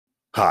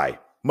Hi,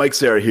 Mike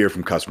Serra here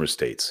from Customer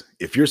States.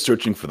 If you're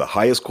searching for the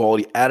highest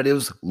quality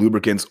additives,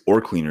 lubricants,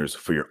 or cleaners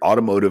for your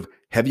automotive,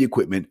 heavy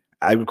equipment,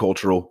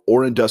 agricultural,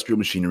 or industrial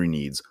machinery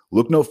needs,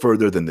 look no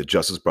further than the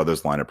Justice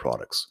Brothers line of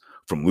products.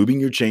 From lubing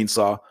your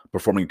chainsaw,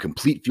 performing a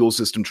complete fuel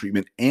system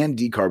treatment and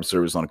decarb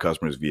service on a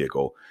customer's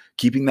vehicle,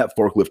 keeping that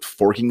forklift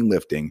forking and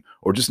lifting,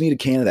 or just need a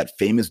can of that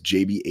famous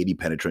JB80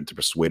 penetrant to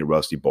persuade a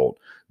rusty bolt,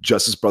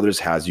 Justice Brothers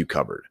has you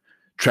covered.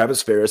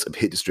 Travis Ferris of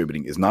Hit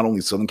Distributing is not only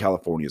Southern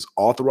California's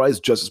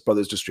authorized Justice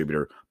Brothers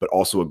distributor, but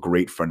also a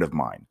great friend of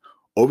mine.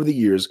 Over the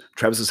years,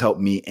 Travis has helped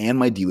me and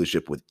my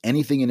dealership with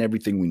anything and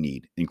everything we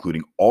need,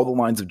 including all the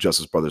lines of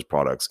Justice Brothers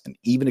products and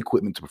even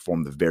equipment to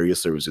perform the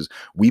various services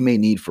we may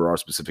need for our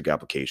specific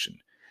application.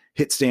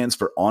 HIT stands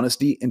for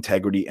honesty,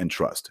 integrity, and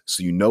trust,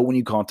 so you know when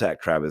you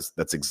contact Travis,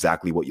 that's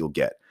exactly what you'll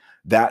get.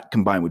 That,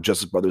 combined with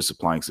Justice Brothers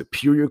supplying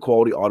superior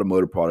quality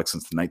automotive products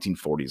since the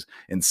 1940s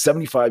and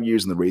 75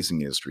 years in the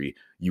racing industry,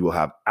 you will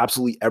have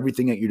absolutely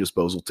everything at your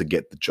disposal to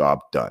get the job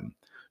done.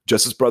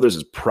 Justice Brothers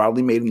is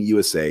proudly made in the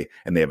USA,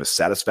 and they have a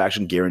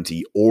satisfaction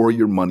guarantee or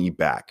your money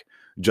back.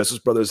 Justice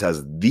Brothers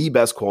has the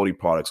best quality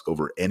products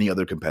over any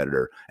other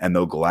competitor, and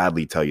they'll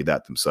gladly tell you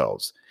that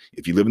themselves.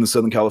 If you live in the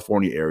Southern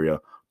California area,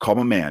 call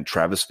my man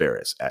Travis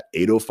Ferris at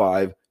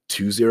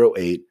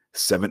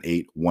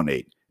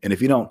 805-208-7818. And if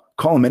you don't,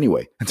 call him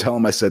anyway and tell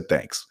him I said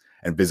thanks.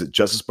 And visit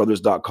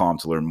justicebrothers.com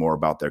to learn more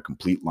about their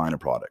complete line of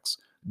products.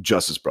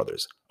 Justice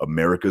Brothers,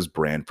 America's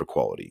brand for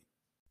quality.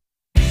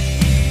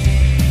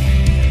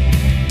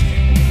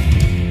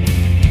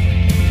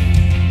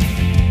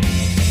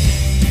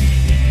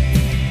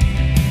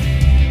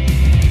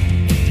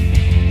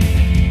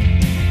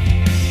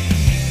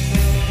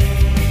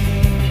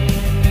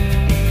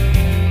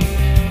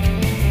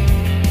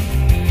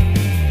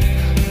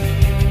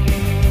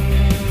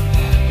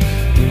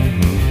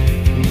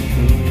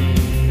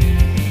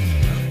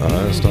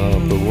 I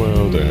stop the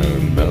world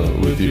and melt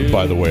with you.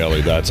 By the way,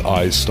 Ellie, that's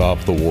I stop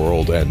the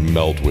world and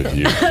melt with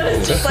you.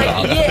 Just like,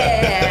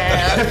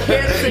 yeah,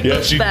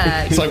 here's the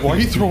bag. It's like, why are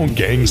you throwing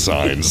gang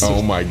signs?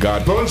 Oh my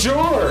God.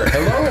 Bonjour.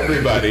 Hello,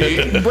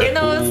 everybody.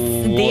 Buenos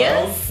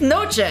dias,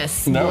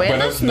 noches.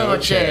 Buenos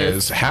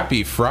noches.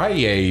 Happy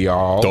Friday,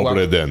 y'all.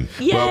 Dobre den.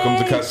 Yay.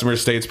 Welcome to Customer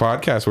States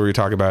Podcast, where we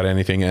talk about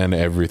anything and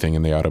everything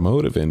in the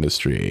automotive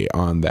industry.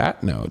 On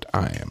that note,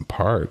 I am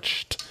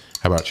parched.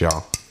 How about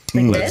y'all?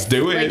 Like Let's this?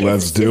 do it. Like,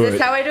 Let's do Is it.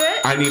 this how I do it?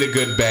 I need a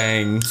good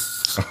bang.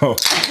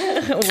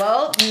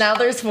 Well, now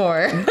there's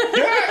 4.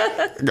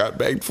 Got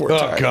banged 4 Oh,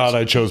 times. God,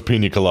 I chose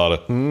pina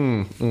colada.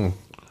 Or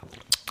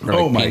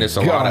Oh like my pina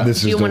God, colada.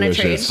 this Do is you want to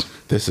delicious. trade?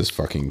 This is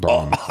fucking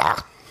bomb.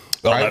 Oh,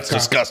 that's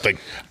disgusting.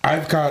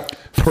 I've got...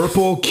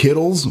 Purple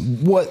Kittles?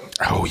 What?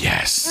 Oh,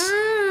 yes.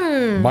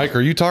 Mike,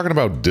 are you talking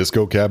about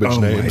disco cabbage Oh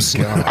my names?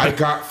 God. I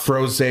got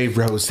Froze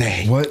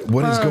Rosé. What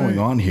is going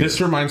on here? This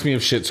reminds me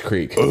of Schitt's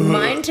Creek.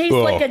 Mine tastes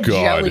like a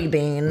God. jelly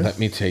bean. Let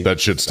me take That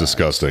shit's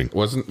disgusting.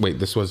 Wait,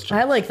 this was...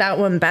 I like that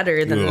one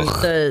better than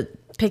the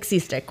pixie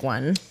stick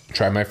one.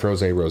 Try my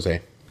Froze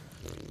Rosé.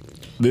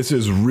 This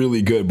is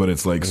really good, but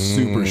it's like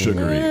super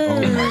sugary.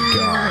 Oh my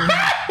God.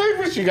 I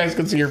wish you guys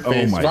could see your Oh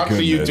face. my Watch the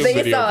goodness. YouTube They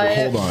video. saw it.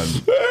 Hold on.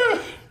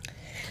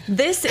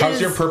 This How's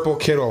is your purple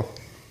Kittle?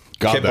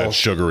 God, Kibble. that's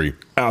sugary.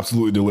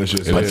 Absolutely delicious.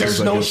 But It there's tastes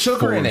like no it's sugar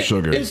full in of it.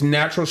 Sugar. It's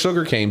natural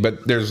sugar cane,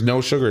 but there's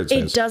no sugar. It it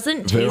says.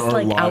 doesn't There taste are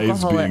like lies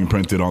alcohol. being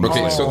printed on the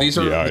Okay, wall. so these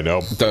are Yeah, I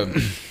know.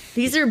 the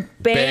These are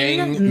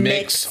Bang Bang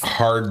Mix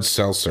hard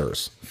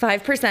seltzers.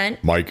 5%.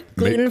 Mike,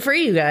 Gluten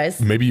free, you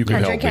guys. maybe you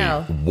can Country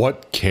help me.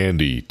 What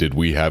candy did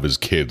we have as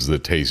kids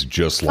that tastes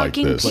just like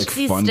Fucking this? like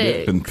Pixie Fun Dip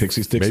Sticks. and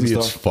Pixie Sticks Maybe and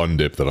it's stuff. Fun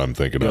Dip that I'm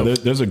thinking Yeah,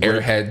 of. there's a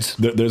great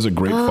Airheads. There's a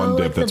great Fun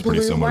like Dip that's the pretty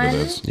blue similar one? to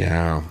this.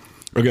 Yeah.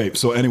 Okay,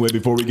 so anyway,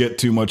 before we get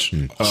too much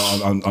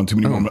on too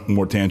many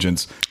more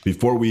tangents,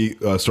 before we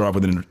start off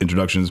with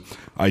introductions,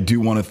 I do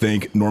want to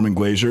thank Norman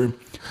Glazier.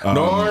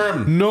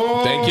 Norm.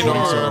 No, Thank you,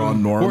 Drinks are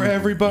on Norm. Where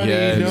everybody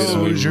Yes,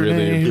 we knows your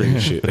really name.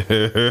 appreciate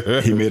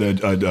it. He made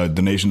a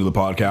donation to the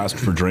podcast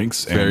for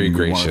drinks. And Very we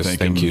wanna gracious. Thank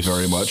Thank him you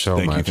very much. so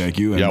much. Thank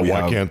you. And Yeah, we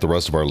why have- can't the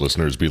rest of our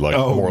listeners be like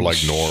Oh, more like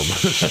Norm?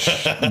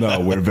 No,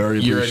 we're very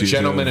You're a appreciative.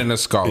 gentleman and a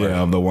scholar.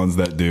 Yeah, of the ones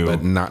that do.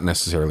 But not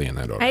necessarily in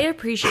that order. I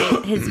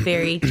appreciate his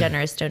very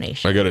generous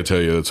donation. I got to tell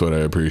you, that's what I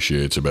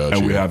appreciate about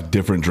and you. we have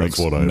different drinks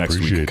That's what I next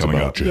week appreciate coming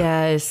about up. you.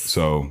 Yes.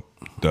 So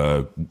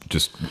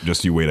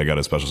just you wait. I got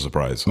a special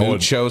surprise.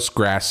 Muchos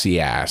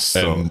gracias.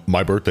 And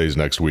my birthday's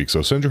next week,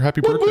 so send your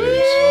happy birthdays.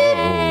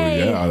 Oh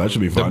yeah, that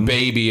should be The fun.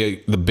 baby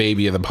of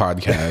the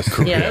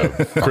podcast. Yeah.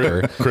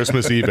 Fucker.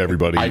 Christmas Eve,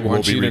 everybody. I We'll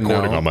want be you to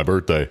recording know- on my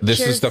birthday. This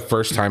Cheers. is the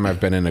first time I've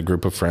been in a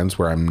group of friends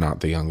where I'm not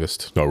the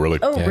youngest. No, really?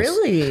 Oh, Yes.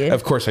 really?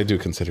 Of course, I do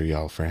consider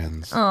y'all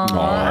friends.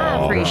 Aw,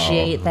 I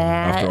appreciate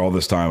that. After all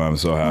this time, I'm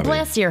so happy.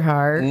 Bless your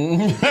heart.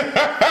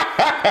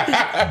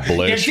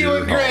 Bless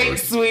your heart.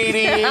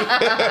 sweetie.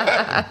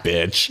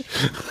 Bitch.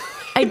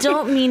 I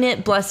don't mean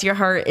it, bless your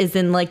heart, is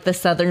in like the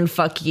southern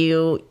fuck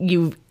you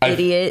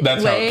idiot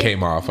that's how way. it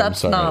came off.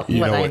 That's I'm sorry. not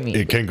You what know I what? mean.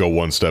 It can go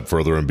one step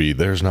further and be,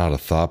 there's not a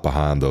thought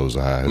behind those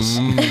eyes.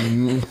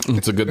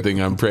 It's a good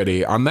thing I'm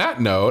pretty. On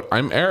that note,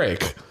 I'm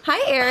Eric. Hi,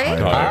 Eric.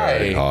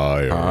 Hi.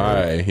 Hi.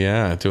 Hi.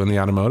 Yeah, doing the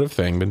automotive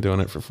thing. Been doing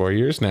it for 4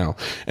 years now.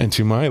 And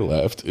to my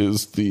left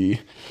is the...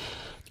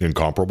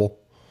 Incomparable.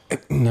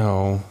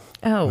 No.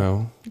 Oh.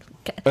 No.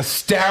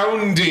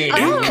 Astounding.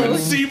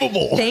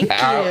 Inconceivable. Thank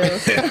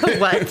you.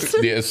 What?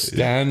 The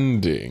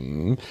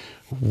astounding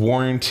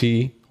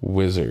warranty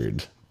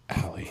wizard,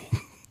 Allie.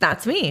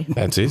 That's me.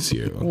 That is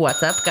you.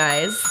 What's up,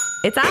 guys?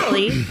 It's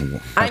Allie.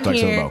 I'm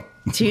here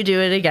to do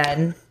it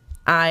again.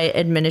 I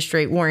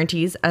administrate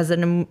warranties as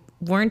a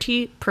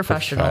warranty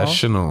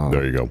professional.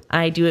 There you go.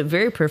 I do it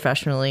very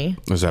professionally.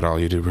 Is that all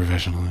you do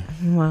professionally?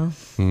 Well,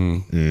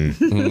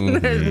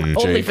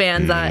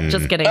 OnlyFans.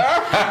 Just kidding.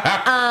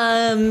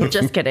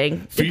 Just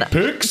kidding. Feet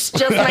pics?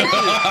 Just my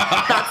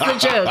feet. That's the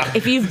joke.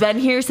 If you've been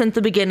here since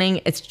the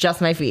beginning, it's just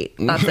my feet.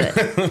 That's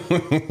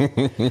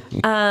it.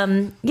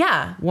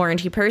 Yeah,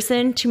 warranty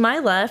person. To my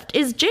left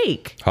is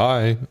Jake.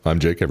 Hi, I'm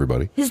Jake,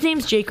 everybody. His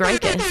name's Jake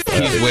Rikus.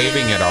 He's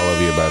waving at all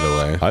of you, by the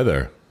way. Hi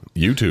there.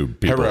 YouTube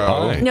people.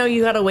 Hello. Hi. No,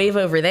 you got to wave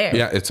over there.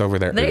 Yeah, it's over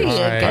there. There you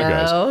Hi. go. Hi,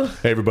 guys.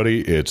 Hey,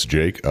 everybody. It's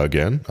Jake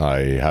again. I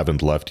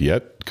haven't left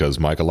yet because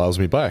Mike allows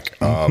me back.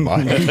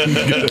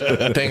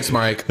 Thanks,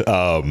 Mike.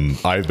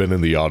 I've been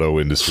in the auto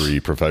industry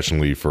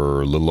professionally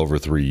for a little over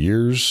 3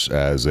 years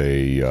as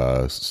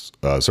a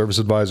service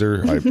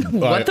advisor.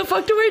 What the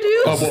fuck do I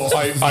do? Well,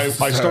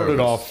 I started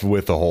off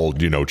with the whole,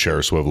 chair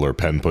swiveler,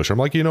 pen pusher. I'm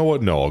like, you know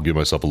what? No, I'll give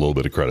myself a little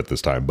bit of credit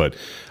this time. But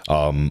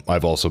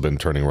I've also been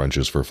turning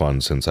wrenches for fun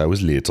since I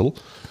was little.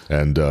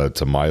 And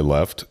to my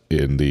left,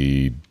 in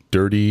the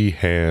dirty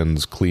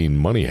hands, clean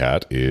money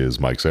hat, is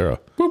Mike Serra.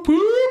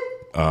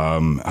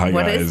 Hi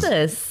What guys. is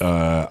this?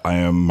 I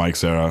am Mike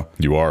Serra.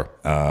 You are.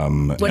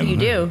 What do you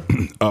do?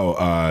 Senior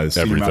master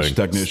Everything.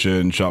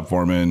 technician, shop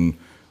foreman,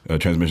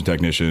 transmission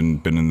technician.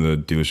 Been in the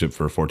dealership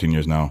for 14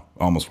 years now,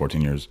 almost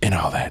 14 years. And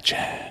all that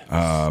jazz.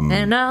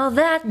 And all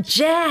that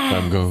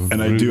jazz.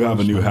 And I do have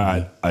a new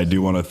hat. I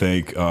do want to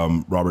thank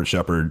Robert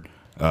Shepard.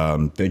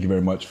 Thank you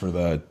very much for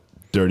that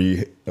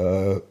dirty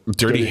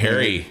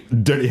Harry.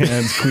 dirty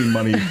hands, clean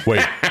money.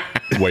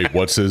 Wait,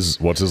 what's his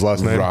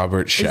last name?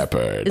 Robert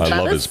Shepard. Is I that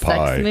love a his sex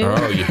pie. move?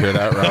 Oh, you hear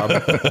that, Rob?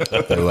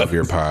 I love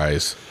your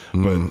pies. Or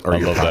I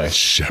your love pie. that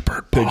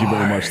Shepherd. Thank you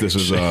very much. This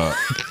is a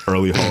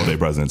early holiday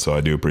present, so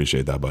I do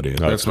appreciate that, buddy.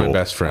 That's my cool.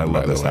 best friend, I by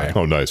love the this way. hat.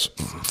 Oh, nice.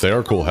 They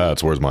are cool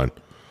hats. Where's mine?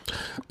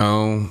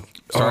 Oh,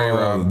 sorry,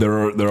 Rob. They're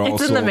all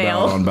It's in sold the mail.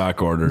 out on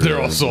back order.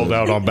 They're all sold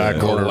out on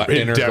back order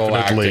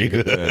indefinitely.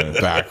 Intergalactic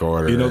back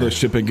order. You know those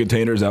shipping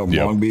containers out in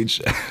Yep. Long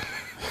Beach?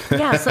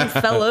 Yeah, some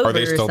fell over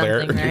they still or there?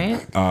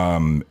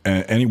 something,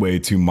 right? Anyway,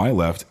 to my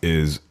left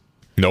is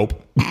Nope.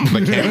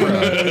 the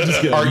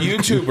camera. Our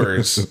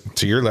YouTubers.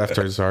 To your left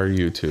is our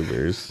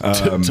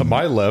YouTubers. To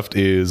my left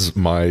is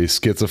my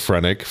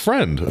schizophrenic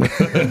friend.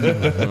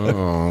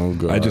 Oh,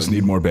 God. I just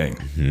need more bang.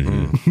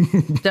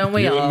 Don't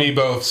we You all? and me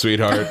both,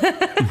 sweetheart.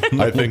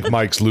 I think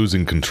Mike's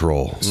losing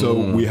control. So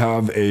we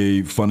have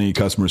a funny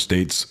customer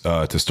states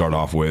to start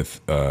off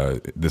with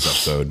this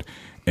episode,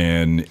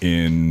 and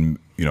in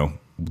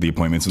the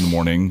appointments in the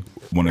morning,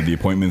 one of the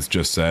appointments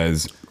just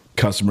says,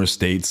 "Customer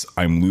states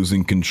I'm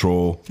losing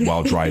control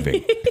while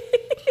driving."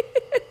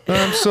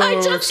 I'm so I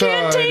just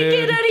can't take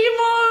it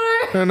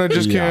anymore. and I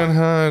just can't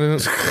hide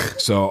it.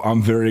 So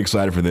I'm very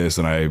excited for this,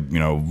 and I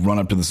run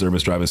up to the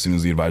service drive as soon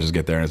as the advisors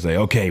get there and say,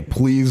 "Okay,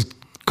 please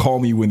call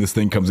me when this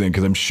thing comes in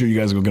because I'm sure you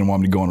guys are going to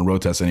want me to go on a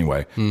road test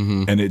anyway."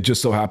 And it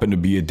just so happened to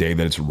be a day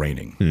that it's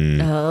raining.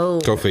 Oh,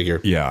 Go figure.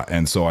 Yeah,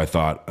 and so I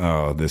thought,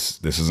 oh, this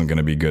isn't going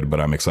to be good,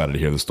 but I'm excited to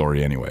hear the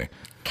story anyway.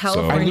 I lose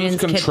Californians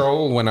can.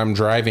 control when I'm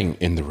driving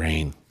in the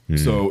rain.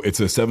 So it's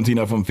a 17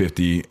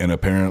 F-150, and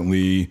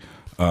apparently,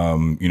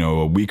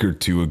 a week or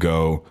two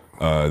ago,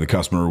 the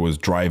customer was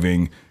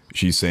driving.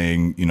 She's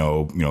saying,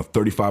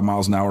 35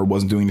 miles an hour,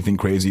 wasn't doing anything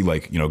crazy,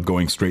 like,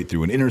 going straight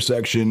through an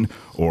intersection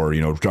or,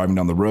 driving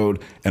down the road.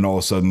 And all of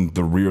a sudden,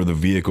 the rear of the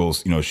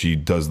vehicles, she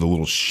does the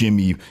little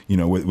shimmy,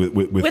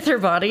 With her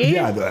body?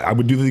 Yeah, I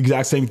would do the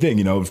exact same thing,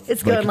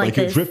 It's going like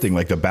you're this. drifting,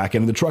 like the back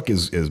end of the truck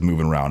is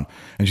moving around.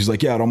 And she's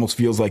like, yeah, it almost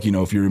feels like,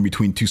 if you're in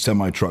between two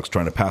semi trucks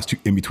trying to pass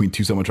in between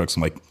two semi trucks.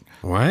 I'm like,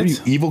 What? are you,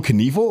 Evil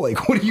Knievel?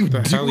 Like, what are you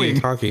The hell are you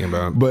doing? talking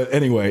about? But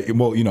anyway,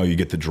 well, you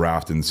get the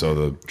draft, and so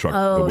the truck,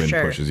 the wind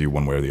sure. pushes you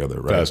one way or the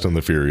other, right? Fast and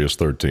the Furious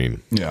 13.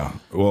 Yeah.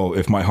 Well,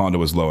 if my Honda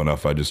was low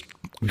enough, I just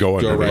Go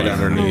right underneath.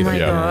 Oh underneath. my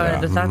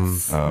Yeah. God,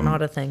 that's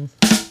not a thing.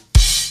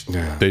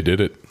 They did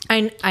it.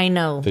 I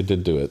know. They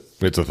did do it.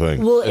 It's a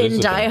thing. Well, is in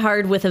a Die thing.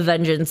 Hard with a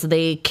Vengeance,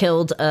 they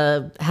killed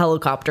a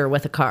helicopter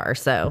with a car.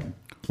 So,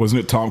 wasn't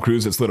it Tom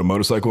Cruise that slid a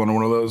motorcycle on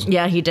one of those?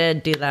 yeah, he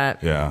did do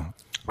that. Yeah.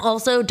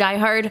 Also, Die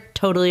Hard,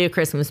 totally a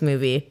Christmas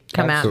movie.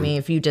 Come at me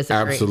if you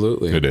disagree.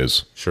 Absolutely. It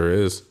is. Sure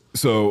is.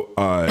 So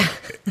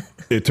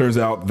it turns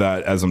out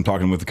that as I'm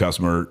talking with the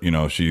customer,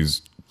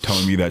 she's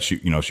telling me that she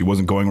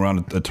wasn't going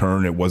around a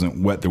turn. It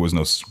wasn't wet. There was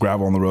no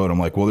gravel on the road. I'm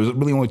like, well, there's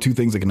really only two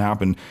things that can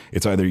happen.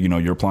 It's either,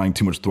 you're applying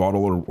too much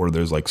throttle or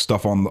there's like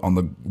stuff on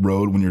the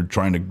road when you're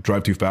trying to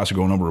drive too fast or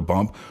going over a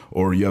bump,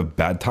 or you have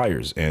bad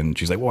tires. And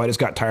she's like, well, I just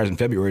got tires in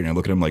February. And I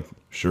look at them like,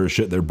 sure as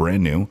shit, they're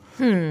brand new.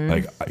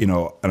 Like, and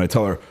I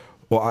tell her,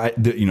 well,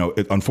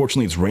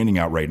 unfortunately it's raining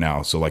out right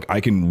now. So like I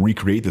can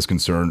recreate this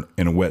concern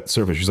in a wet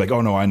surface. She's like,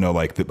 oh no, I know,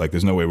 like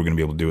there's no way we're going to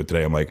be able to do it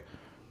today. I'm like,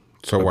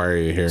 so why are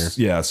you here?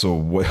 Yeah. So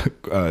what,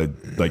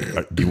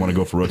 do you want to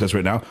go for road test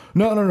right now?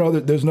 No.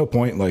 There's no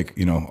point. Like,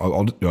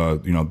 I'll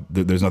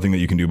there's nothing that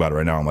you can do about it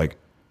right now. I'm like,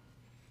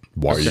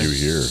 why are you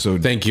here? So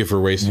thank you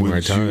for wasting my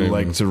time. Would you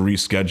like to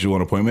reschedule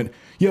an appointment?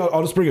 Yeah,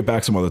 I'll just bring it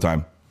back some other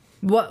time.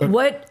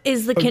 What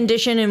is the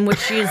condition in which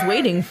she is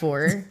waiting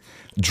for?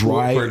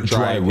 Dry roads.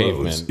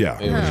 Pavement. Yeah,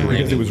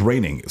 because it was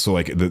raining. So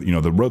like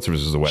the road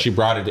surface is wet. She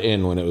brought it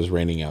in when it was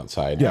raining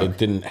outside. Yeah. It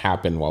didn't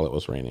happen while it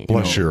was raining.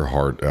 Bless your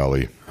heart,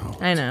 Allie.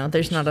 I know.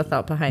 There's not a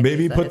thought behind.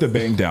 Maybe put the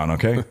bang down,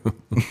 okay?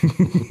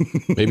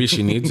 Maybe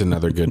she needs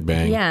another good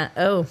bang. Yeah.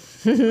 Oh.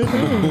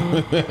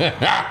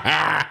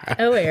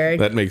 Oh, Eric.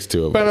 That makes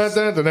two of us.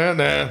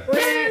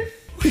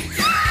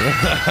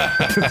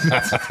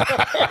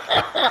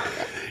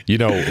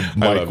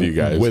 Mike, I love you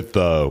guys. With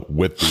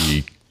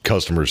the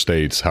customer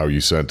states how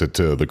you sent it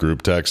to the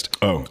group text.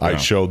 Oh, I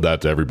showed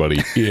that to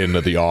everybody in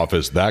the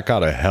office. That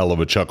got a hell of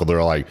a chuckle.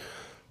 They're like,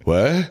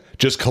 what?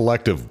 Just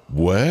collective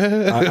what?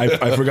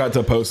 I forgot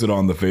to post it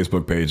on the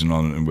Facebook page and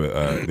on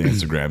the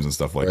Instagrams and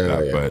stuff like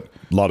that. Yeah. But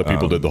a lot of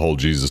people did the whole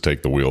Jesus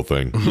take the wheel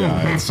thing.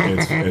 Yeah, it's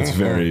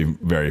very,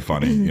 very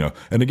funny.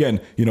 And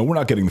again, we're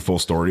not getting the full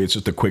story. It's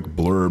just a quick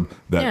blurb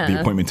that the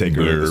appointment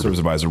taker, the service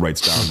advisor,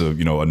 writes down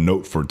to a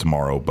note for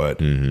tomorrow.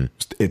 But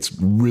it's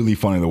really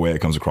funny the way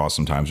it comes across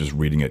sometimes, just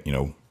reading it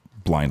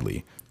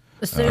blindly.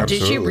 So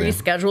did she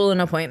reschedule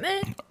an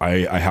appointment?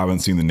 I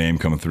haven't seen the name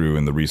come through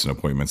in the recent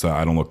appointments.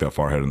 I don't look that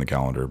far ahead in the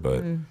calendar,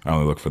 but I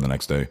only look for the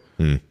next day.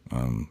 Live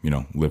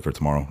for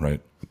tomorrow,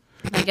 right?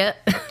 I get.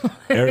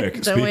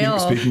 Eric,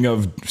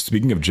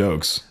 speaking of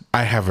jokes,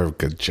 I have a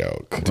good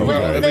joke.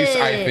 Well, at least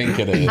I think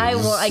it is. I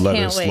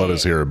can't wait. Let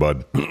us hear it,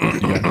 bud.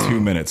 You got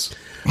 2 minutes.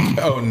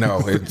 Oh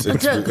no,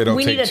 it'll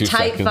we take need a 2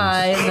 tight seconds.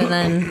 5 and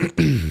then.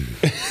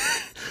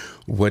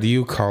 What do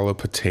you call a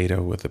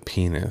potato with a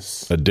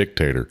penis? A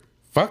dictator.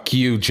 Fuck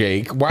you,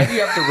 Jake. Why do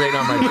you have to rain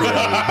on my parade?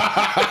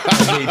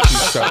 I hate you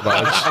so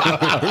much.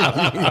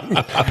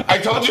 I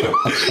told you.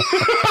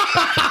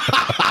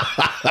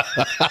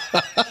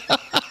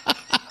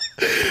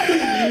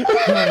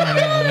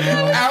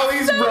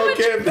 Allie's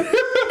broken. No,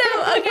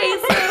 okay,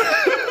 so.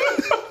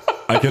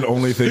 I can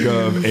only think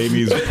of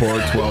Amy's poor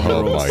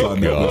 12-year-old son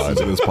that God. listens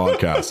to this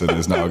podcast and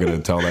is now going to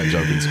tell that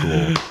joke in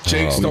school.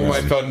 Jake stole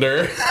my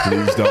thunder.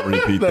 Please don't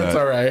repeat That's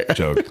that all right.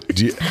 joke.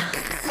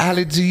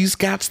 Allergies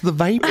got the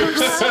vapors.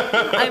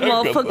 I'm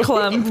all for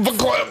clump.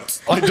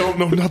 I don't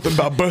know nothing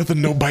about birthing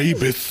no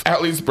babies.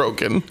 Allie's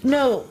broken.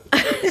 No.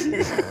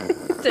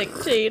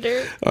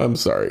 Dictator. I'm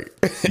sorry.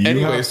 You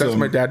Anyways, have that's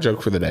my dad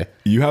joke for the day.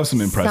 You have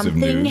some impressive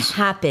Something news.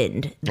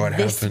 happened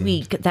this happened?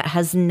 week that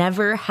has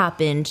never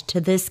happened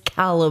to this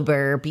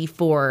caliber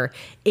before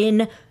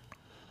in.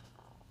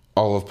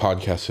 All of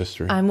podcast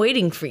history. I'm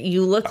waiting for you.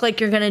 You look like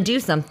you're going to do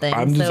something.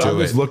 I'm just so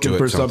always looking Do it,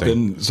 for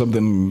something.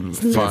 something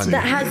fancy.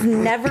 that has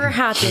never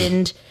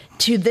happened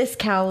to this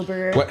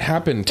caliber. What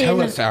happened? Tell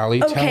us,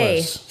 Allie. Okay, Tell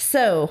us.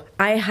 so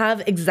I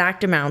have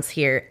exact amounts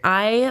here.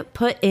 I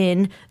put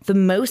in the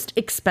most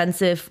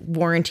expensive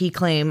warranty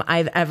claim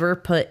I've ever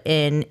put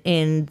in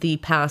the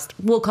past,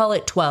 we'll call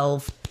it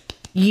 12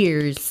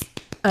 years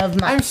of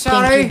my. I'm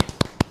sorry. Thank you.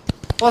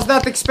 Was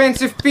that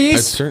expensive It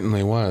piece?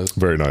 certainly was.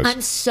 Very nice.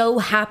 I'm so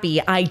happy.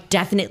 I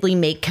definitely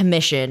make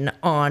commission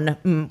on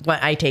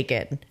what I take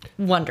in.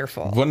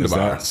 Wonderful.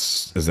 Wunderbar.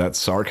 Is that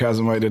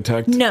sarcasm I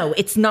detect? No,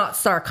 it's not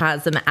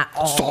sarcasm at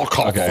all.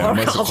 Okay, I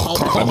must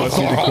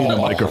need to clean the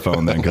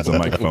microphone then, because the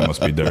microphone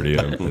must be dirty.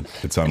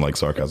 It sounded like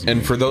sarcasm.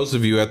 And for those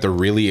of you at the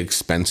really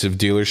expensive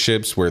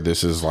dealerships where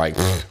this is like,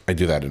 I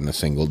do that in a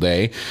single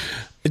day,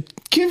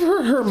 give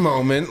her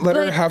moment. Let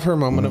her But- have her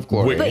moment of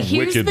glory. But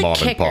here's Wicked the mom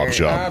and pop kicker.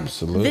 shop.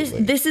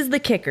 Absolutely. This is the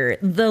kicker.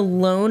 The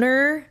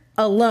loaner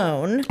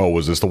alone. Oh,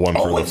 was this the one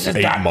for is the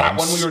 8 that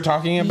months? one we were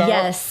talking about?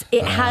 Yes,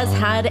 it has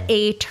had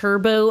a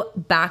turbo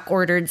back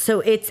ordered. So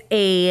it's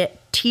a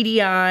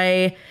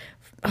TDI.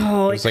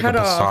 Oh, It's it like a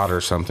cut off. Passat or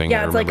something.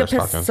 Yeah, I it's like a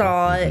remember us talking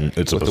about. Passat.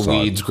 It's a With the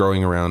Passat. weeds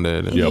growing around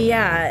it. Yep.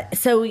 Yeah.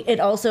 So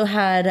it also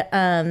had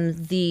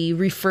the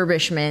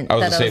refurbishment I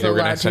was that going to say they were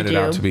going allowed to send to it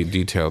out do. to be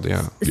detailed.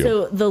 Yeah.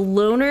 So the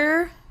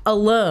loaner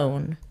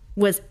alone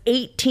was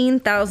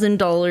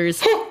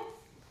 $18,000.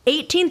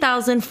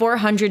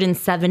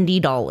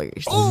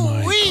 $18,470.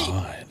 Oh my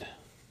God.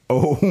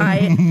 oh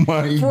my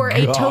For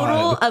a God.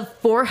 total of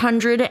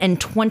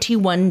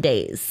 421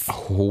 days.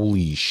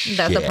 Holy shit.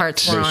 That the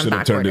parts were They on should have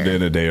back turned order. it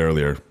in a day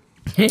earlier.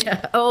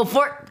 Oh,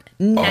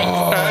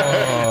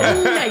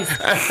 nice.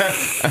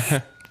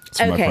 Nice.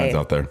 Some of my Okay. friends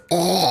out there.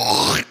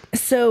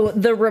 So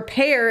the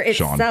repair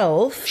Sean.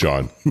 itself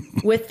Sean.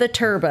 with the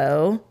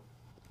turbo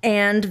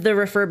And the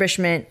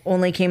refurbishment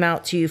only came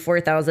out to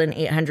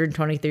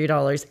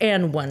 $4,823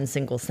 and 1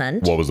 single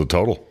cent. What was the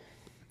total?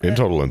 In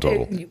total.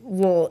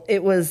 Well,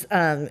 it was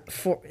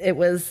it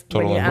was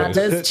Total when you add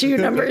invoice. those two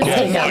numbers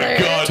together.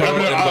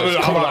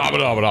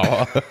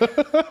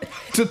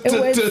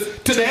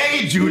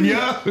 Today,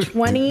 Junior.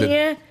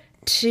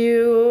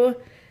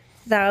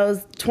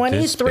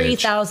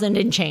 23,000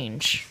 and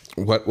change.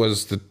 What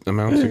was the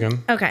amounts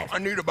again? Okay. I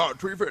need about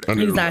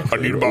 350.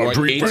 Exactly. Like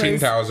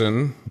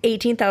 18,000.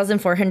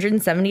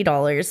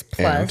 $18,470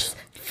 plus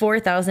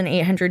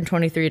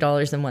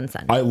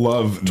 $4,823.01. I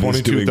love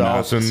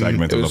 22,000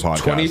 segment It of was the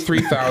podcast.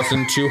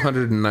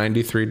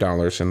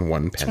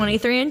 $23,293.01.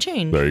 23 and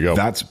change. There you go.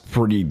 That's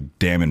pretty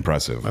damn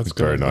impressive. That's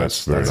very good.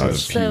 nice. Very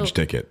That's nice. a huge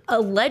ticket.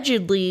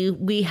 Allegedly,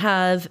 we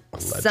have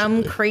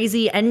some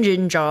crazy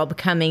engine job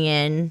coming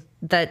in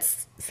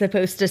that's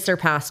supposed to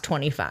surpass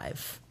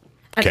 25.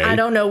 And Okay. I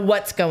don't know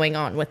what's going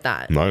on with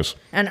that. Nice.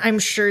 And I'm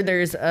sure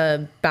there's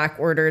a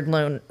back-ordered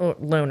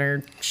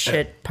loaner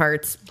shit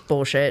parts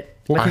bullshit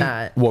with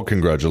that. Well,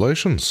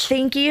 congratulations.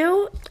 Thank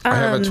you. I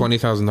have a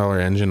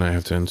 $20,000 engine I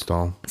have to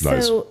install.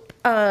 Nice. So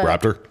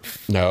Raptor.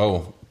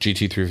 No,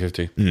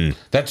 GT350.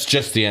 That's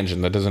just the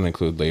engine. That doesn't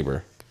include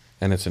labor.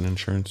 And it's an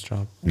insurance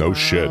job. No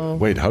shit.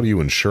 Wait, how do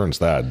you insurance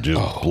that?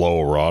 Just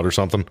blow a rod or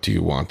something? Do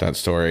you want that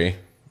story?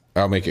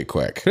 I'll make it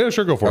quick. Yeah,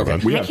 sure, go for it, man.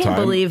 We I have can't time.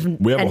 believe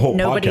we have a whole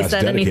nobody podcast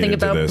said anything dedicated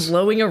to about this.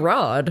 blowing a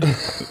rod.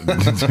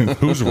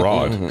 Who's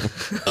Rod?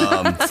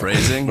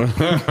 Phrasing.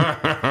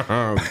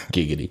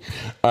 Giggity.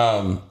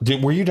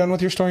 Were you done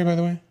with your story, by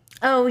the way?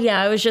 Oh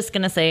yeah, I was just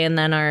gonna say, and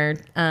then our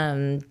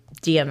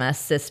DMS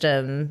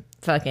system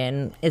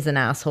fucking is an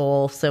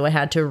asshole, so I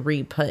had to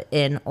re-put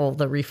in all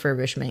the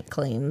refurbishment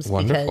claims.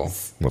 Wonderful.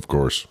 Because Of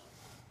course.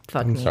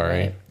 fuck me. sorry.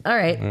 right? All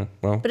right,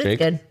 Well, but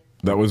Jake? it's good.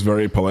 That was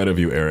very polite of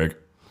you, Eric.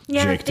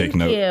 Yeah, Jake, take thank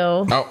note. you.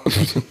 Oh,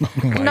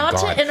 Not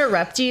God. to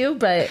interrupt you,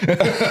 but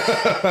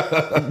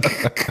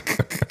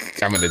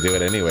I'm going to do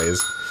it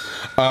anyways.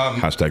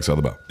 Hashtag sell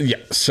the bow. Yeah.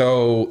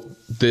 So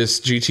this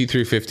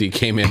GT350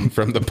 came in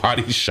from the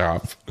body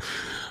shop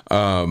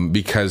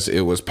because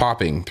it was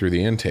popping through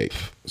the intake.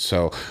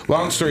 So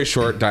long story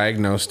short,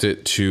 diagnosed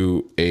it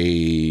to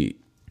a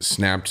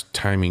snapped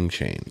timing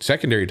chain,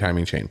 secondary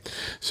timing chain.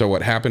 So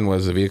what happened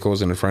was the vehicle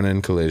was in a front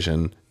end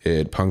collision.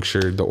 It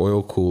punctured the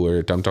oil cooler.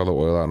 It dumped all the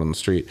oil out on the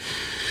street.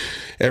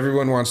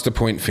 Everyone wants to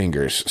point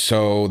fingers.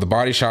 So the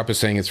body shop is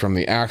saying it's from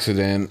the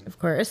accident of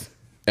course.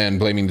 and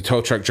blaming the tow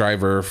truck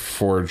driver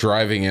for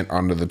driving it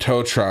onto the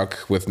tow truck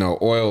with no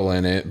oil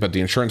in it. But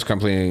the insurance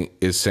company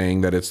is saying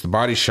that it's the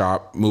body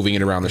shop moving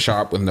it around the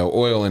shop with no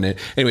oil in it.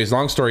 Anyways,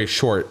 long story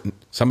short,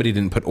 somebody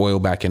didn't put oil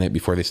back in it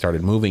before they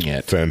started moving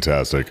it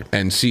Fantastic.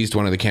 and seized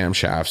one of the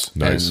camshafts.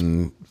 Nice.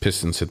 And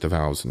pistons hit the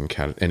valves. And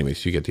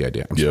anyways, you get the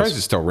idea. I'm surprised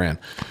it still ran.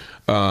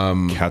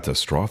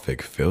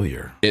 Catastrophic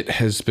failure. It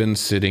has been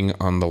sitting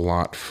on the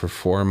lot for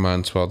 4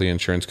 months while the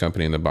insurance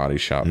company and the body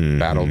shop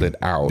battled it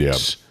out. Yep.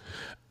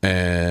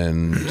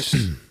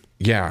 And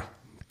yeah,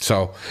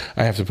 so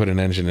I have to put an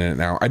engine in it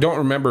now. I don't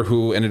remember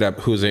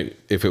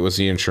if it was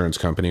the insurance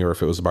company or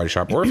if it was the body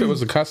shop or if it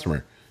was the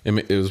customer.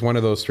 It was one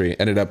of those three.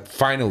 Ended up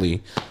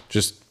finally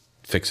just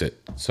fix it.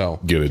 So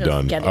Get it Just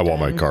done. get it I want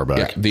my done. car back.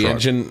 yeah, the Truck.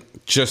 engine,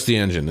 just the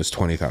engine is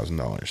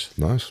 $20,000.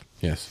 Nice.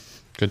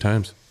 Yes, good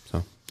times.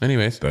 So,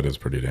 anyways, That is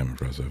pretty damn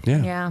impressive.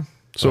 yeah, Yeah.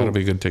 So that'll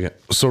be a good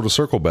ticket. So to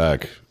circle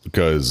back,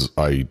 because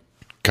I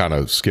kind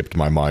of skipped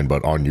my mind,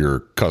 but on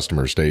your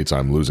customer states,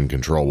 I'm losing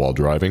control while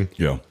driving.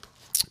 Yeah.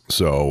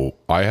 So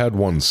I had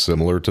one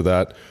similar to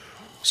that.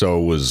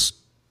 So it was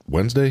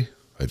Wednesday,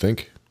 I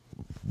think.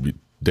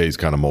 Days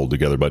kind of mold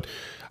together, but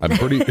I'm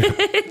pretty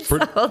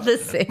All the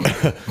same.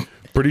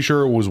 pretty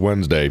sure it was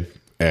Wednesday,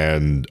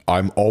 and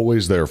I'm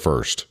always there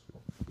first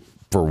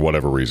for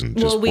whatever reason.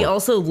 Well, we for-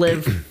 also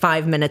live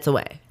 5 minutes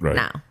away Right.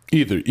 now.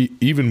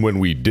 even when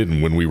we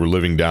didn't, when we were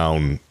living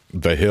down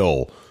the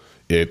hill,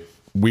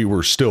 we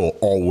were still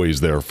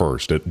always there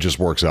first. It just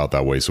works out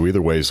that way. So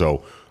either way,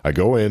 so I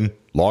go in,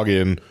 log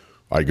in,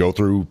 I go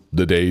through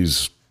the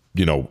day's,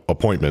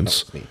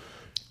 appointments,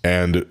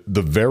 and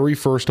the very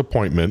first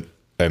appointment,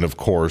 and of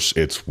course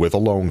it's with a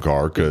loan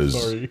car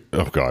because,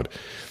 oh God,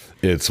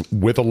 it's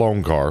with a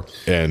loan car,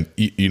 and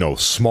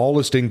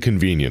smallest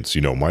inconvenience,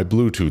 my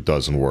Bluetooth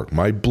doesn't work,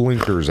 my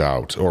blinker's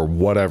out or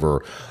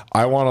whatever.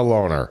 I want a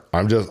loaner.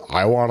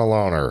 I want a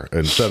loaner.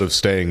 Instead of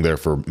staying there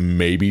for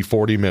maybe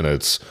 40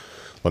 minutes,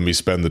 let me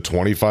spend the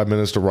 25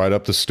 minutes to write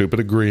up the stupid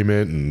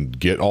agreement and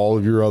get all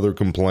of your other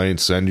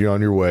complaints, send you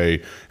on your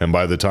way. And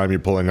by the time you're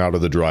pulling out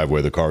of the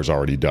driveway, the car's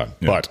already done.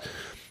 Yeah. But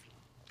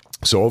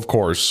so of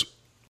course,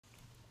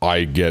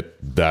 I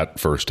get that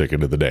first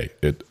ticket of the day.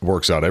 It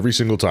works out every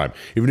single time.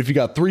 Even if you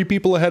got 3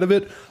 people ahead of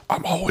it,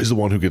 I'm always the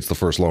one who gets the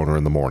first loaner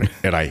in the morning.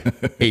 And I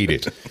hate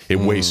it. It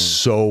wastes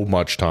so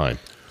much time.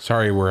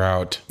 Sorry, we're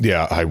out.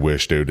 Yeah, I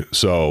wish, dude.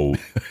 So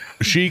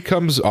she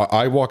comes,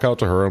 I walk out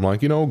to her. I'm like,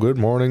 good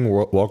morning.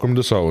 Welcome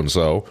to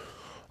so-and-so.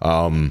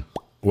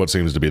 What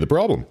seems to be the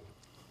problem?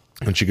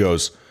 And she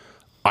goes,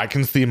 I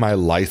can see my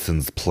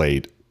license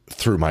plate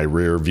through my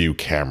rear view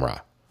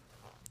camera.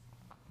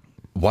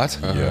 What?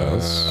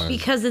 Yes.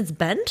 Because it's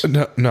bent?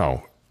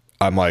 No.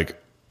 I'm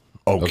like,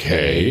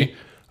 okay.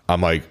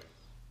 I'm like,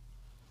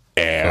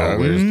 and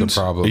where's the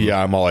problem?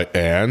 Yeah, I'm all like,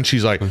 and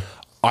she's like,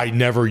 I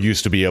never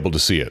used to be able to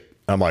see it.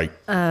 I'm like,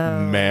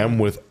 ma'am,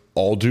 with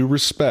all due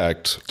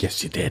respect,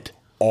 Yes, you did.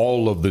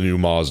 all of the new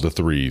Mazda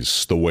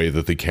 3s, the way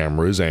that the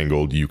camera is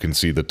angled, you can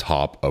see the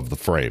top of the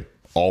frame.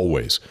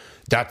 Always.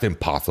 That's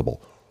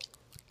impossible.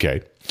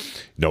 Okay.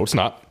 No, it's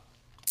not.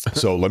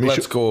 So let me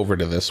Let's go over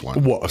to this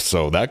one. Well,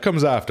 so that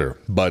comes after.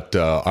 But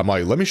I'm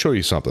like, let me show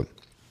you something.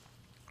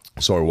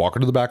 So I walk her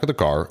to the back of the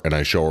car and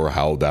I show her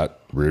how that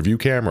rear view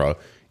camera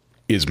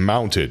is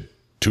mounted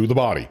to the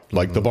body,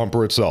 like the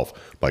bumper itself.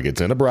 Like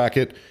it's in a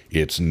bracket,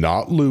 it's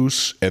not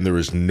loose, and there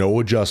is no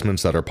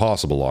adjustments that are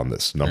possible on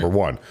this. Number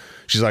one.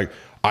 She's like,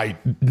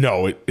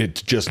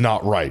 it's just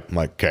not right. I'm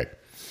like, okay,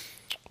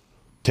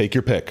 take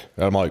your pick.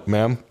 And I'm like,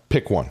 ma'am,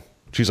 pick one.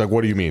 She's like,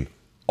 what do you mean?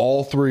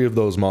 All three of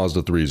those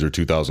Mazda 3s are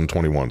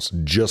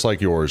 2021s, just like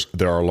yours.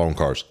 There are loan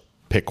cars.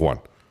 Pick one.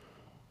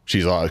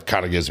 She's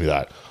kind of gives me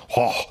that.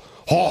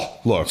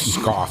 Look.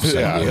 Scoffs.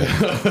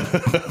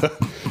 Yeah.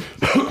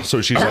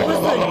 So she's like,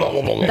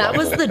 That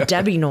was the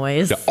Debbie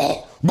noise.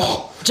 so, I'm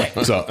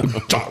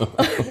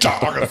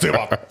gonna see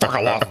my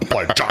fucking license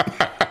plate.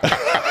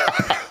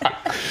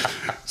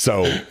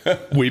 So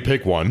we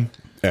pick one,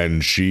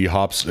 and she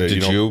hops.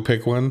 Did you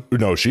pick one?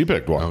 No, she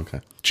picked one.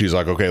 Okay. She's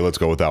like, okay, let's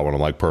go with that one. I'm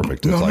like,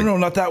 perfect. It's like, No,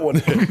 not that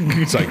one.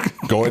 It's like,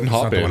 go ahead and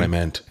hop not in. the one I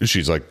meant.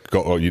 She's like,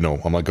 go.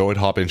 I'm like, go ahead,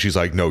 hop in. She's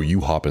like, no,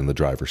 you hop in the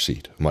driver's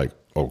seat. I'm like,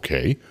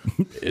 okay.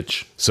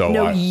 Itch. So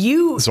No,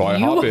 you hop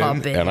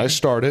hop in. and I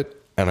start it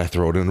and I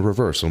throw it in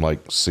reverse. I'm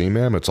like, see,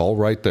 ma'am, it's all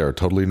right there,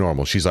 totally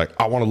normal. She's like,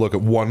 I want to look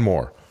at one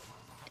more.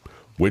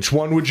 Which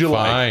one would you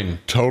Fine.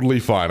 like? Totally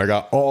fine. I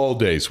got all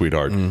day,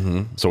 sweetheart.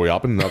 So we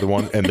hop in another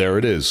one, and there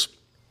it is.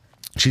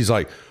 She's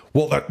like,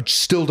 well, that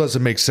still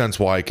doesn't make sense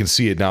why I can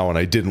see it now and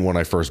I didn't when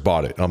I first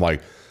bought it. And I'm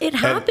like, It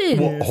happens.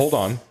 Well, hold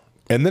on.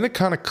 And then it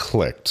kind of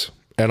clicked.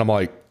 And I'm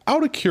like,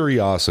 out of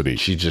curiosity.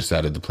 She just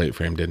added the plate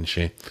frame, didn't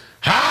she?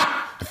 Ha!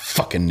 I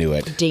fucking knew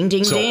it. Ding,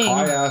 ding, So ding.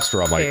 I asked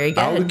her, I'm Very like,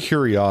 out good. of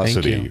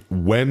curiosity, Thank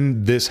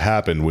when this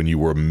happened, when you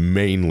were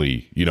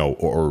mainly,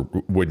 or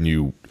when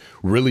you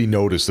really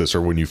noticed this,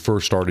 or when you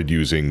first started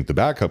using the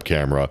backup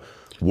camera,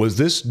 was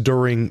this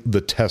during the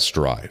test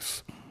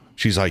drive?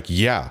 She's like,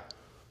 yeah,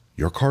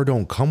 your car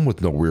don't come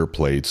with no rear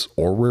plates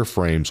or rear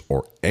frames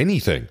or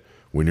anything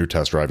when you're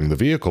test driving the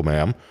vehicle,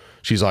 ma'am.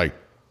 She's like,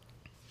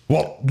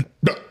 well,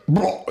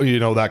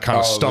 that kind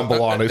of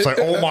stumble on it. It's like,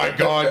 oh my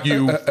God,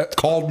 you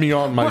called me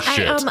on my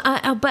shit.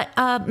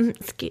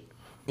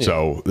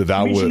 So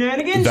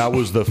that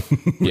was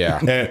the Yeah.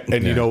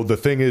 and the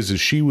thing is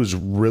she was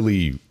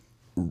really,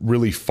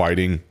 really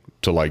fighting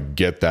to like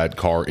get that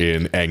car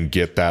in and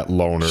get that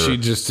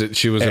loaner.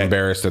 She was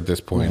embarrassed at this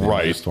point.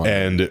 Right.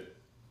 And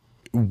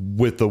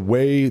with the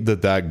way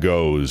that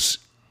goes,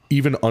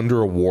 even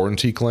under a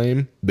warranty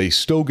claim, they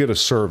still get a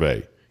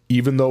survey.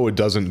 Even though it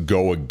doesn't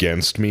go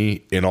against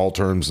me in all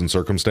terms and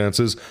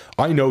circumstances,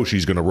 I know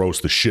she's going to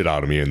roast the shit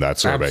out of me in that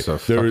survey.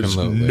 There is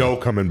no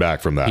coming back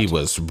from that. He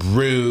was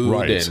rude,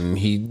 Right. and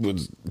he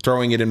was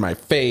throwing it in my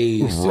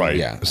face. Right.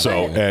 Yeah. So,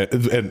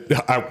 and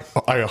I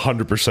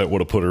 100%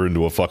 would have put her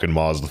into a fucking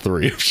Mazda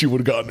 3 if she would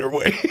have gotten her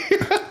way.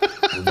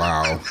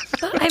 Wow.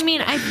 I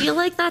mean, I feel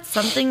like that's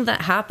something that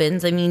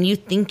happens. I mean, you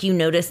think you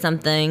notice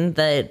something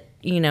that,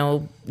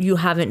 you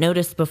haven't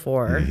noticed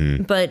before,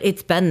 but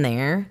it's been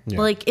there. Yeah.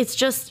 Like, it's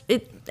just,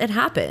 it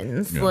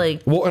happens. Yeah.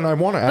 Like, well, and I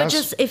want to ask. But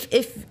just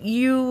if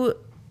you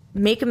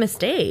make a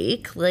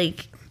mistake,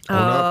 like, own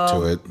up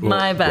to it.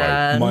 My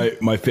bad.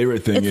 Right. My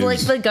favorite thing is like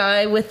the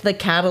guy with the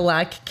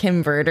Cadillac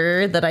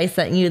converter that I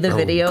sent you the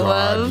video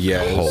of.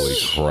 Yes. Holy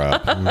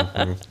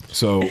crap.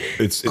 So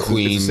it's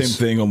the same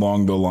thing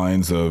along the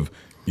lines of,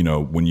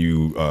 when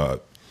you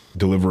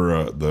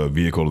deliver the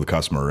vehicle to the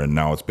customer and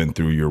now it's been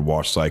through your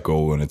wash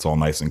cycle and it's all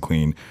nice and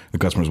clean. The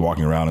customer's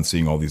walking around and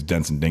seeing all these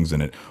dents and dings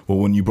in it. Well,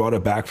 when you brought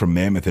it back from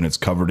Mammoth and it's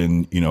covered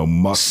in,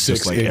 muck,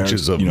 6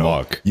 inches of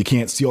muck, you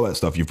can't see all that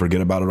stuff. You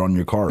forget about it on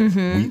your car.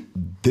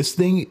 This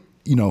thing,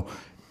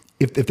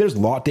 if there's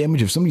lot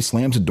damage, if somebody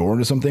slams a door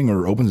into something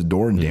or opens a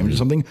door and damages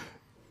something,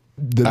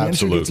 the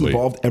manager gets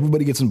involved.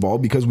 Everybody gets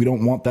involved because we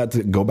don't want that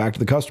to go back to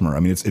the customer. I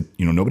mean,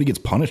 nobody gets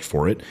punished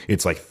for it.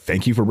 It's like,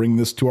 thank you for bringing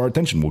this to our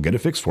attention. We'll get it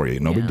fixed for you.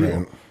 No big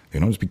deal.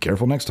 Just be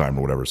careful next time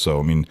or whatever. So,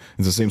 I mean,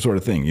 it's the same sort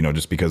of thing.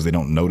 Just because they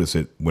don't notice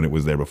it when it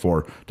was there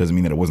before doesn't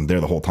mean that it wasn't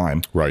there the whole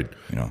time. Right.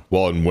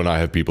 Well, and when I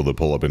have people that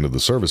pull up into the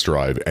service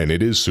drive and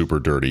it is super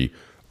dirty,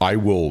 I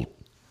will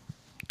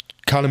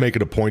kind of make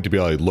it a point to be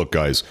like, look,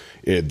 guys,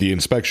 the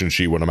inspection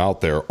sheet, when I'm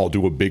out there, I'll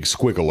do a big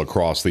squiggle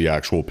across the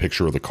actual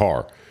picture of the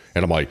car.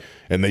 And I'm like,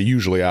 and they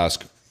usually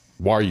ask,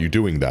 why are you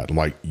doing that? I'm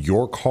like,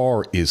 your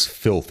car is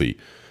filthy.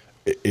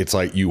 It's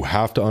like, you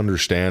have to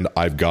understand,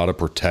 I've got to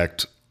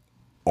protect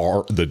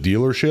the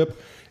dealership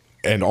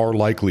and our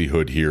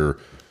likelihood here,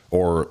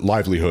 or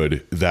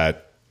livelihood,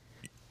 that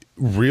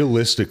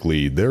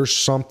realistically, there's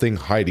something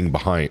hiding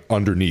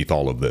underneath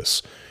all of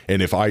this.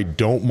 And if I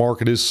don't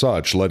mark it as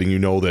such, letting you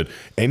know that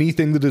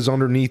anything that is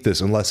underneath this,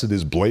 unless it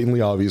is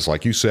blatantly obvious,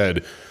 like you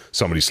said,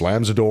 somebody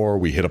slams a door,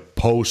 we hit a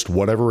post,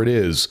 whatever it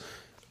is,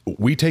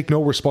 we take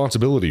no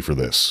responsibility for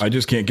this. I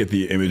just can't get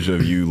the image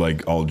of you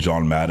like all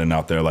John Madden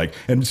out there, like,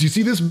 and you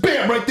see this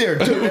bam right there,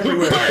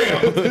 everywhere.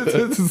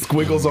 It's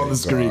squiggles on the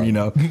screen, you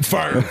know.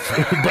 Fire,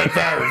 Brett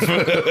Favre.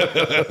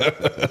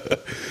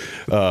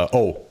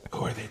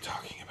 Who are they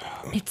talking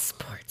about? It's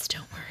sports.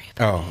 Don't worry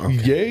about Oh,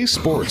 okay. Yay,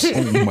 sports!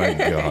 Oh my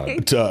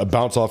god! To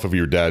bounce off of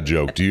your dad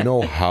joke, do you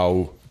know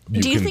how?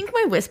 Do you think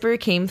my whisper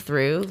came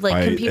through?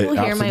 Like, can people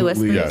hear my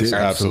whisper? Yes,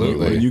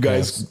 absolutely. When you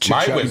guys My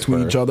chit-chat between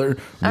whisper. each other,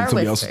 when Our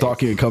somebody else is whispers.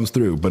 talking, it comes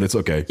through, but it's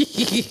okay.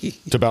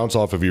 To bounce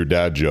off of your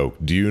dad joke,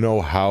 do you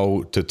know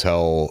how to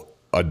tell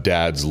a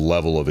dad's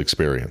level of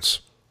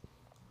experience?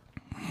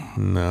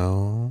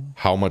 No.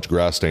 How much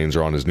grass stains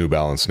are on his New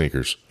Balance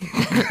sneakers?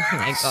 Oh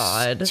my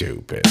God.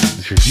 Stupid.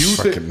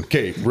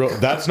 Okay,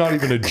 that's not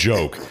even a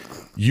joke.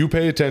 You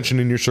pay attention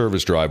in your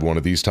service drive one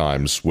of these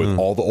times with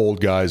all the old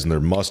guys and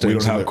their Mustangs. We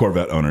don't and have their-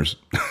 Corvette owners.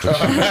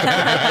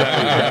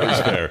 that is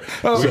fair.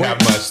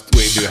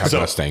 We do have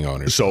Mustang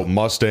owners. So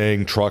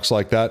Mustang trucks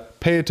like that,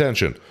 pay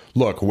attention.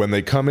 Look, when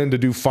they come in to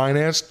do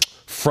finance,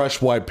 fresh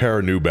white pair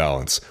of New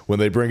Balance. When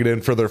they bring it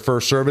in for their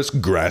first service,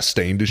 grass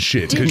stained as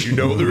shit because you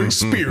know they're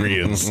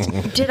experienced.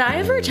 Did I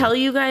ever tell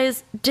you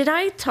guys? Did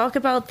I talk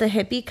about the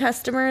hippie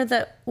customer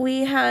that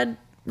we had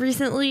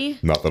recently?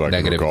 Not that I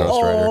Negative can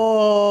recall. Ghost Rider.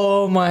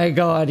 Oh my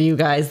God, you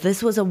guys.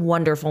 This was a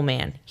wonderful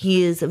man.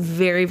 He is a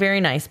very,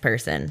 very nice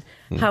person.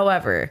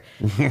 However,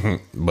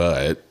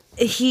 But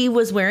he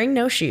was wearing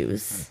no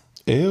shoes.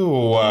 ew.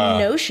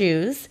 No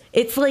shoes.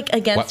 It's like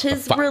against What the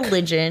his fuck?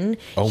 religion.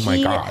 Oh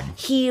my God.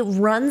 He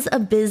runs a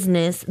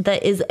business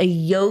that is a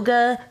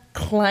yoga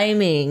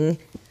climbing.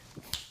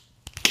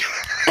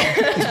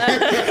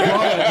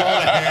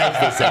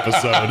 This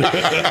episode.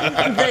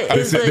 That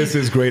is like- This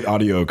is great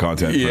audio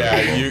content. for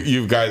Yeah, people.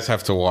 you guys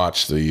have to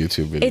watch the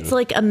YouTube video. it's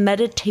like a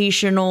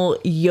meditational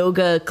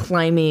yoga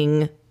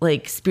climbing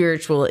like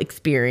spiritual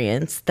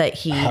experience that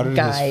he How did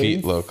guides. his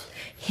feet look?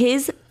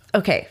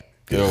 Okay.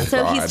 Oh,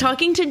 So God. he's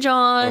talking to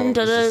John. Oh,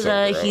 da, this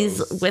da, is so da. He's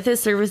gross. with his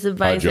service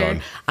advisor.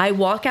 John. I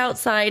walk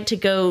outside to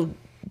go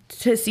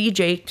to see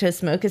Jake to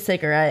smoke a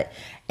cigarette,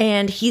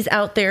 and he's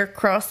out there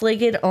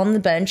cross-legged on the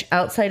bench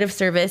outside of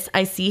service.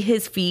 I see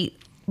his feet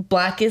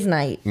black as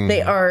night.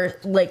 They are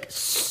like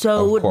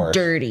so Of course.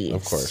 dirty.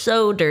 Of course.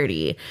 So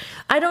dirty.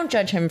 I don't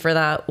judge him for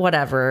that.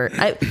 Whatever.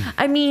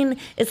 I mean,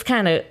 it's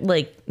kind of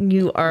like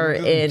you are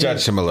in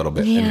Judge him a little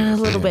bit. yeah, a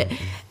little bit.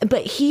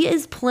 But he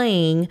is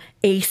playing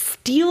a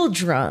steel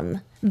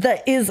drum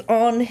that is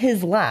on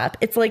his lap.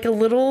 It's like a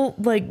little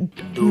like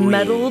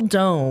metal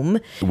dome.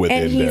 With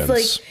and he's indents.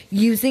 like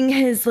using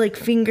his like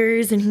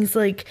fingers and he's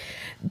like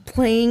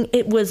playing.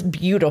 It was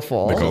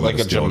beautiful. They call Like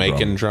that a steel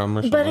Jamaican drum. drum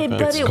or something But like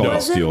it that? called a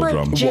wasn't steel like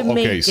drum. Jamaican.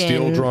 Okay,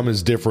 steel drum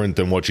is different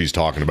than what she's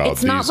talking about.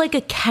 It's not like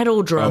a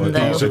kettle drum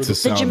though. It's a The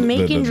sound-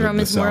 Jamaican the drum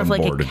is more of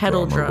like a soundboarded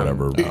kettle or drum.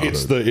 whatever.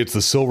 it's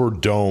the silver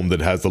dome that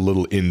has the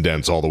little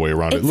indents all the way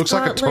around it. It It's looks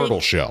like a got, turtle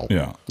like- shell.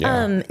 Yeah.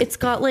 It's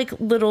got like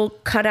little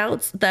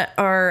cutouts that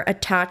are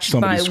attached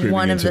Somebody by screaming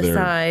one of into the their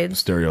sides.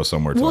 stereo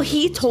somewhere. Well, telling us he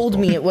what this is told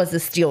called. me it was a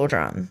steel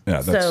drum.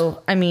 Yeah, that's-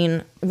 so I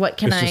mean, what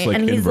can It's I? just, like,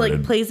 and he's like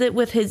inverted. plays it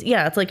with his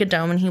it's like a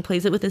dome, and he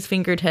plays it with his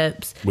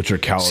fingertips. Which are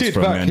calloused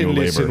from manual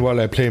labor. while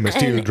I play my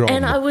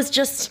And I was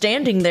just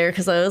standing there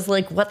because I was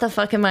like, "What the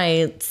fuck am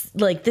I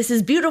like? This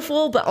is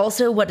beautiful, but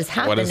also what is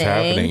happening? What is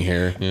happening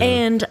here? Yeah.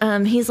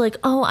 And he's like,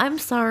 "Oh, I'm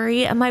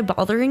sorry. Am I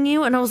bothering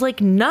you?" And I was like,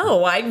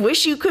 "No. I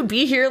wish you could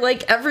be here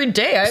like every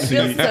day. I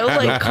feel so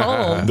like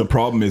calm." The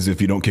problem is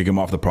if you don't kick him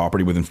off the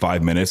property within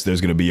 5 minutes,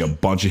 there's going to be a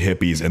bunch of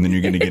hippies, and then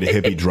you're going to get a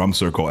hippie drum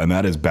circle, and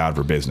that is bad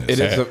for business. It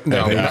is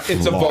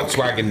it's a flock.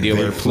 Volkswagen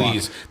dealer. They flock.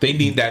 Please, they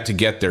need that to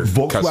get their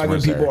Volkswagen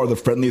customers people there. are the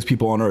friendliest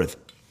people on earth.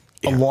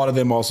 A lot of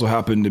them also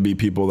happen to be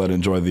people that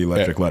enjoy the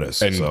electric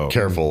lettuce. And so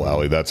careful,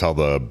 Allie. That's how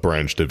the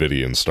Branch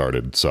Davidians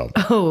started. So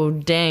Oh,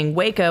 dang,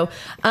 Waco.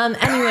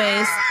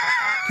 Anyways,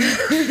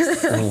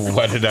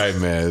 What did I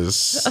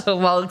miss?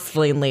 I'll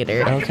explain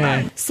later.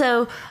 Okay.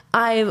 So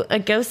I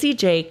go see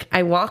Jake.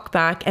 I walk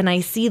back and I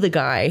see the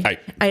guy.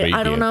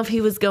 I don't know if he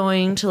was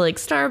going to like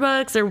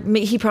Starbucks or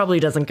he probably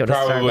doesn't go to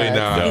Probably Starbucks.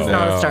 not. He's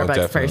not a No, Starbucks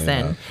definitely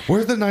person. not.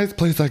 where's the nice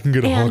place I can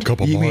get a hot And-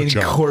 cup of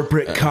matcha?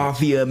 corporate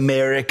coffee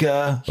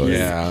America?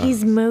 Yeah.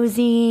 He's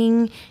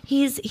moseying.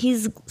 He's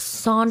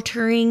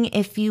sauntering,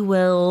 if you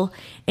will,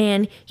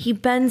 and he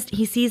bends.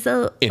 He sees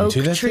a Into oak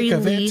the tree thick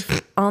of it.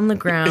 leaf on the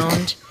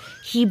ground.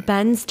 He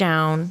bends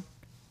down,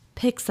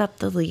 picks up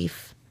the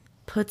leaf,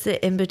 puts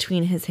it in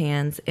between his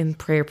hands in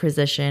prayer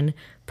position,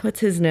 puts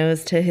his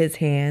nose to his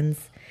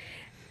hands,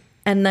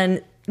 and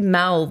then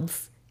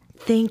mouths,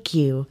 "Thank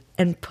you,"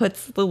 and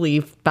puts the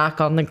leaf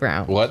back on the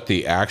ground. What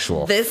the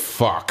actual This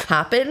fuck?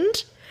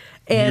 happened,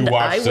 and You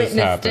watched I this witnessed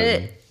happen.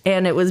 it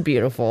and it was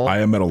beautiful. I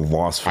am at a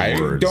loss for I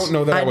words. don't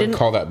know that I would didn't-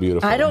 call that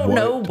beautiful. I don't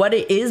know what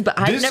it is, but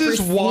I've This never is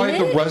seen why it.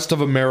 the rest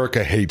of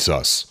America hates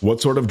us. What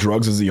sort of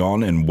drugs is he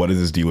on, and what is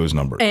his dealer's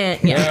number? And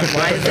yeah,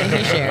 why isn't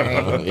he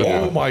sharing?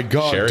 Yeah. Oh my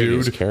god, Sharing dude!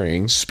 is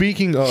caring.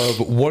 Speaking of,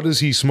 what is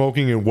he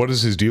smoking and what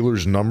is his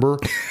dealer's number?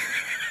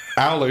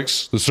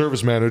 Alex, the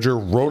service manager,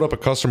 wrote up a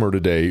customer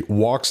today,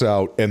 walks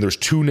out, and there's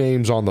 2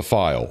 names on the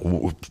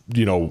file.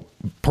 You know,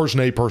 person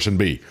A, person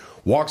B.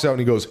 Walks out and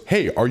he goes,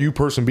 "Hey, are you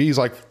person B?" He's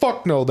like,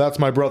 "Fuck no, that's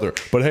my brother.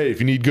 But hey, if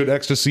you need good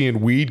ecstasy and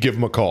weed, give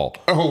him a call."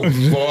 Oh,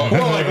 fuck.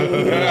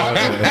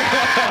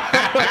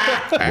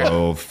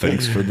 Well,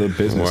 thanks for the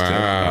business tip.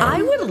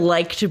 I would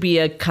like to be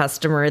a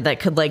customer that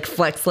could like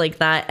flex like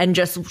that and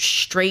just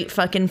straight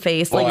fucking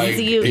face like, Like,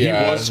 see you. He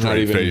Yeah, was not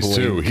straight even face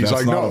too. blink. He's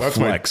That's like, not "No, a that's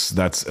flex.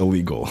 That's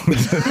illegal.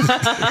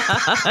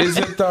 Is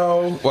it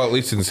though? Well, at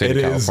least in the state It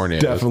of is California.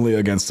 definitely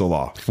against the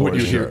law. For you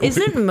sure. hear-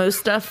 Isn't most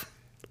stuff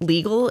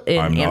legal in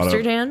I'm not a-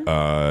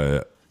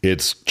 Amsterdam?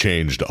 It's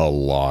changed a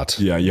lot."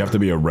 Yeah, you have to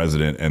be a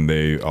resident, and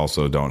they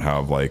also don't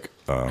have like.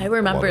 I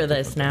remember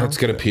this now. Let's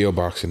get a PO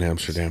box in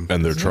Amsterdam.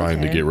 And they're trying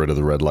to get rid of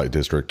the red light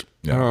district.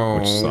 Yeah,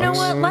 which sucks. You know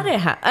what? Let it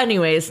happen.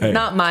 Anyways,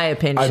 not my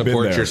opinion. I've been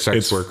Support there. your sex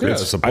It's- workers. it's-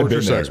 Yeah, support I've been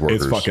your sex there.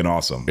 It's workers. fucking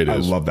awesome. It I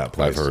is. love that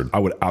place. I've heard. I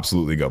would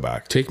absolutely go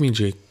back. Take me,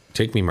 Jake.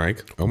 Take me,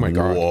 Mike. Oh my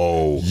god.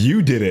 Whoa.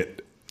 You did it.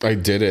 I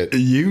did it.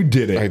 You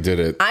did it. I did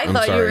it. I I'm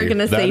thought you were sorry. going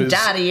to That say is-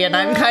 daddy, and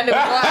I'm kind of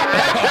glad.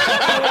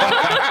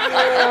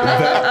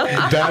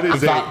 That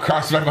is Thought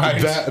crossed my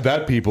mind.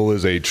 that people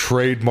is a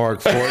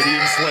trademark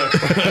Freudian slip.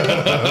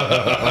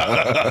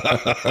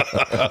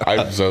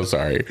 I'm so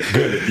sorry.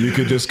 Good. You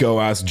could just go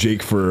ask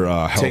Jake for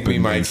help Take me,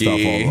 and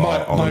Mikey.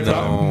 stuff all the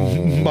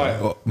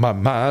time. My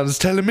mind's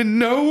telling me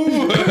no.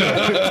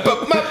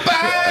 But my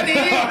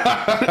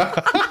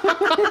body.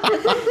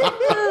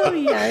 Oh,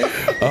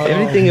 yes.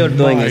 Everything you're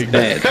doing is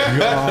bad.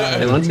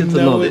 I want you to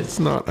know this. It's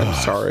not. I'm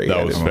sorry. That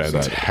I was didn't-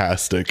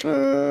 fantastic.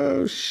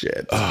 Oh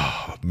shit.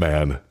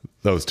 Man,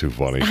 that was too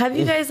funny. Have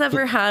you guys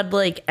ever had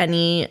like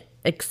any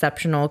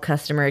exceptional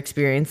customer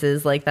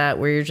experiences like that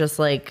where you're just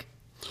like,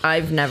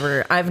 I've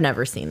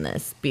never seen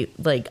this.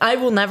 Like, I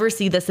will never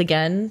see this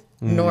again,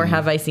 nor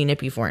have I seen it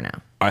before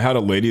now. I had a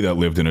lady that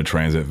lived in a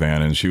transit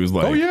van, and she was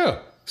like, Oh yeah.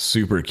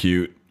 super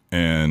cute.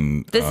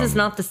 And This is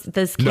not this.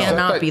 This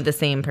cannot be the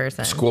same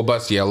person. School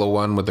bus yellow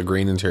one with the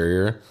green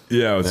interior.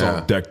 yeah, it's Yeah.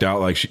 all decked out.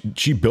 Like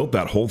she built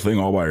that whole thing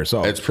all by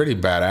herself. It's pretty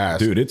badass,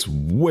 Dude, it's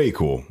way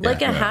cool.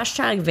 Like a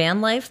hashtag van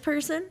life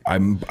person.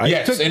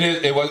 Yes, and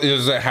it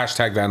was a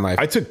hashtag van life.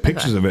 I took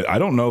pictures of it. I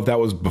don't know if that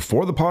was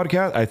before the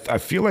podcast. I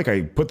feel like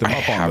I put them I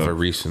up have on a the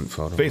recent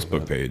photo.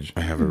 Facebook page.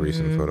 I have a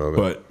recent photo of it.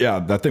 But yeah,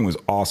 that thing was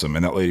awesome,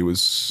 and that lady was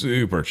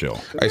super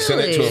chill. I sent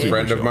it to a Really?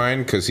 friend of mine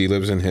because he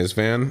lives in his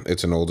van.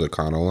 It's an old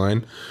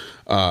Econoline.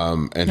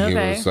 And he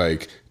Okay. was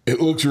like,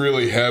 "It looks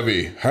really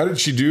heavy. How did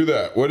she do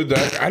that? What did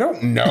that?" I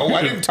don't know.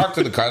 I didn't talk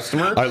to the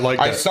customer. I like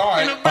I that. saw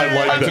it.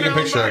 I took a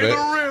picture of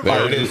it.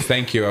 There it river. is.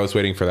 Thank you. I was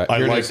waiting for that. I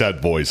Here it like is. that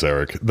voice,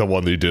 Eric. The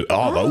one they did.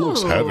 Oh, that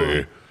looks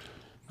heavy.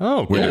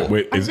 Oh, cool.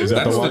 Wait, is that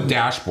That's the the one?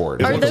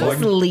 dashboard. Are what the those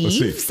one? Let's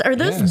see. leaves? Are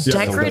those Yeah,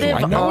 decorative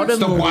I know it's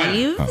the autumn one.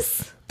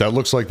 leaves? That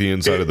looks like the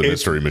inside of the It's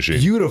mystery machine.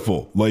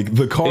 Beautiful. Like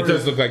the car. It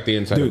does look like the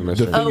inside Dude, of the the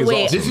mystery. thing Oh, is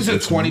wait. awesome. This is a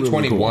It's really cool.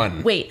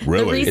 2021. Wait, the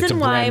Really? reason It's a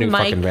why brand new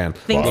Mike fucking van.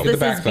 thinks Look at the this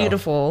back, is though.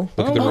 beautiful.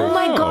 Look at the Oh roof.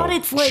 my god,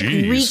 it's like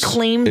Jeez.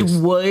 reclaimed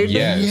wood.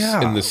 Yes,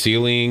 Yeah. in the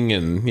ceiling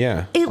and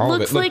yeah, It all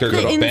looks of it. Look, like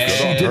there's the a bed.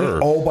 She did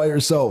it all by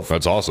herself.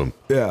 That's awesome.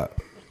 Yeah,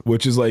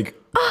 which is like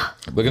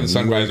Look at the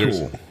sun Really visors.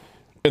 cool.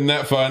 Isn't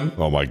that fun?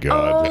 Oh my Oh,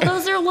 god.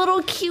 those are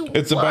little cute.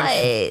 It's a bunch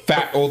of what?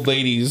 fat old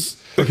ladies.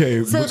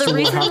 okay. So the we'll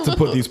reason- have to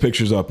put these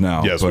pictures up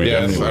now. Yes, but we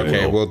Yes, definitely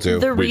okay, will. we'll do.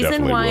 The We reason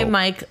definitely why will.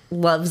 Mike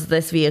loves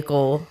this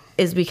vehicle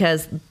is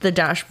because the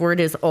dashboard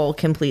is all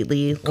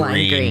completely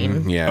lime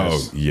green. Oh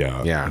Yes.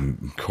 yeah, Yeah.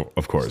 and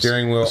of course.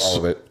 Steering wheel, all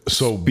of it.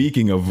 So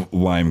speaking of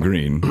lime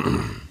green,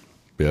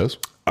 Yes.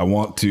 I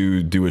want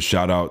to do a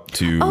shout out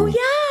to Oh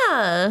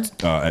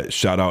yeah.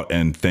 shout out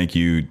and thank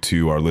you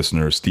to our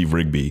listener Steve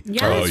Rigby.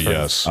 Yes. Oh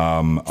yes.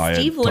 I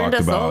Steve had learned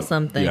talked us all about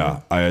something.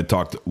 Yeah, I had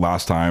talked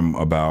last time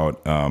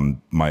about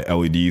my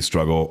LED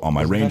struggle on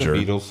my Ranger.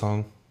 Beatles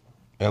song?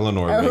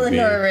 Eleanor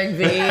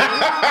Rigby.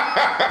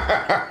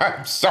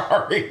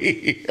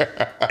 Sorry.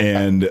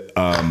 And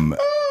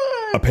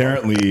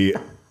apparently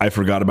I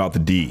forgot about the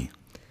D.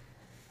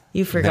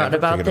 You forgot Never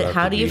about forget the. about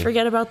How the do you D.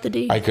 forget about the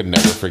D? I could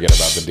never forget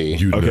about the D.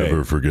 you okay.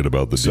 never forget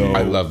about the So D.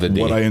 I love the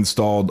D. What I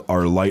installed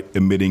are light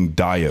emitting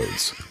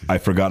diodes. I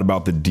forgot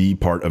about the D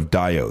part of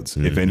diodes.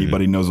 If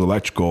anybody knows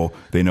electrical,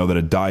 they know that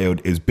a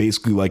diode is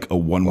basically like a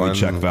one-way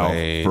check valve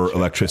One-way for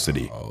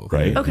electricity,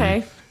 right?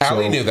 Okay.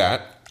 Allie knew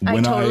that. I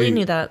When totally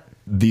knew that.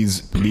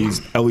 These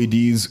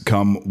LEDs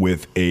come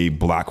with a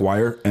black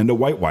wire and a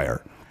white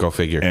wire. Go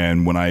figure.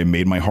 And when I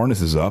made my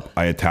harnesses up,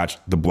 I attached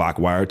the black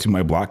wire to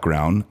my black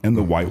ground and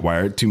the white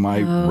wire to my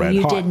red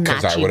you hot. did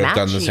Because I would have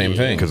done the same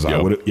thing. Because I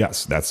would,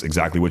 yes, that's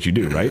exactly what you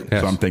do, right?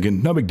 So I'm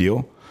thinking, no big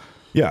deal.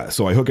 Yeah,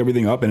 so I hook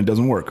everything up and it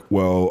doesn't work.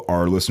 Well,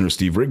 our listener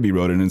Steve Rigby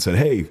wrote in and said,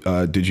 "Hey,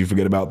 did you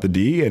forget about the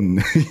D?"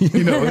 And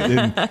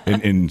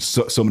in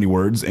so many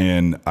words.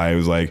 And I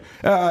was like,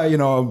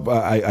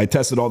 I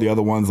tested all the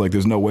other ones. Like,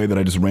 there's no way that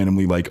I just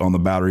randomly like on the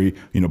battery,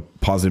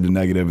 positive to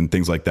negative and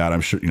things like that.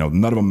 I'm sure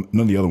none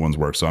of the other ones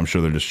work. So I'm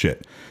sure they're just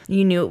shit.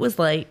 You knew it was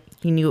light.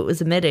 You knew it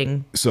was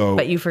emitting. So,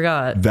 but you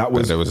forgot it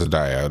was a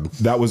diode.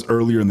 That was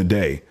earlier in the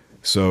day.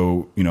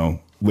 So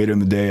later in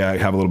the day, I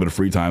have a little bit of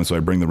free time, so I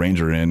bring the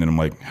Ranger in, and I'm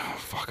like, oh,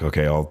 fuck,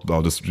 okay,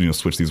 I'll just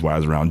switch these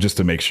wires around just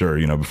to make sure,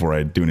 before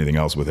I do anything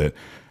else with it.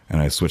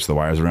 And I switch the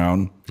wires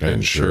around,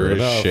 and sure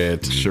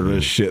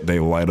as shit, they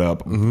light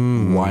up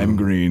lime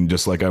green,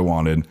 just like I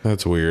wanted.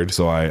 That's weird.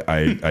 So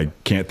I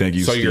can't thank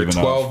you. So Steve, your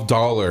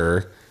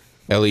 $12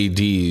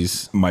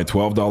 LEDs, my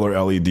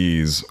 $12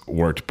 LEDs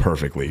worked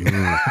perfectly.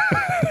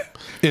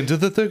 Into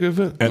the thick of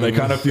it. And I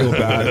kind of feel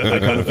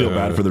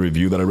bad for the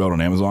review that I wrote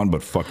on Amazon,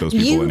 but fuck those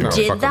people. You anyway.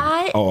 did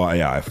that? Oh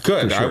yeah,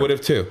 good. For sure. I would have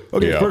too.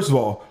 Okay, Yeah. first of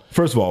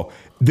all,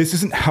 this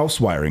isn't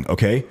house wiring,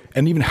 okay?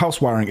 And even house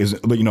wiring is,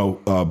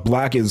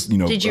 black is,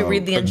 Did you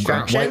read the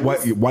instructions?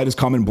 White is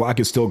common,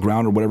 black is still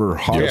ground or whatever,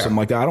 hot or something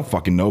like that. I don't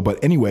fucking know.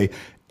 But anyway,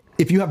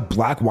 if you have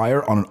black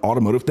wire on an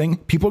automotive thing,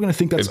 people are going to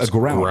think that's a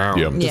ground.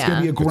 Yeah. It's going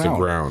to be a ground. It's a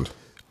ground.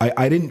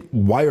 I didn't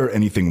wire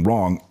anything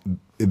wrong.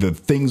 The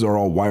things are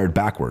all wired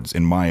backwards,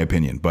 in my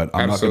opinion. But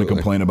I'm not going to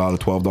complain about a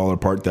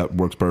 $12 part that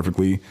works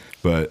perfectly.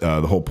 But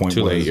the whole point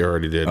Too was... late, you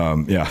already did.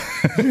 Yeah.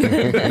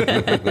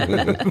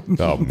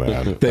 Oh,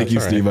 man. Thank you,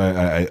 Steve.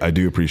 I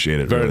do appreciate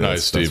it. Very really.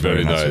 nice, Steve.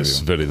 Very nice.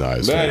 Very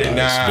nice. Very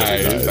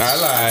nice.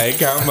 I like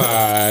how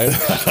much.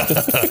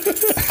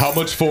 How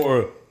much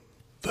for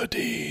the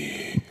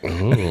D?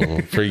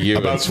 Ooh, for you,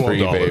 About it's free,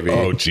 $12. baby.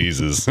 Oh,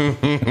 Jesus.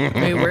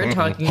 We were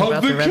talking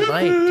about the red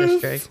light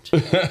district.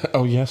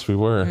 Oh, yes, we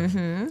were.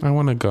 I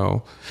want to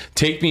go.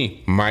 Take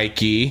me,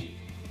 Mikey.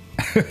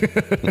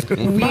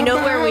 We know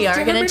where we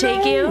are going to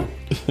take you.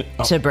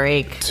 To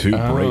break.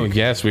 Oh,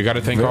 yes, we got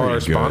to thank all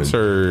our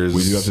sponsors.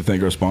 We do have to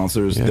thank our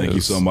sponsors. Yes. Thank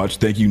you so much.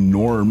 Thank you,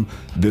 Norm.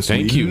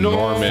 Thank you,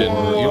 Norman. You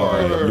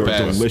are the your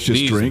best. delicious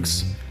These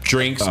drinks.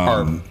 Drinks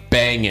are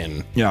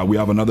banging. Yeah, we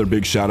have another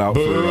big shout out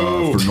for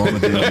Norm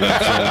at the end of the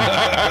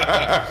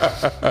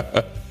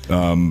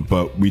episode.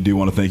 But we do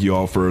want to thank you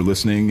all for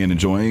listening and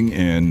enjoying,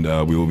 and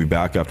we will be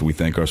back after we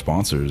thank our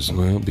sponsors.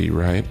 We'll be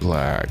right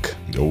back.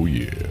 Oh,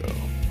 yeah.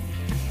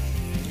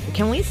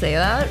 Can we say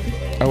that?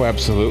 Oh,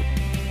 absolutely.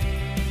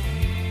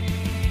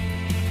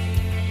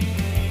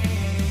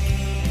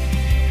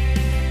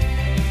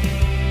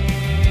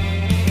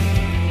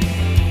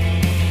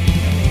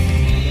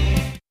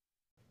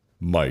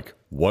 Mike,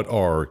 what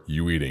are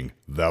you eating?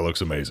 That looks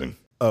amazing.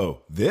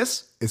 Oh,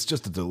 this? It's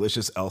just a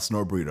delicious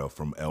Elsinore burrito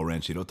from El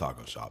Ranchito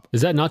Taco Shop.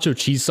 Is that nacho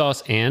cheese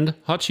sauce and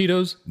hot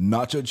Cheetos?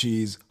 Nacho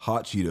cheese,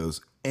 hot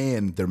Cheetos,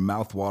 and their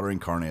mouth-watering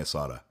carne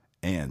asada.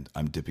 And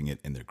I'm dipping it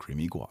in their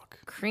creamy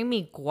guac.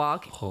 Creamy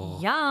guac.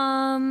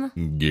 Yum.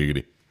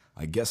 Giggity.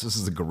 I guess this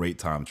is a great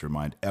time to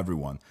remind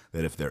everyone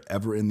that if they're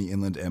ever in the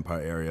Inland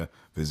Empire area,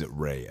 visit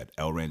Ray at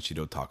El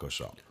Ranchito Taco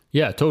Shop.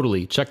 Yeah,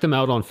 totally. Check them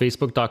out on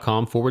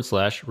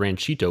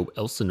Facebook.com/Ranchito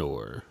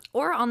Elsinore.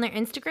 Or on their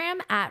Instagram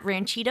at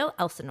Ranchito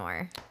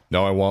Elsinore.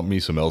 Now I want me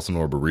some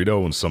Elsinore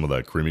burrito and some of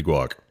that creamy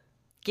guac.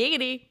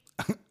 Giggity.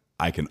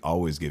 I can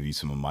always give you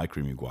some of my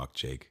creamy guac,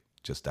 Jake.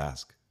 Just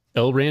ask.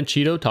 El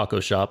Ranchito Taco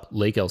Shop,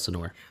 Lake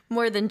Elsinore.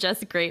 More than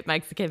just great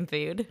Mexican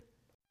food.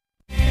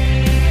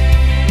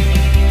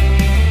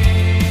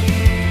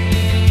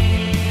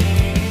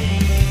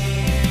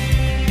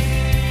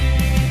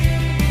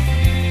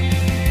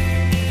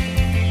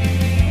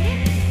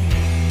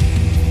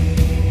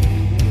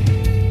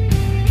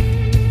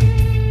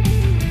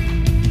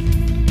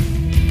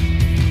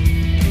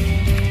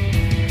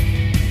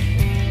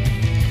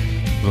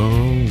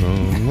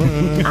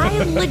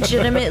 I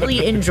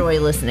legitimately enjoy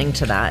listening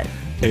to that.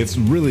 It's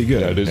really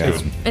good. Yeah, it is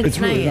good. It's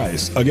really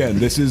nice. Again,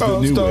 this is the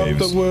New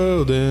Waves. The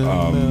world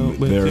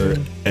They're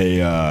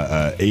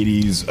a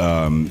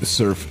 80s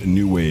surf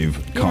new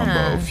wave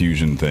combo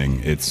fusion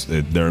thing.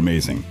 They're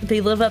amazing.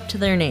 They live up to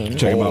their name.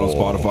 Check them out on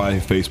Spotify,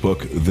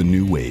 Facebook, The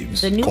New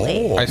Waves. The New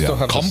Wave. I still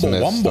have the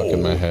Smiths stuck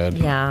in my head.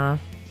 Yeah.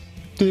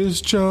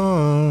 This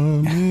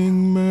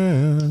charming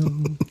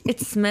man.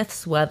 It's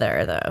Smith's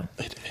weather, though.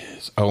 It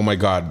is. Oh my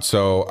God.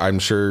 So I'm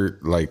sure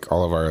like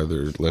all of our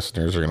other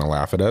listeners are going to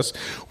laugh at us.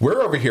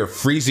 We're over here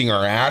freezing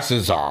our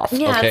asses off.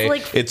 Yeah, okay?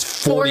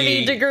 it's like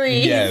 40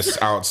 degrees. Yes,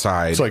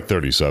 outside. It's like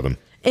 37.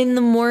 In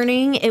the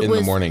morning, it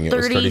was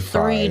 33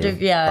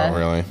 35. Yeah. Oh,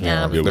 really?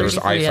 Yeah. There was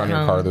ice on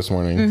your car this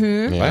morning.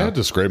 Mm-hmm. Yeah. I had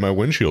to scrape my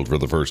windshield for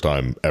the first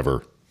time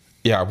ever.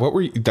 Yeah. What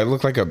were you? That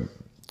looked like a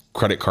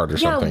credit card or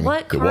something. Yeah,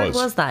 what card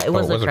was that? It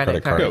was a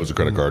credit card. Yeah, it was a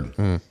credit card.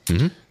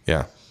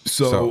 Yeah.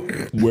 So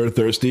we're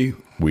thirsty.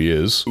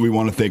 We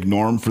want to thank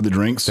Norm for the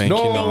drinks. Thank you,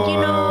 Norm. Thank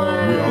you,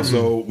 Norm. We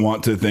also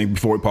want to thank,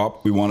 before we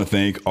pop, we want to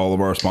thank all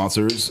of our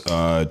sponsors.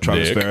 Travis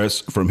Nick.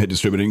 Ferris from Hit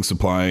Distributing,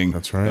 supplying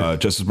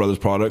Justice Brothers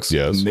products.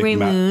 Yes. Nick,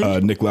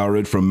 Nick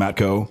Lowridge from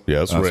Matco.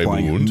 Yes,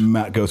 supplying Raymond.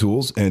 Matco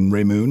Tools. And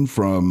Ray Moon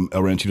from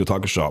El Ranchito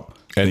Taco Shop.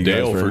 And Thank you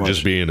guys Dale very for much.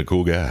 just being a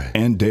cool guy.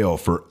 And Dale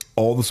for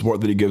all the support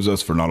that he gives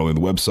us for not only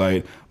the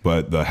website,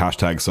 but the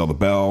hashtag Sell the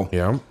Bell.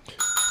 Yeah.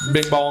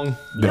 Bing bong.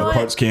 The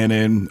Parts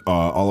Cannon,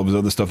 all of his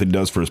other stuff that he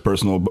does for his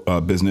personal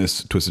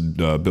business, Twisted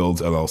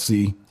Builds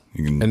LLC.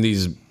 You can, And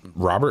these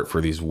Robert for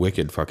these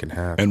wicked fucking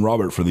hats. and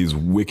Robert for these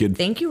wicked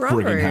Thank you,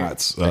 friggin' Robert.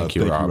 hats. Thank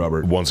you,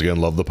 Robert. Once again,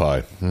 love the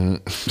pie.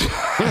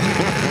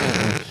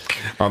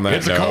 On that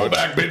It's a note,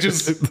 callback,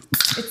 bitches.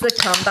 It's a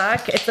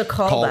comeback. It's a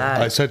callback.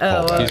 I said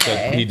Oh,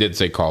 callback. he did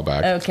say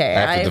callback. Okay,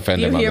 I have to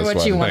defend you him on hear this what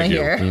one. you want to Thank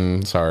you.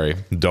 hear. Sorry.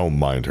 Don't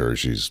mind her.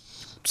 She's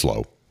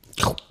slow.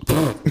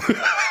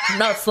 I'm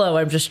not slow.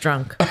 I'm just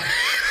drunk.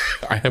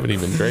 I haven't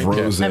even drank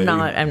Rose. yet.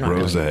 I'm not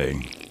Rose.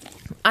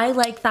 I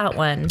like that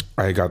one.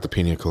 I got the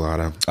pina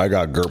colada. I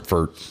got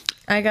Gerpfurt.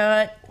 I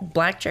got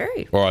black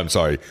cherry. Oh, I'm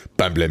sorry.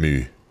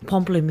 Pamplemousse.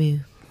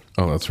 Pamplemousse.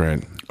 Oh, that's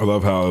right. I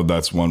love how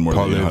that's one word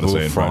that you know how to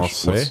say in French.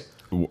 Parlez-vous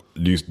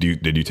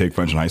Did you take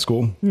French in high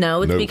school?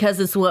 No, it's Nope. because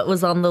it's what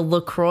was on the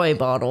LaCroix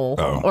bottle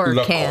or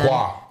La can.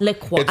 Croix.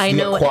 LaCroix. It's I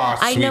know. La Croix,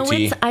 I know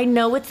sweetie.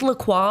 it's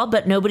LaCroix,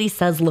 but nobody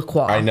says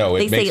LaCroix. I know.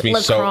 It They makes say me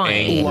so LaCroix.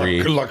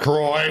 angry.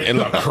 LaCroix. And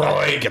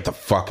LaCroix, get the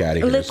fuck out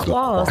of here. It's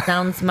LaCroix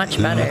sounds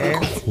much better.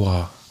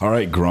 All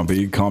right,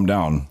 Grumpy, calm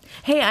down.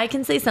 Hey, I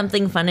can say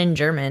something fun in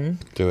German.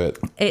 Do it.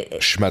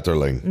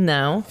 Schmetterling.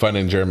 No, Fun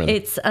in German.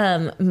 it's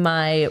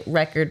my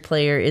record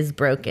player is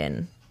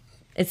broken.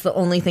 It's the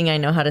only thing I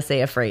know how to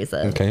say a phrase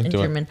of Okay, in do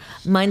it. German.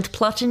 Mein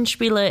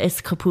Plattenspieler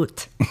ist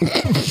kaputt.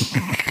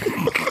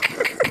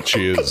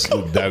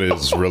 That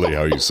is really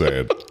how you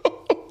say it.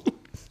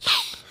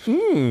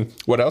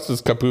 What else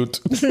is kaput?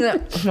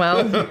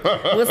 Well,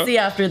 we'll see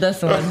after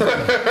this one.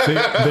 See,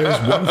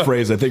 there's one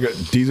phrase I think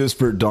dieses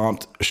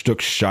verdammt Stück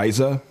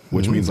Scheiße,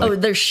 which means like Oh,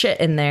 there's shit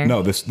in there.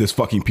 no, this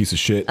fucking piece of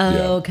shit.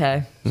 Oh,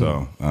 okay.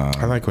 So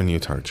I like when you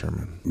talk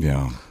German.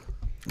 yeah.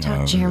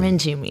 Talk German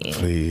to me.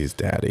 Please,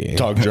 daddy.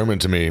 Talk German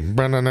to me.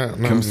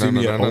 Come see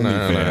me at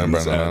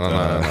OnlyFans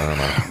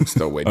at,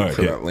 Still waiting all right,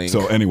 for yeah. that link.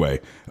 So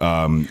anyway,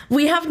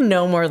 We have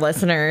no more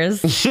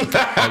listeners.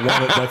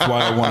 that's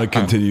why I want to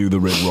continue the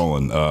rig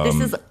rolling. This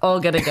is all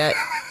gonna get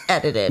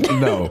edited.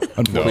 No,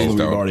 unfortunately, we've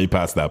don't. already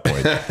passed that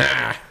point.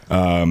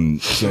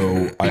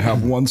 So I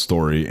have one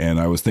story, and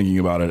I was thinking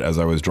about it as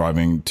I was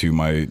driving to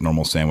my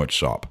normal sandwich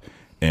shop,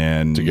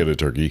 and To get a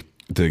turkey.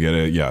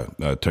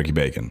 turkey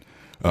bacon.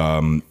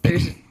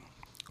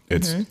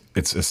 It's Mm-hmm.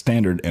 it's a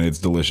standard and it's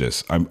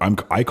delicious.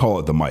 I call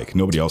it the mic.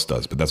 Nobody else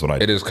does, but that's what I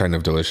It is kind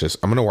of delicious.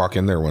 I'm gonna walk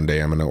in there one day.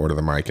 I'm gonna order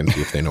the mic and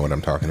see if they know what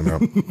I'm talking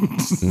about.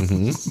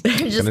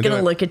 They're just do gonna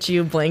it. look at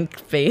you blank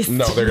faced.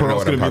 No, they're gonna know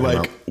Pearl's what I'm gonna be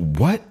talking like, about.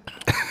 what?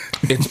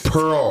 It's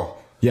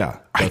Pearl. Yeah,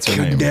 that's I her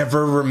could name.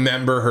 never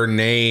remember her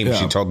name. Yeah.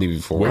 She told me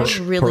before. I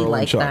really Pearl and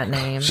like Chuck. that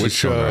name. She's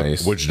so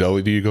nice. Which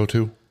deli do you go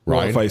to? Well,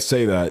 Ryan? if I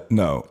say that,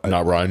 no,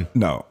 Not Ryan?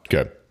 no.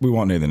 Okay. We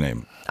won't name the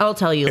name. I'll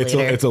tell you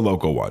later. It's a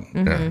local one.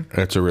 Yeah,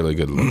 it's a really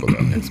good local.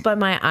 It's by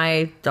my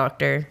eye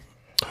doctor.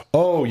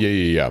 Oh,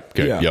 yeah.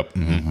 Okay. Yeah. Yep.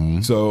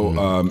 Mhm.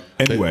 So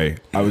anyway,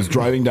 I was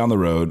driving down the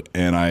road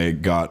and I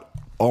got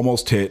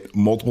almost hit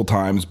multiple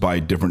times by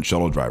different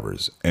shuttle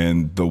drivers.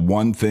 And the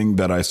one thing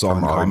that I saw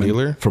in our common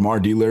dealer? from our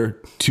dealer,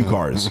 two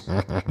cars,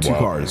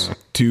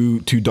 two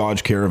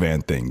Dodge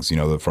Caravan things,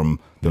 from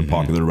the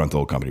popular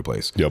rental company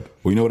place. Yep.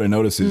 Well, you know what I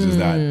noticed is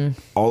that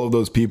all of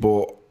those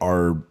people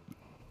are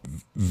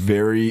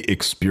very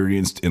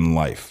experienced in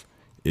life.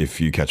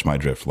 If you catch my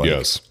drift, like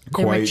Yes.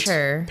 They're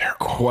mature. They're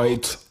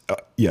quite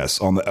yes,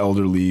 on the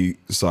elderly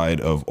side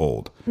of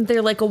old.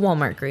 They're like a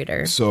Walmart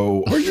greeter.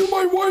 So, are you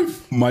my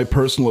wife? My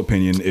personal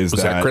opinion is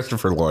Was that that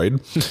Christopher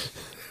Lloyd?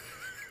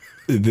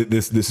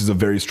 this is a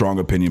very strong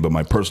opinion, but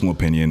my personal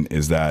opinion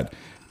is that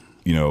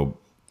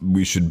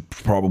we should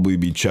probably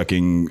be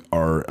checking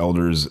our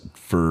elders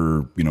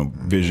for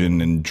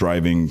vision and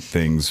driving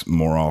things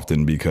more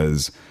often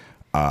because.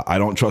 I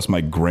don't trust my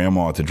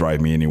grandma to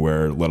drive me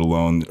anywhere, let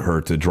alone her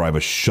to drive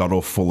a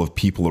shuttle full of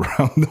people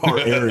around our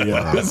area.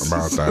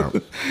 About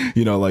that.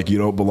 Like you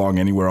don't belong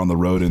anywhere on the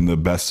road in the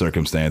best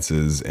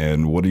circumstances.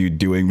 And what are you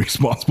doing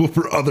responsible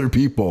for other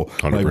people?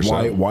 100%.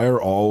 Like why are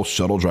all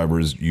shuttle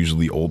drivers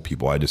usually old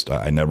people? I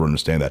never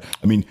understand that.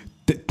 I mean,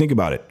 think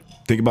about it.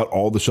 Think about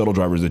all the shuttle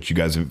drivers that you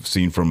guys have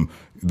seen from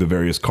the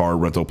various car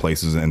rental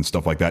places and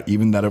stuff like that,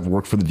 even that have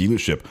worked for the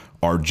dealership,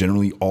 are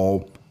generally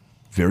all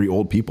very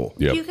old people.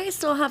 Yep. Do you guys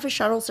still have a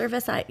shuttle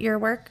service at your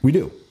work? We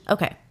do.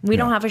 Okay. We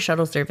don't have a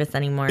shuttle service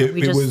anymore.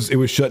 It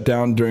was shut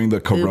down during the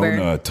Corona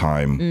Uber.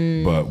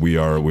 time, but we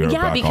are yeah,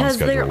 back on because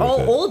schedule they're with all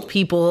it. old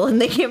people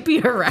and they can't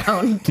be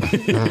around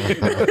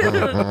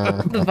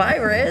the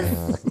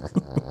virus.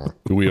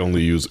 We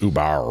only use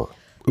Uber.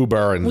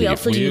 Uber and We Lyft.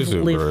 also We use use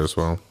Uber Lyft. as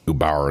well.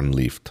 Uber and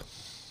Lyft.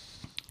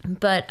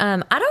 But I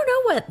don't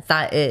know what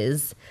that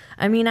is.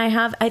 I mean,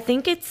 I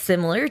think it's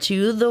similar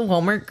to the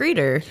Walmart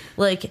greeter.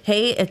 Like,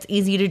 hey, it's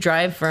easy to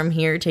drive from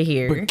here to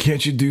here. But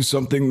can't you do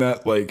something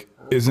that like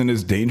isn't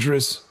as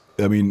dangerous?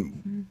 I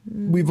mean,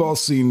 we've all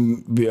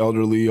seen the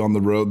elderly on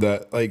the road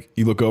that like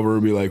you look over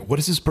and be like, what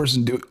does this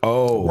person do?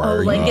 Oh,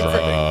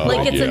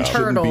 it's a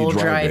turtle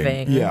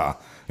driving. Yeah.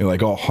 And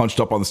like all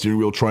hunched up on the steering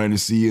wheel trying to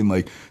see, and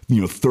like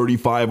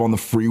 35 on the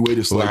freeway.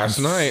 Just last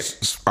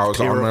night I was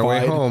on my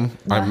way home.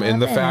 I'm in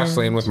the fast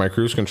lane with my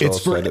cruise control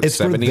it's for their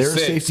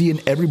 76, safety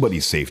and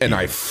everybody's safety. and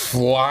I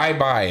fly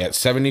by at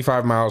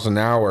 75 miles an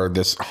hour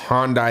this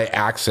Hyundai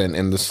Accent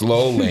in the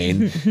slow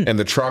lane, and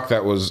the truck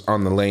that was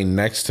on the lane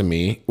next to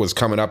me was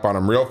coming up on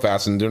them real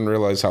fast and didn't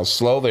realize how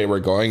slow they were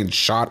going and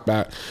shot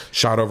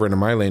over into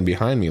my lane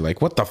behind me.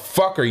 Like, what the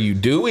fuck are you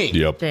doing?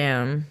 Yep.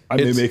 Damn. I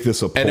may make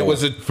this a poll and it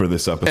was for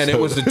this episode. And it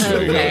was a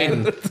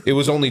 2-lane. It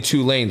was only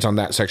 2 lanes on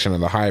that section of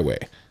the highway,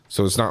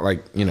 so it's not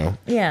like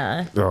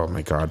Yeah. Oh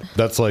my god,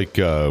 That's like,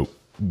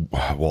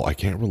 well, I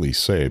can't really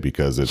say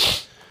because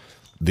it's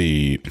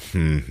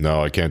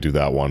no, I can't do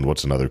that one.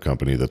 What's another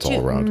company that's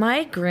all around?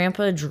 My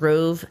grandpa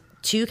drove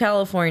to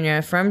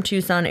California from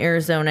Tucson,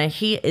 Arizona.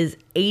 He is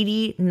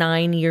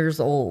 89 years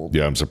old.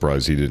 Yeah, I'm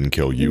surprised he didn't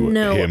kill you,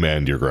 him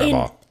and your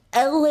grandma.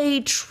 In LA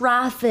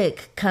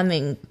traffic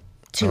coming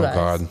to us.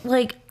 God.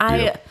 Like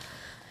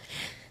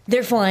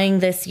they're flying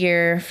this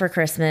year for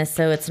Christmas,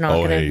 so it's not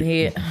going to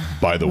be.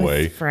 By the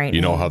way, frightening.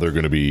 you know how they're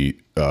going to be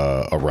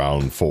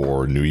around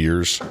for New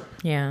Year's?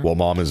 Yeah. Well,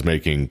 Mom is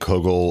making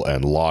kugel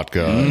and latke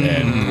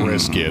and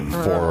brisket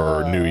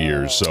for New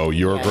Year's, so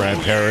your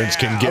grandparents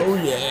can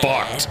get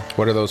fucked.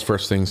 what are those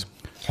first things?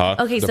 Huh?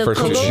 Okay, The so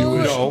first two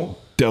kugel- No.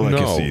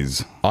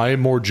 delicacies. No. I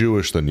am more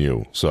Jewish than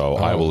you, so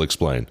I will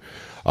explain.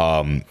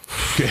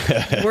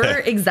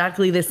 we're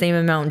exactly the same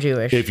amount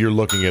Jewish. If you're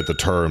looking at the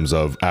terms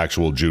of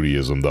actual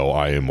Judaism, though,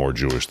 I am more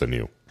Jewish than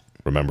you.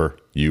 Remember?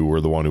 You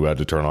were the one who had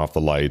to turn off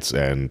the lights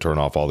and turn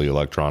off all the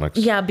electronics.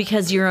 Yeah,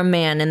 because you're a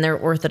man and they're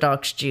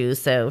Orthodox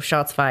Jews, so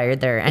shots fired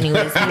there.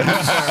 Anyways,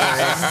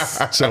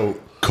 So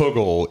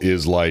kugel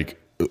is like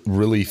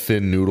really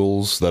thin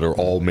noodles that are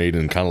all made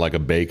in kind of like a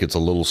bake. It's a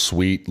little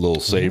sweet,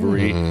 little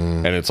savory,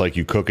 and it's like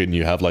you cook it and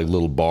you have like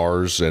little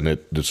bars, and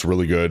it's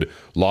really good.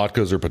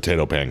 Latkes are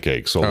potato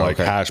pancakes, so like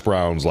hash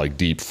browns, like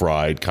deep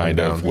fried, kind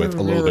of with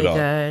a little really bit of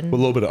good. with a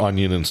little bit of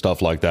onion and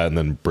stuff like that, and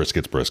then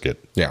brisket's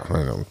brisket. Yeah,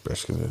 I know what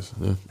brisket is.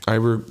 Yeah. I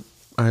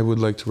would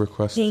like to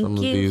request some Thank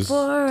of you these for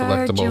our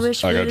delectables.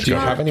 Jewish I got food you. Do you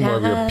have any more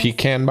of your podcast.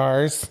 pecan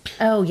bars?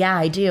 Oh yeah,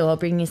 I do. I'll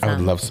bring you some. I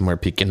would love some more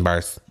pecan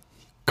bars.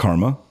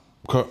 Karma.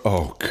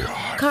 Oh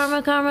god.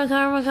 Karma,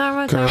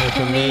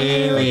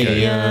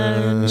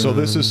 chameleon. So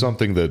this is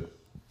something that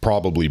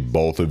probably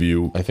both of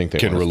you I think they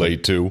can want us to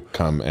relate to.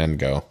 Come and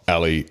go.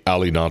 Allie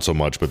not so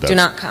much, but that's Do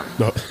not come.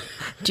 No.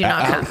 Do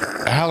not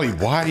come. Allie,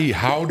 why?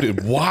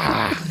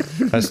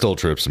 That still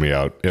trips me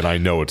out, and I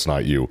know it's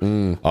not you.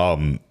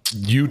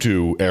 You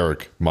two,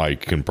 Eric,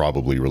 Mike, can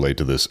probably relate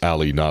to this.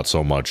 Allie, not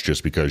so much,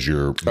 just because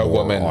you're A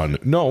more woman.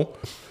 No,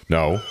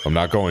 I'm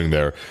not going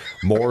there.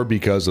 More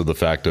because of the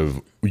fact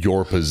of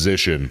your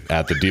position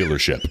at the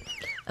dealership.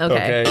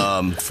 Okay.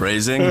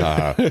 Phrasing.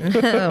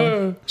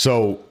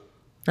 So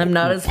I'm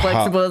not as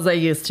flexible as I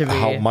used to be.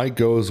 how Mike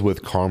goes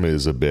with karma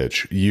is a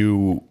bitch.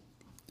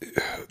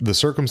 The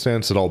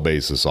circumstance that I'll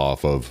base this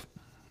off of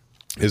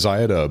is I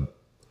had a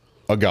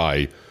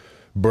guy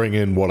bring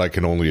in what I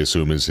can only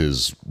assume is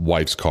his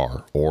wife's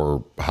car,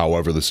 or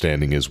however the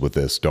standing is with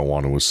this. Don't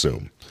want to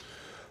assume.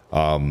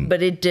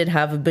 But it did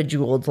have a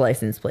bejeweled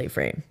license plate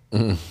frame.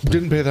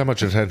 Didn't pay that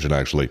much attention,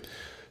 actually.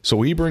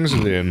 So he brings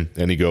it in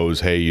and he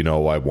goes, hey,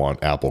 I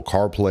want Apple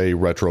CarPlay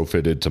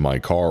retrofitted to my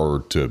car, or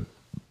to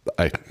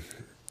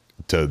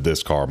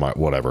this car,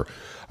 whatever.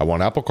 I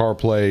want Apple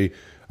CarPlay.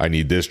 I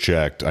need this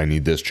checked.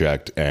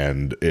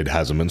 And it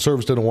hasn't been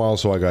serviced in a while,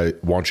 so I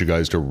want you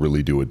guys to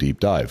really do a deep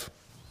dive.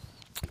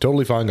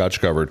 Totally fine, got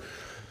you covered.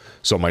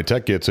 So my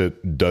tech gets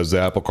it, does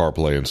the Apple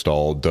CarPlay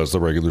install, does the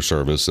regular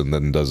service, and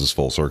then does his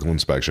full circle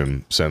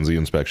inspection, sends the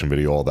inspection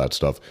video, all that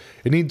stuff.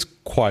 It needs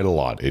quite a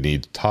lot. It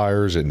needs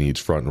tires, it needs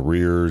front and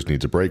rears,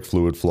 needs a brake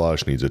fluid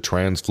flush, needs a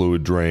trans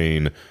fluid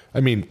drain.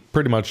 I mean,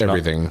 pretty much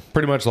everything.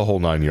 Pretty much the whole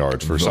 9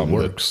 yards for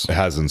someone that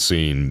hasn't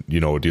seen, a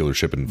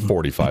dealership in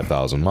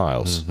 45,000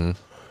 miles.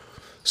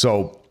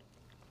 So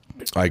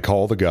I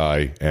call the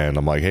guy and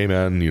I'm like, hey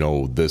man,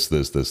 this,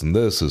 and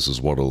this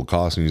is what it'll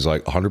cost. And he's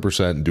like,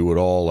 100%, do it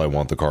all. I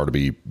want the car to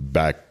be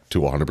back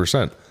to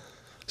 100%.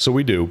 So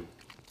we do.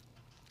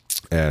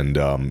 And,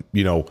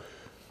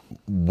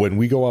 when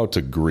we go out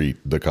to greet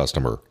the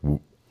customer,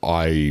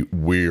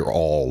 we're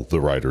all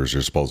the writers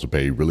are supposed to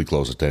pay really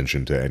close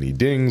attention to any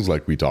dings,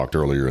 like we talked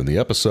earlier in the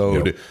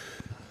episode. Yep.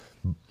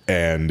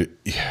 And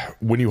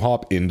when you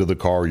hop into the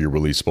car, you're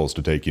really supposed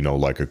to take,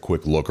 like a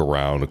quick look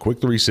around, a quick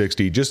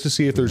 360, just to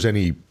see if there's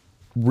any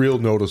real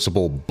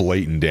noticeable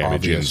blatant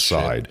damage Obvious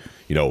inside.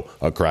 Shit.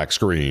 A cracked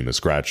screen, a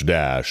scratched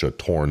dash, a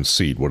torn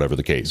seat, whatever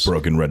the case.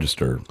 Broken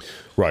register.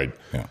 Right.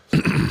 Yeah.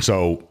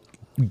 So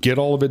get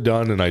all of it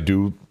done, and I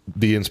do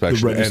the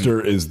inspection. The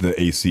register is the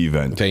AC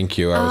vent. Thank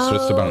you. I was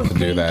just about to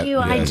do that. Thank you.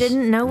 I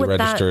didn't know what the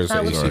that register is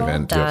that the was AC called.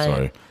 vent. That.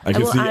 Sorry. I I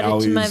can will see add it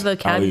to my Allie's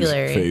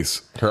vocabulary.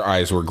 face. Her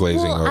eyes were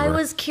glazing Well, over. I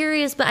was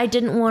curious, but I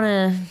didn't want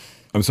to.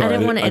 I'm sorry. I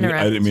didn't want to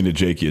interrupt. I didn't mean to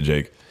Jake you,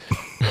 Jake.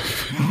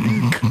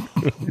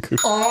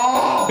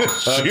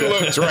 She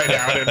looked right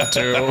at him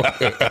too.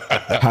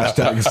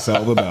 Hashtag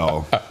sell the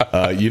bell.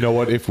 You know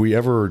what? If we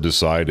ever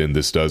decide, and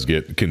this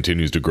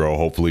continues to grow,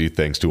 hopefully,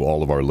 thanks to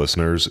all of our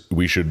listeners,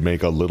 we should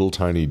make a little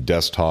tiny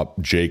desktop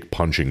Jake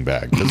punching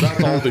bag, because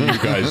that's all that you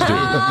guys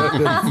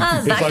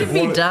do. That could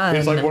be done.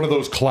 It's like one of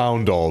those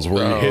clown dolls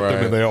where you hit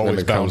them and they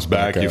always bounce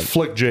back. You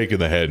flick Jake in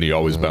the head and he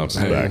always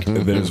bounces back.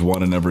 There's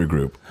one in every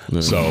group.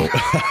 So,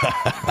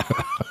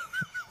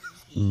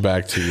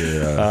 back to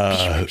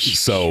your.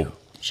 so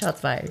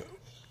Shots fired.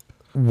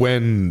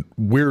 when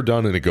we're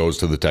done and it goes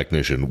to the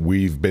technician,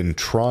 we've been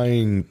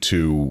trying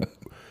to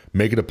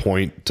make it a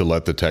point to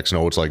let the techs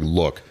know. It's like,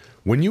 look,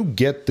 when you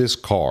get this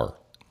car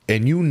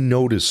and you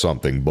notice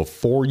something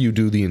before you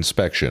do the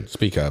inspection,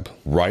 Speak up.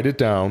 write it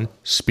down,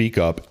 speak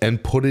up,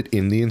 and put it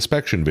in the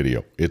inspection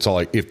video. It's all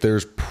like, if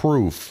there's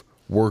proof,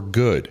 we're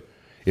good.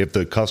 If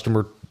the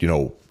customer,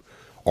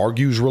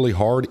 argues really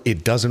hard,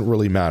 it doesn't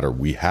really matter.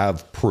 We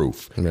have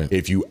proof. Right.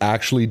 If you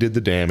actually did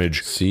the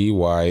damage,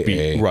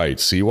 CYA. right,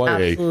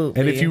 CYA. Absolutely.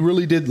 And if you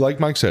really did, like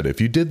Mike said, if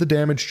you did the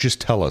damage,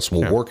 just tell us.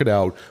 We'll work it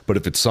out. But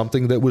if it's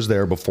something that was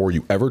there before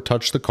you ever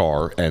touched the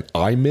car and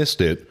I missed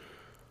it,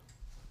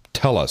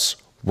 tell us,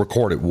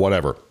 record it,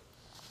 whatever.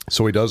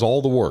 So he does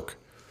all the work.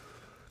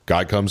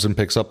 Guy comes and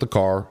picks up the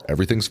car.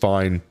 Everything's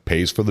fine.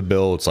 Pays for the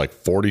bill. It's like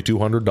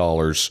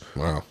 $4,200.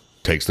 Wow.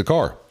 Takes the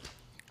car.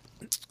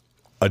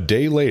 A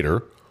day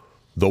later,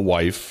 the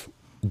wife,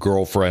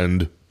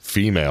 girlfriend,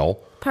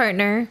 female,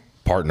 Partner.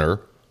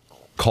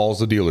 calls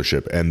the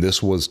dealership, and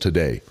this was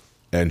today.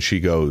 And she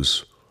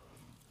goes,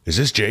 "Is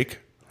this Jake?"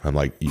 I'm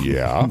like,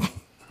 "Yeah."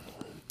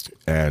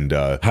 And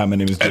Hi, my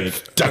name is Jake.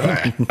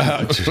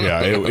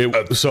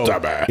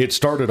 It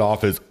started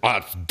off as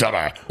but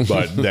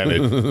then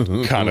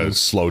it kind of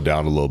slowed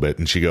down a little bit.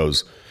 And she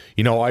goes,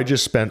 I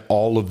just spent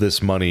all of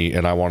this money,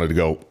 and I wanted to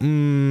go,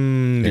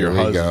 your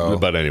husband. go.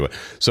 But anyway,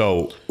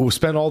 so we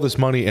spent all this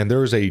money, and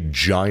there's a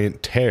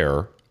giant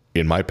tear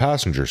in my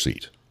passenger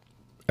seat.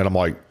 And I'm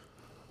like,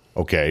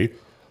 okay,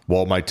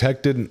 well, my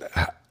tech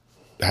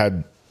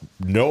had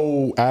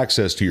no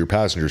access to your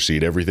passenger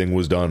seat. Everything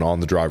was done on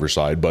the driver's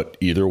side, but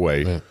either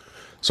way. Yeah.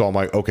 So I'm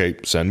like, okay,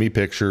 send me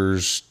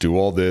pictures, do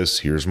all this.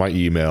 Here's my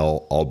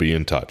email. I'll be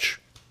in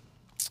touch.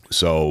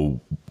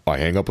 So I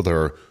hang up with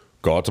her,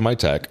 go out to my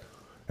tech,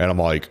 and I'm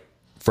like,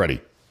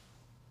 Freddie,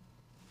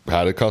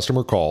 had a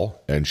customer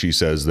call, and she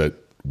says that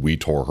we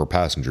tore her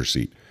passenger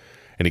seat.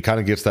 And he kind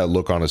of gets that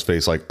look on his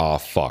face like,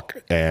 fuck.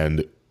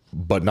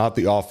 But not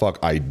the fuck,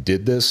 I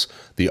did this.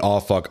 The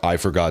fuck, I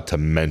forgot to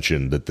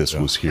mention that this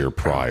was here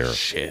prior.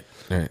 Shit.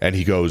 And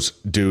he goes,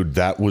 dude,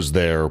 that was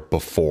there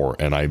before.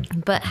 And I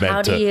But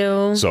how do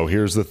you? So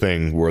here's the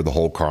thing where the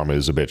whole karma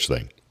is a bitch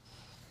thing.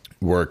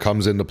 Where it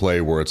comes into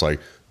play where it's like,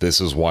 this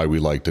is why we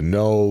like to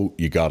know.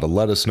 You got to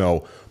let us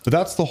know. But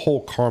that's the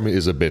whole karma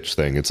is a bitch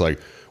thing. It's like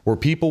where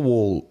people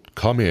will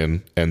come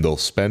in and they'll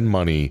spend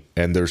money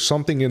and there's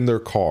something in their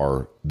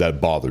car that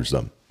bothers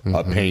them. Mm-hmm.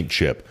 A paint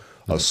chip,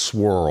 a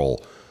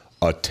swirl,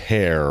 a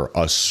tear,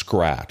 a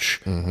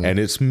scratch, and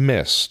it's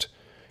missed.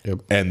 Yep.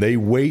 And they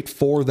wait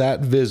for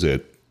that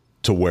visit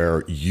to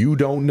where you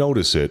don't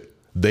notice it.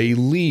 They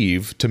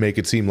leave to make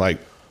it seem like,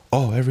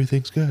 oh,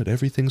 everything's good,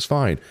 everything's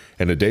fine.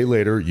 And a day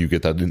later, you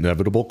get that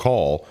inevitable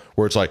call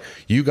where it's like,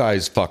 you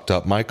guys fucked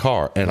up my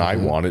car and I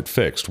want it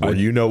fixed. Where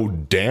you know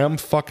damn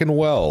fucking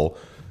well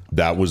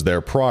that was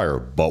there prior.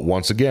 But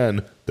once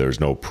again, there's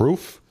no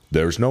proof,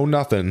 there's no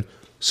nothing,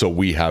 so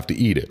we have to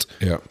eat it.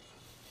 Yeah.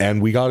 And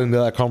we got into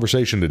that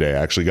conversation today.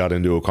 I actually got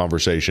into a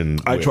conversation.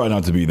 I try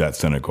not to be that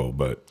cynical,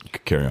 but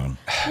carry on.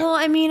 Well,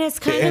 I mean, it's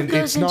kind of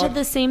goes into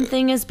the same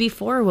thing as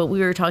before, what we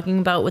were talking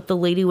about with the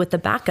lady with the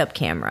backup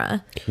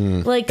camera.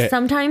 Like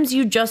sometimes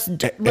you just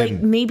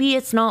maybe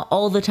it's not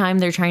all the time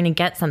they're trying to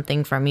get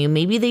something from you.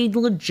 Maybe they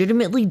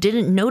legitimately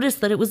didn't notice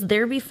that it was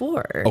there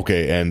before.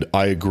 Okay, and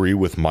I agree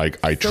with Mike.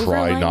 I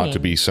try not to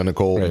be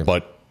cynical,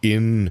 but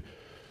in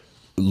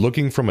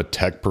looking from a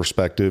tech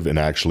perspective and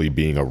actually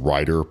being a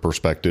writer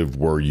perspective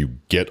where you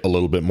get a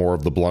little bit more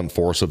of the blunt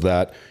force of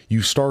that,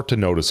 you start to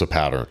notice a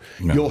pattern.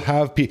 No. You'll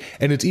have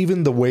and it's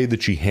even the way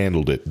that she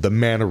handled it, the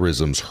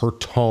mannerisms, her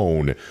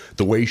tone,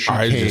 the way she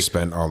just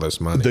spent all this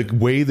money. The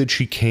way that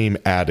she came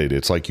at it,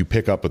 it's like you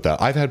pick up with that.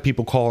 I've had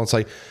people call and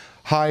say,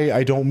 hi,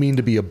 I don't mean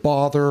to be a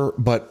bother,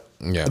 but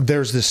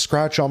there's this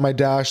scratch on my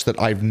dash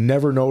that I've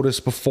never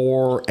noticed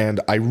before, and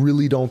I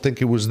really don't think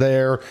it was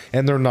there,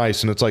 and they're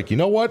nice. And it's like, you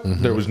know what?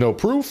 There was no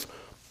proof.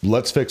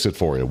 Let's fix it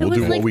for you. We'll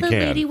do what we can. It was like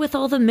the lady with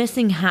all the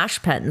missing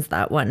hash pens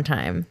that one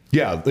time.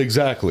 Yeah,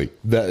 exactly.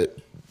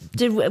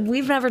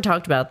 We've never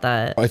talked about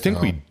that. I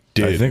think we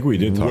did. I think we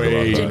did talk about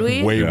that. Did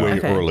we? Way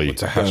Okay. early.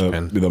 It's a hash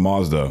pen. The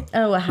Mazda.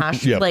 Oh, a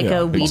hash, Yeah, like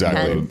a weed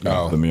exactly. pen.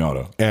 The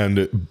Miata.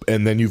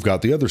 And then you've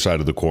got the other side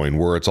of the coin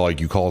where it's like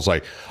you call, it's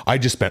like, I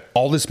just spent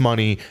all this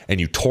money and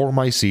you tore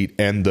my seat,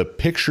 and the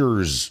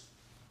pictures,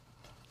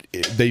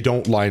 they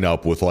don't line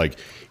up with like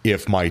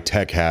if my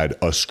tech had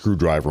a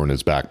screwdriver in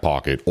his back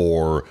pocket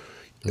or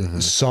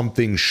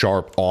something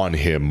sharp on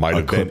him might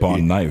have been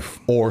clip-on knife.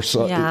 or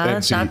so, Yeah,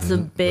 and see, that's a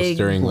big.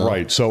 Steering wheel.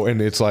 right. So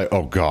and it's like,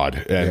 oh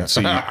god, and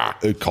see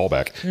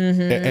callback,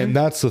 and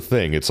that's the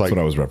thing. It's like That's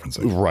what I was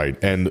referencing. right,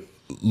 and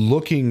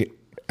looking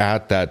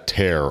at that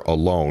tear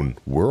alone,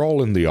 we're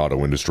all in the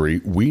auto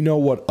industry. We know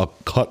what a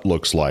cut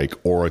looks like,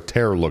 or a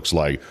tear looks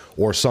like,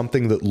 or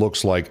something that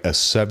looks like a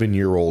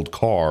 7-year-old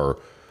car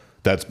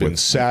that's been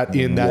sat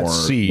in that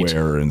seat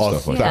wear and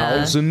stuff like that.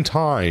 1,000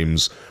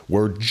 times,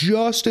 where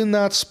just in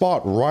that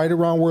spot right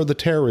around where the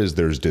tear is,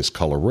 there's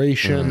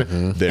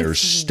discoloration, there's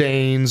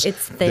stains,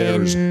 It's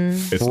thin.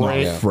 there's It's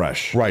not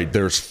fresh. right,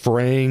 there's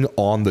fraying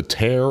on the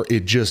tear.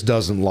 It just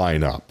doesn't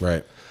line up.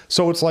 Right.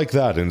 So it's like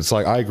that. And it's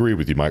like, I agree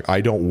with you, Mike. I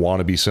don't want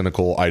to be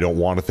cynical. I don't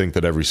want to think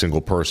that every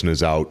single person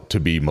is out to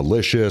be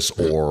malicious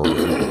or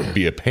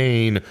be a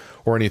pain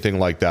or anything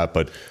like that.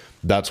 But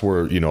that's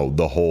where, you know,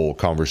 the whole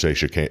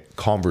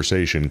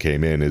conversation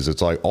came in, is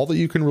it's like, all that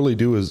you can really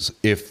do is,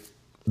 if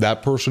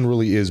that person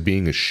really is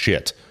being a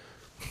shit,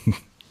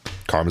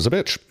 karma's a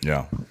bitch.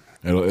 Yeah.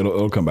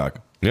 It'll come back.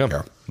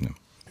 Yeah.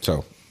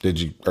 So, are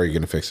you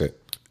going to fix it?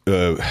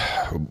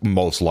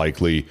 Most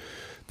likely.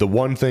 The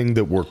one thing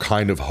that we're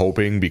kind of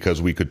hoping,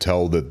 because we could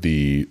tell that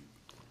the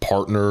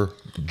partner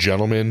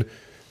gentleman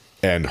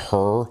and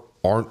her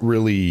aren't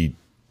really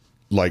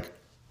like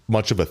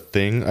much of a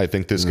thing. I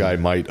think this guy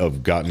might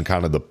have gotten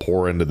kind of the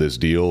poor end of this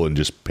deal and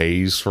just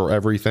pays for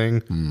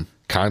everything.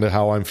 Kind of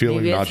how I'm feeling.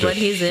 Maybe not it's what just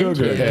he's into.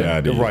 Sugar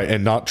daddy. right,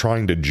 and not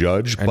trying to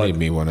judge. I but need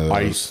me one of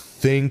I those.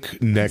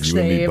 think next You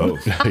and me Same.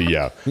 both.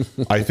 yeah,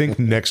 I think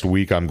next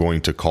week I'm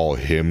going to call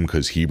him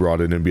because he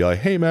brought it in and be like,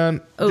 "Hey, man,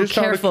 Oh, just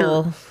out of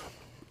careful.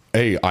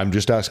 Hey, I'm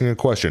just asking a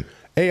question.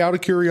 Hey, out of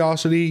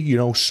curiosity, you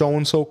know, so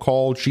and so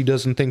called. She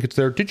doesn't think it's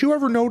there. Did you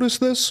ever notice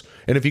this?"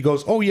 And if he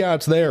goes, "Oh yeah,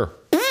 it's there,"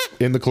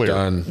 in the clear.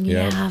 Done.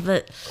 Yeah,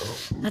 but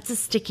that's a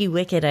sticky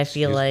wicket, I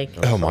feel like.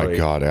 Oh my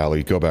God,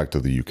 Allie, go back to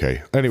the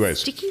UK. Anyways,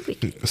 Sticky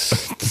wicket.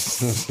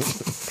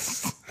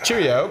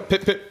 Cheerio.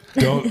 Pip, pip.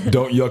 Don't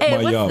yuck Hey,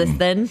 my what's yum. this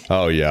then?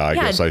 oh yeah, I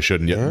Yeah. guess I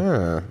shouldn't.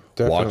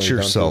 Definitely Watch don't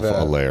yourself, do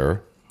that.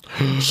 Alaire.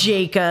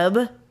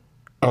 Jacob.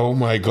 Oh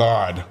my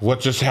God. What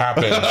just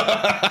happened?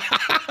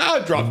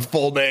 I dropped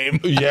full name.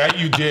 Yeah,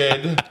 you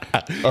did.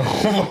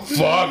 Oh,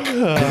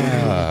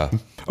 fuck.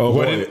 Oh,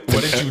 What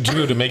boy. did you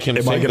do to make him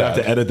Am I think going to have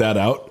that? to edit that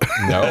out?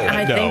 No.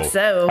 I think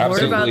so. We're about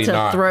Absolutely to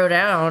not. throw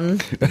down.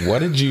 What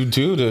did you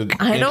do to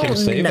I make him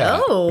say don't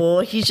that? know.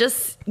 He's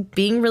just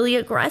being really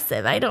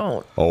aggressive. I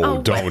don't.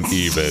 Oh, don't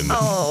even.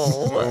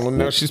 Oh. Oh,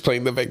 no, she's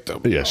playing the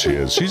victim. Yes, she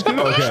is. She's good.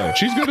 Okay.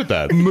 She's good at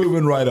that.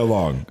 Moving right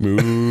along.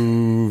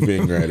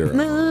 Moving right around.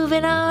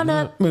 Moving on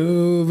up.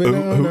 Moving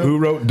on. Who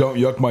wrote "Don't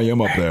yuck my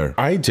yum" up there?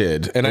 I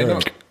did, and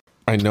Eric.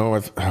 I know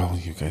I've. Oh,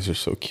 you guys are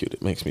so cute.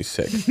 It makes me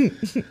sick.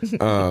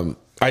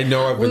 I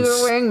know I've We been.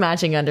 were wearing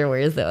matching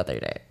underwears the other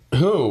day.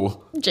 Who?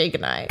 Jake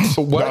and I.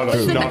 What?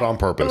 Not on It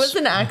purpose. was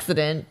an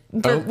accident,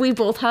 but we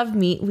both have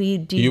meat. We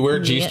do. You wear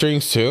meat.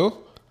 G-strings too?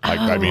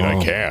 I mean, I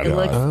It can.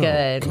 looks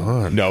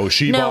good. No,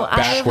 she No, bought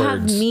I have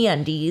backwards. me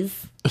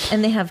undies,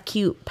 and they have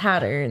cute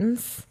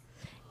patterns.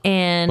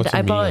 And What's a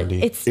I bought.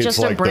 MeUndies? It's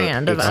just a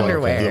brand of it's like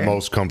underwear. the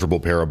most comfortable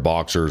pair of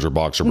boxers or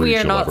boxer briefs We are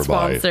you'll not ever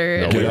buy.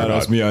 sponsored. No, Get we are out not.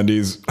 us, me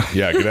undies.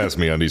 Yeah, get ask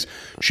me undies.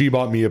 She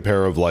bought me a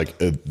pair of like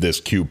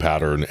this cute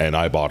pattern, and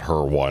I bought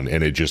her one,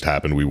 and it just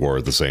happened we wore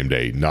it the same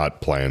day,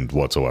 not planned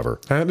whatsoever.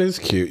 That is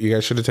cute. You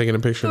guys should have taken a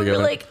picture we were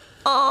together. like,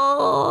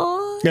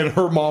 oh. And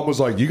her mom was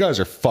like, "You guys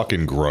are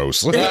fucking gross."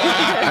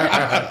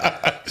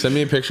 Send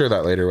me a picture of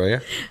that later, will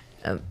you?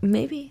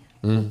 Maybe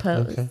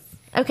pose.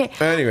 Okay.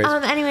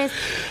 Anyways.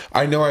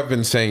 I know I've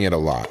been saying it a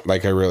lot.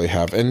 Like I really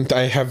have, and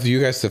I have you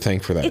guys to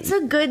thank for that. It's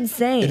a good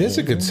saying. It is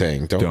a good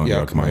saying. Don't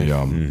yuck my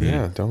yum.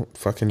 Yeah, don't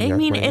fucking. I yuck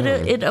mean, my yum.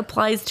 it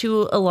applies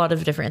to a lot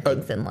of different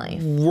things in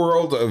life.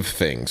 World of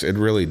things. It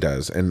really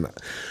does, and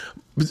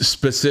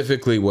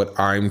specifically what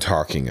I'm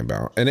talking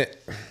about, and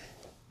it.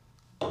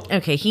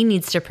 Okay, he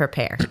needs to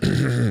prepare.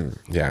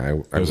 Yeah,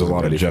 I There's a wasn't lot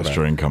of ready for that.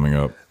 gesturing coming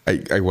up.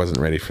 I wasn't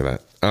ready for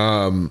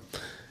that.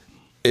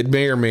 It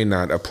may or may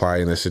not apply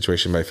in this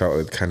situation, but I felt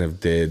it kind of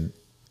did.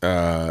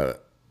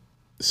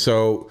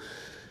 So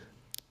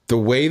the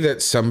way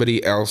that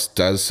somebody else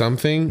does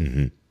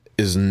something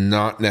is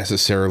not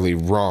necessarily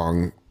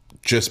wrong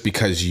just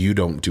because you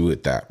don't do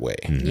it that way.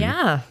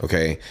 Yeah.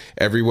 Okay.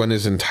 Everyone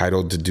is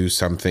entitled to do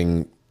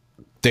something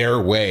their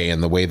way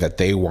and the way that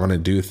they want to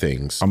do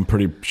things. I'm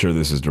pretty sure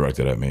this is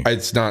directed at me.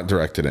 It's not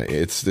directed at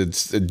it's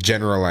a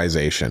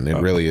generalization. It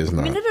really is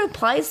not. I mean, it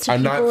applies to I'm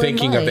people not in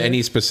thinking of life.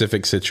 any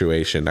specific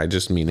situation. I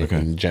just mean it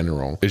in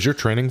general. Is your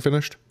training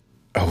finished?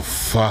 Oh,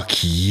 fuck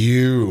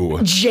you.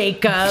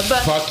 Jacob.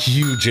 Fuck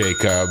you,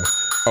 Jacob.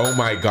 Oh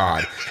my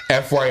God.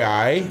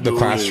 FYI, the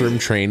classroom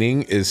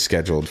training is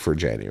scheduled for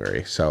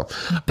January. So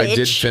I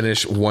did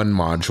finish one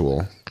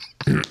module.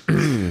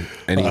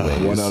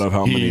 Anyway, one out of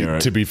how many?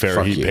 To be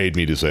fair, he paid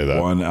me to say that.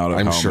 One out of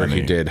I'm how sure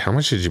many? he did. How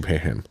much did you pay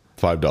him?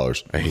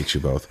 $5. I hate you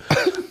both.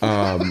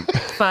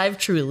 5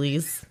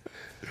 Trulies.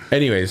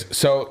 Anyways,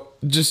 so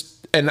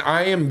and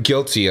I am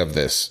guilty of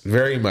this,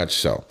 very much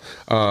so.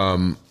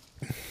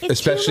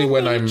 Especially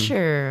when I'm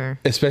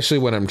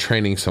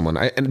training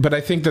someone. But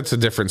I think that's a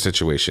different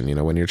situation. You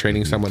know, when you're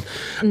training someone,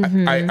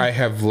 I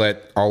have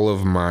let all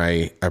of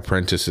my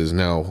apprentices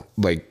know,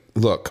 like,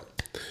 look,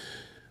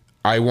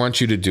 I want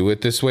you to do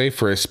it this way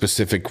for a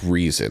specific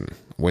reason.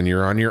 When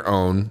you're on your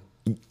own,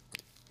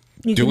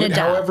 do it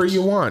however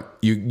you want.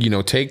 You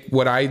know, take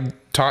what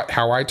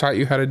how I taught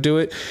you how to do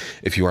it.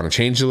 If you want to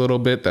change a little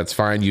bit, that's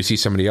fine. You see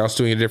somebody else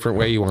doing it a different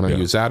way, you want to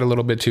use that a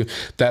little bit too,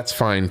 that's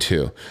fine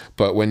too.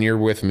 But when you're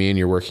with me and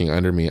you're working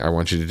under me, I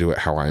want you to do it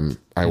how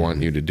I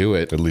want you to do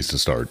it. At least to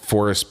start.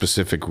 For a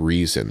specific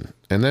reason.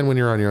 And then when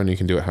you're on your own, you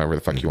can do it however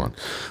the fuck you want.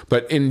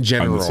 But in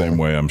general, I'm the same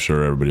way. I'm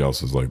sure everybody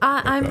else is like.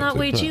 I'm that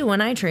way too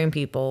when I train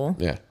people.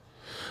 Yeah.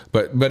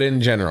 But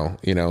in general,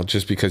 you know,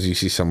 just because you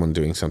see someone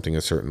doing something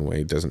a certain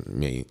way doesn't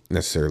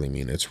necessarily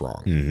mean it's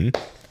wrong. Mm-hmm.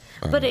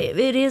 But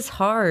it is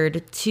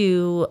hard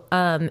to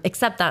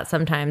accept that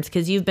sometimes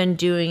because you've been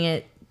doing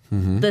it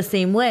the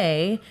same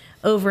way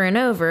over and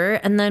over.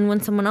 And then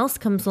when someone else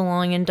comes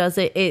along and does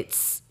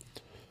it,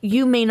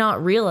 you may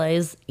not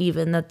realize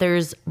even that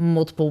there's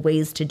multiple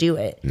ways to do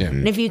it. Yeah.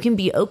 And if you can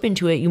be open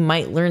to it, you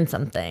might learn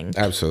something.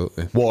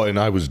 Absolutely. Well, and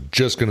I was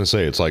just going to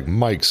say, it's like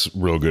Mike's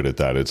real good at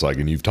that. It's like,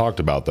 and you've talked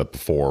about that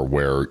before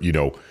where, you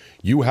know,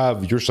 you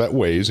have your set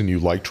ways and you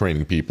like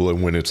training people.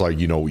 And when it's like,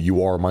 you know,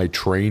 you are my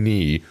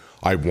trainee,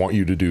 I want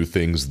you to do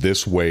things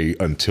this way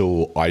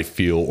until I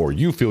feel or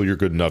you feel you're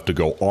good enough to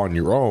go on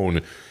your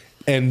own.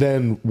 And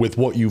then with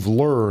what you've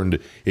learned,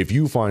 if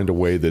you find a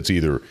way that's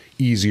either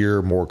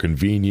easier, more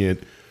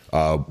convenient,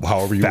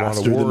 however you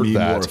want to word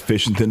that, more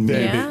efficient than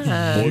me,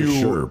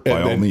 sure,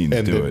 by all means,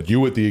 do it.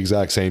 You at the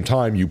exact same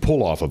time, you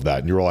pull off of that,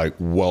 and you're like,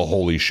 well,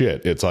 holy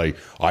shit! It's like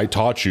I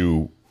taught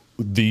you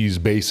these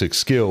basic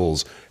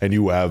skills, and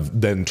you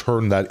have then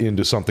turned that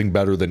into something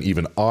better than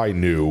even I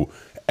knew,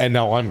 and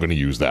now I'm going to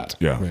use that.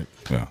 Yeah, right.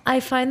 Yeah. I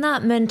find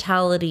that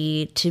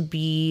mentality to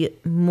be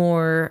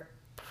more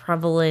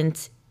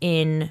prevalent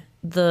in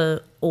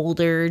the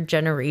older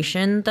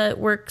generation that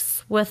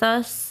works with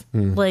us.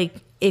 Like,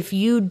 if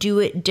you do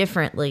it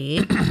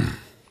differently,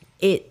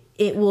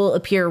 it will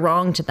appear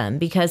wrong to them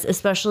because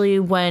especially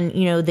when,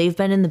 you know, they've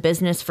been in the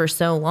business for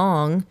so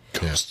long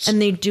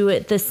and they do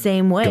it the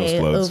same way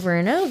over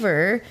and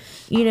over,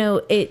 you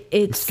know,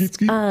 it's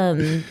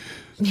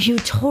you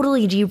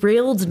totally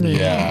derailed me.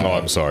 Yeah. Oh,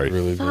 I'm sorry.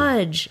 Really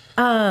Fudge.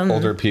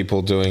 Older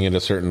people doing it a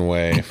certain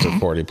way for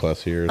 40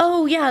 plus years.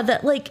 Oh yeah,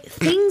 that like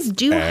things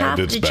do have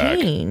to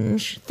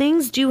change.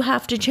 Things do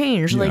have to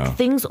change. Yeah. Like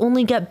things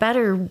only get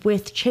better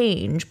with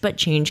change, but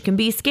change can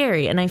be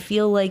scary. And I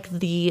feel like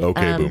the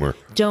boomer.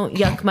 Don't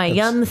yuck my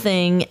yum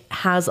thing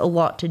has a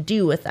lot to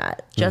do with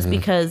that. Just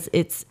because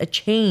it's a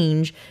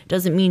change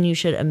doesn't mean you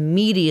should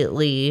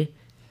immediately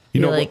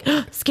like,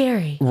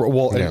 scary.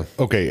 Well,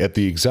 okay, at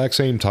the exact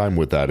same time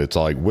with that, it's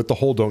like with the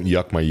whole don't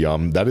yuck my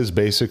yum, that is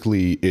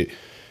basically it.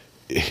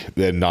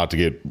 And not to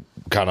get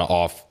kind of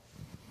off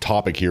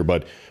topic here,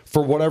 but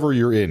for whatever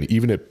you're in,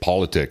 even at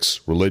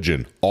politics,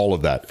 religion, all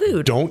of that,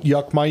 food, don't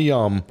yuck my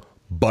yum,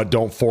 but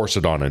don't force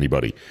it on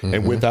anybody.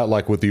 And with that,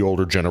 like with the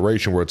older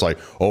generation where it's like,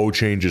 oh,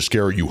 change is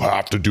scary, you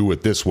have to do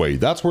it this way.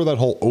 That's where that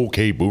whole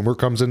okay boomer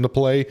comes into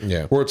play.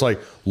 Yeah. Where it's like,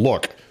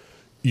 look,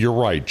 you're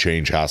right,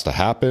 change has to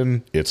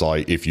happen. It's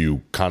like if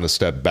you kind of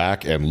step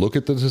back and look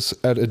at this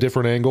at a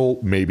different angle,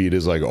 maybe it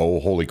is like, oh,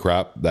 holy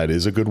crap, that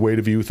is a good way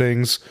to view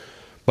things.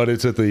 But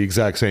it's at the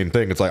exact same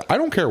thing. It's like, I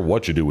don't care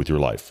what you do with your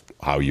life,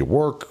 how you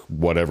work,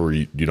 whatever,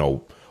 you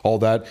know, all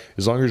that.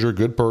 As long as you're a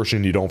good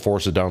person, you don't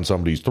force it down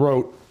somebody's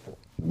throat,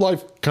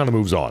 life kind of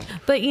moves on.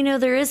 But, you know,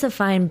 there is a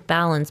fine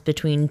balance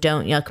between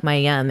don't yuck my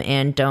yum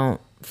and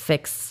don't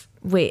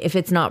if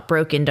it's not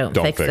broken, don't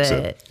fix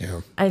it.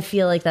 Yeah. I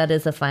feel like that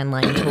is a fine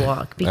line to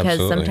walk because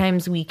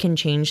sometimes we can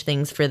change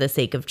things for the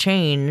sake of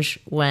change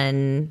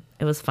when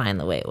it was fine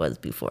the way it was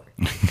before.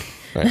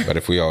 Right, but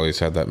if we always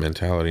had that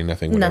mentality,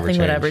 nothing would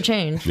ever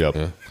change. Yep.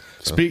 Yeah,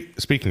 so.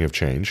 Speaking of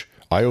change,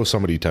 I owe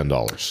somebody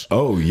 $10.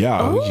 Oh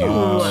yeah.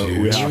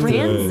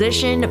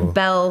 Transition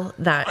bell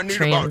that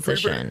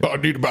transition. I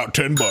need about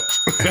 $10.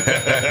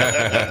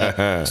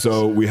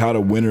 So we had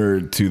a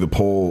winner to the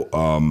poll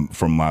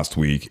from last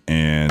week,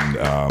 and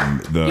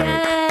the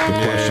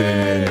question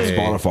in the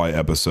Spotify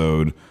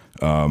episode.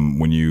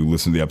 When you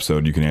listen to the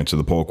episode, you can answer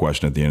the poll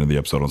question at the end of the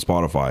episode on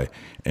Spotify.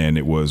 And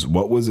it was,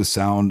 what was the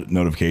sound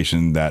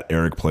notification that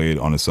Eric played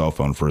on his cell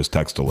phone for his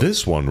text alert?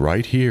 This one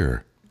right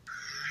here.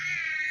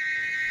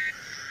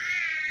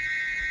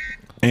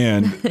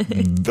 And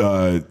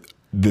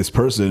this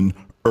person,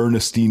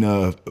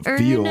 Ernestina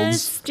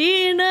Fields,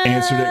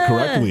 answered it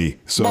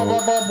correctly. So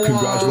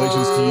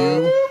congratulations to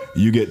you.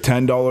 You get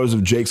 $10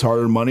 of Jake's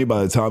hard-earned money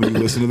by the time you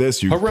listen to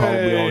this. You've Hooray!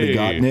 probably already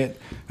gotten it.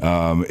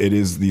 It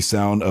is the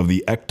sound of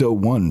the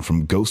Ecto-1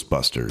 from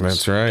Ghostbusters.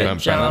 That's right. Good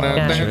job,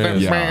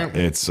 guys. Yeah,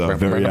 it's a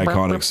very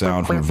iconic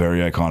sound from a very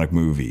iconic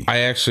movie. I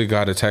actually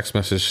got a text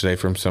message today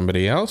from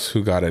somebody else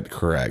who got it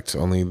correct.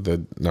 Only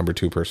the number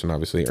 2 person,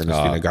 obviously,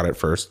 Ernestina, got it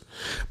first.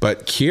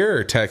 But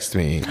Kier texted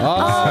me.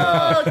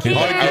 Oh, Kier.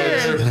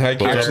 Hi,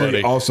 Kier.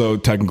 Actually, also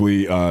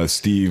technically,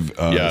 Steve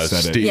said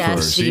Steve it Yeah,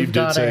 first. Steve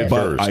got say it.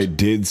 But first. we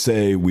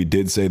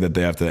did say that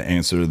they have to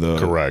answer the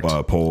Correct.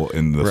 Poll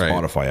in the Right.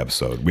 Spotify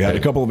episode. We had a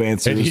couple of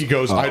answers. And he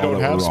goes, I all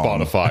don't that have were wrong.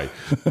 Spotify.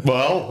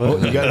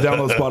 Well, You got to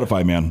download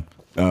Spotify, man.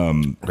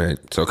 Right.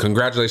 So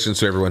congratulations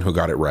to everyone who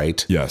got it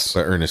right. Yes.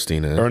 But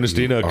Ernestina,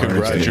 Ernestina,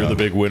 congrats. You're the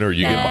big winner.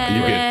 You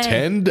get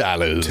 $10.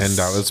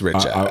 $10 rich.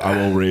 I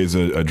will raise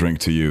a drink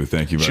to you.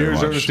 Thank you very Cheers,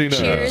 much. Ernestina.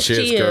 Cheers, Cheers,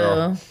 to you.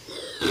 girl.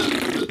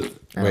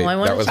 Oh, Wait, I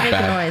wanted that was to make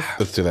bad. a noise.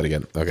 Let's do that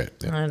again. Okay.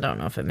 Yeah. I don't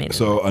know if it made it.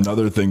 So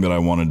another thing that I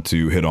wanted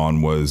to hit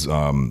on was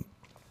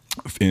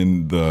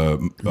in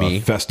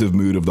the festive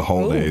mood of the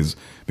holidays,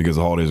 because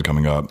the holidays are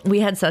coming up. We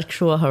had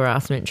sexual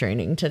harassment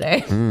training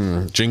today.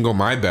 Jingle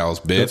my bells,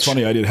 bitch. That's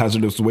funny. I did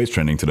hazardous waste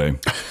training today.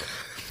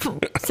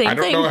 Same I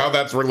don't thing. know how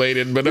that's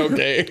related, but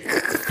okay.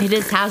 It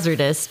is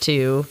hazardous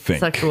to Think.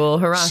 sexual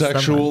harassment.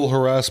 Sexual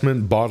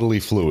harassment, bodily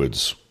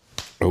fluids.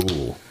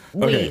 Oh.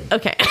 Okay.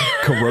 Okay.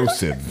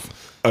 Corrosive.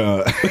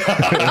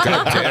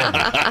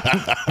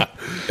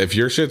 If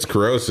your shit's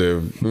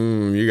corrosive,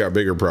 you got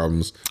bigger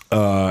problems.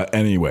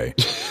 Anyway.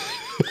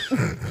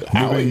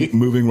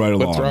 moving right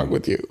along. What's wrong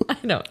with you? I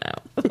don't know.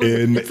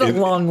 It's a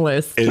long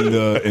list.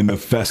 in the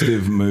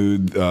festive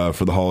mood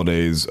for the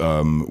holidays,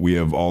 we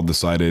have all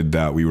decided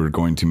that we were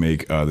going to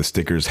make the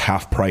stickers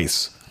half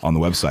price on the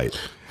website.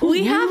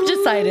 We have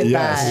decided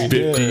Yes. that.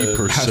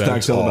 50%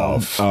 Hashtag sell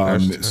off.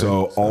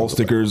 So all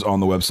stickers on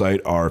the website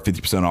are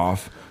 50%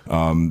 off.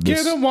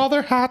 Get them while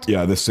they're hot.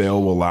 Yeah, this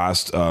sale will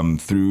last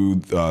through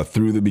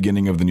the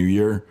beginning of the new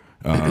year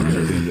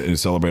and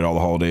celebrate all the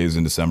holidays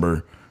in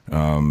December.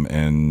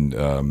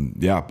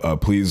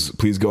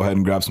 Please go ahead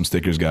and grab some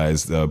stickers,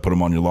 guys. Put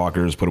them on your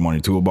lockers, put them on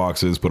your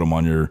toolboxes, put them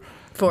on your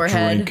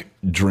Forehead.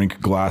 drink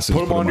glasses,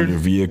 Put them on your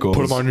vehicles,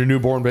 Put them on your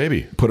newborn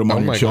baby. put them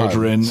on your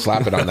children.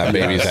 Slap it on that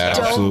baby's ass.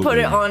 Don't Absolutely. put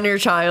it on your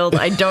child.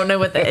 I don't know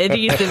what the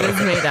adhesive is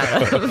made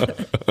out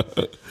of.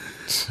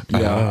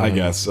 Yeah, I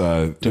guess.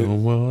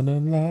 Don't wanna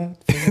lie.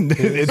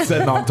 It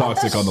said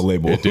non-toxic on the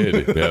label. It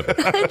did. Yeah.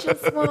 I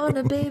just want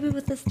a baby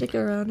with a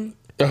sticker on it.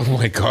 Oh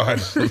my god!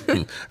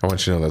 I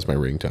want you to know that's my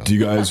ringtone. Do you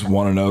guys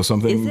want to know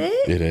something? Is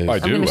it? It is. I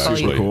do, gonna call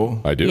actually. you.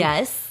 Cool. I do.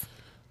 Yes.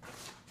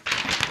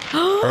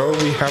 Oh,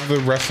 we have the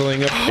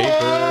wrestling of papers.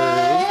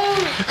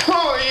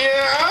 Oh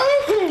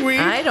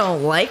yeah. I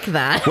don't like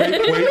that. Wait.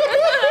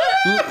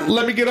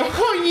 Let me get a.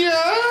 Oh,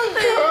 yeah.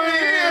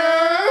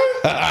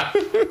 Oh, yeah.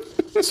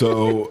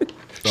 So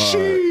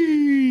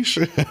Sheesh.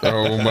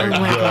 Oh my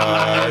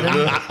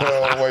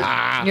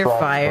god. You're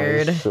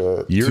fired.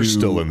 You're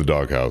still in the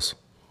doghouse.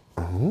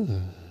 What?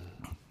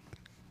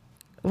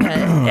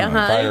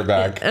 Uh-huh. Fire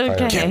back.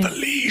 Okay.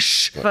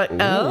 Leash. But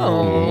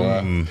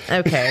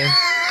okay.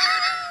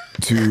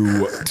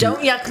 to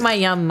Don't yuck my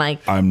yum,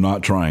 Mike. I'm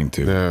not trying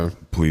to. No.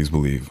 Please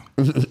believe.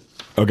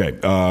 Okay,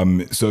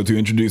 so to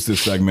introduce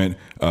this segment,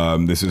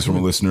 this is from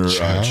a listener,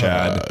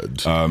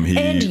 Chad.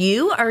 And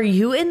you? Are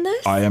you in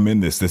this? I am in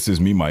this. This is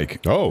me,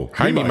 Mike. Oh,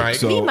 Hi, me, Mike.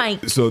 So, Me,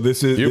 Mike. so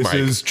this You,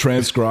 is Mike.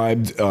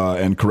 transcribed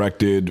and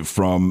corrected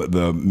from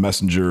the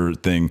messenger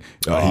thing.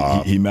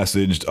 He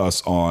messaged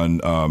us on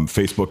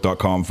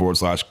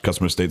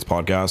facebook.com/Customer States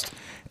Podcast.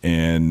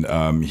 And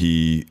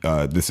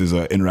this is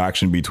an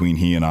interaction between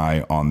he and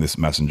I on this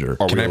messenger.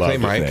 Are Can we I play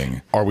allowed Mike?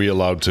 thing. Are we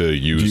allowed to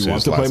use Do you want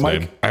his to play last Mike?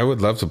 name? I would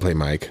love to play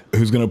Mike.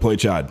 Who's going to play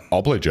Chad?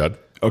 I'll play Judd.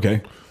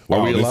 Okay.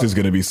 Wow, we this allowed- is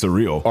going to be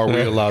surreal. Are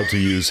we allowed to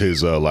use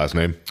his last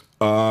name?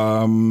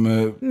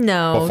 No,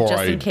 Before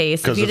just I- in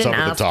case. 'cause If you it's didn't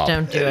up at the ask, top.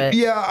 don't do it.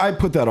 Yeah, I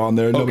put that on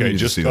there. Nobody Okay,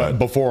 needs just to see that.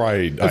 before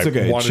I That's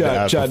okay. wanted to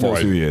ask Chad before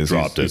knows I who he is.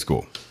 dropped He's it.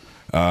 cool.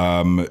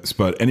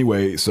 But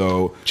anyway,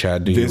 so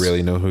Chad, do you this-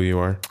 really know who you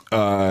are?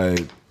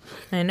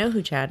 I know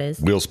who Chad is.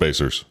 Wheel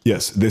spacers.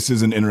 Yes, this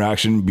is an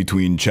interaction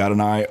between Chad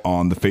and I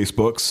on the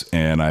Facebooks,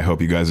 and I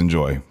hope you guys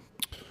enjoy.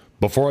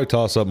 Before I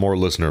toss up more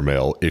listener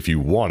mail, if you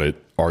want it,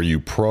 are you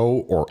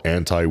pro or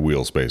anti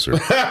wheel spacer?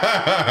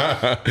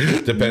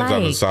 Depends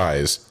on the Mike.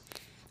 size.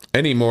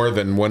 Any more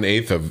than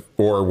 1/8 of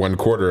or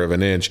 1/4 of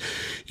an inch,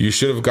 you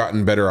should have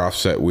gotten better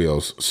offset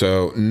wheels.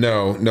 So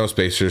no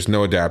spacers,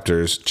 no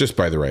adapters, just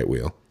buy the right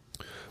wheel.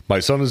 My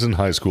son is in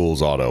high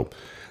school's auto.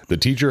 The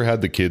teacher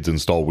had the kids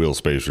install wheel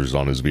spacers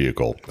on his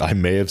vehicle. I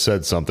may have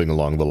said something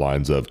along the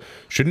lines of,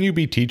 shouldn't you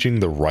be teaching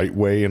the right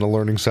way in a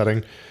learning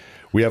setting?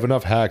 We have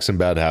enough hacks and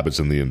bad habits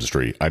in the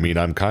industry. I mean,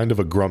 I'm kind of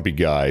a grumpy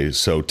guy,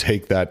 so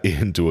take that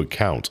into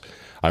account.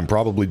 I'm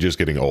probably just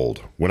getting old.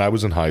 When I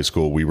was in high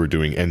school, we were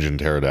doing engine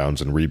teardowns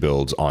and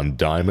rebuilds on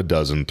dime a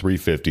dozen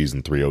 350s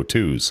and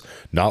 302s,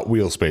 not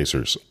wheel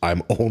spacers.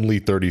 I'm only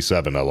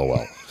 37,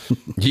 LOL.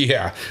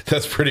 Yeah,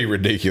 that's pretty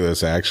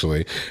ridiculous,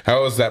 actually.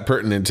 How is that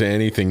pertinent to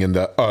anything in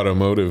the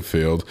automotive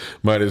field?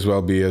 Might as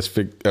well be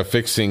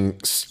affixing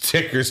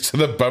stickers to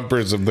the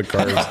bumpers of the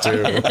cars,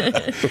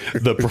 too.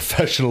 The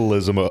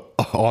professionalism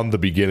on the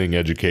beginning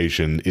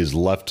education is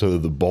left to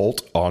the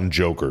bolt-on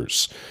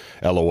jokers.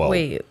 LOL.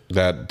 Wait,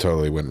 That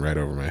totally went right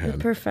over my head.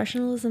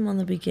 professionalism on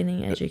the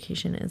beginning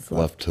education is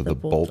Left to the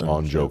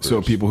bolt-on jokers.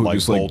 So people who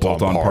just like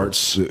bolt-on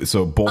parts.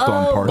 So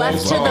bolt-on parts. left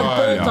is to the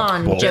like-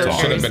 bolt-on bolt-on. jokers.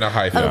 Should have been a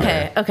hyphen.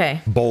 Okay.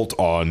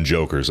 Bolt-on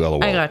jokers,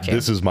 LOL. I got you.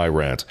 This is my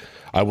rant.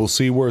 I will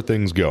see where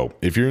things go.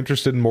 If you're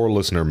interested in more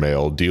listener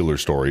mail, dealer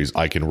stories,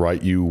 I can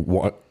write you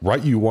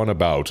one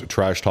about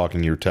trash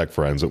talking your tech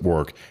friends at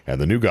work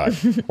and the new guy,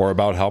 or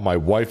about how my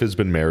wife has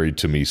been married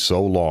to me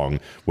so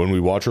long. When we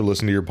watch or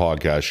listen to your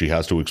podcast, she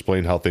has to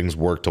explain how things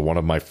work to one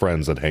of my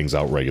friends that hangs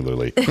out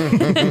regularly.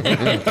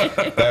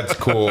 That's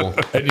cool.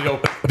 And you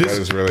know, That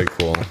is really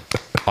cool.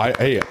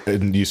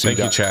 And you see Thank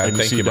you, Chad. And you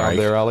Thank see you, down Mike.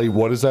 there, Ali.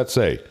 What does that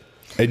say?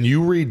 And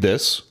you read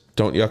this.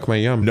 Don't yuck my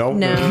yum. No.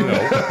 No.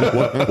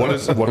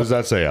 What does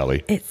that say,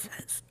 Ali? It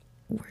says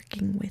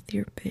working with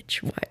your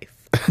bitch wife.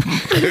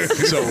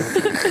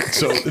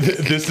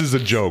 This is a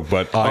joke,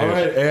 but All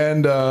right,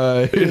 and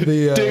ding,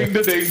 ding, ding,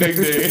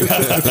 ding.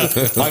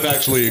 I'm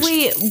actually.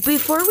 Wait,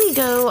 before we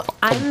go,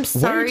 I'm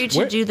sorry to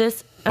wait. do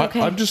this.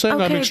 Okay. I'm just saying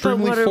okay, I'm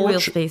extremely but what are wheel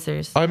fortunate.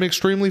 spacers? I'm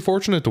extremely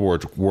fortunate to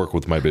work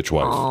with my bitch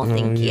wife. Oh,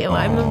 thank you.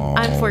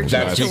 I'm fortunate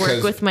That's to work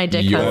because with my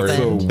dick you're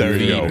husband. There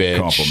you go. bitch.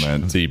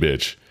 compliment. The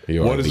bitch.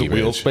 You What are is the a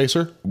wheel bitch.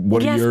 spacer?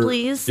 What are Yes, your,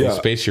 please. Yeah,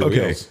 Space your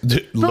okay. wheels.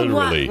 But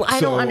Literally. what? I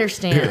So, don't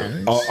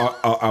understand.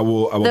 I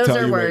will Those tell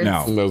are you right words.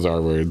 now. Those are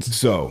words.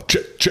 So, a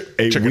check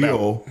it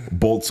wheel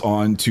bolts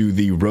onto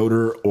the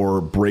rotor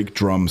or brake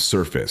drum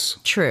surface.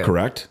 True.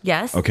 Correct?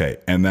 Yes. Okay.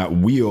 And that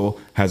wheel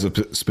has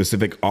a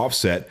specific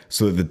offset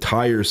so that the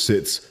tire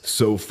sits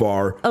so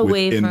far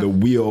Away within from- the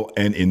wheel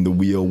and in the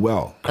wheel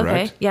well.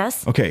 Correct? Okay,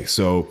 yes. Okay.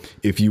 So,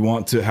 if you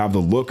want to have the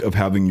look of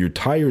having your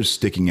tires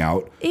sticking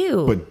out,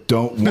 Ew. but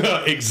don't.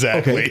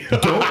 Exactly. Okay,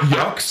 don't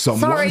yuck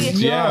someone's. Sorry.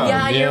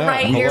 Yeah, you're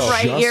right. You're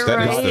right. You're That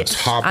right. is the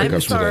topic I'm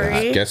of sorry.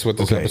 today. Guess what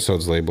this Okay.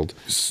 episode's labeled?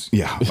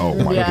 Yeah. Oh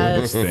my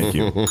Yes. goodness. Thank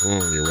you.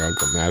 You're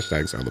welcome.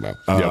 Hashtag sound about.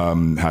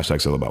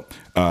 Hashtag sell about.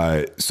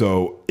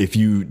 So if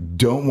you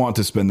don't want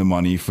to spend the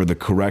money for the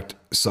correct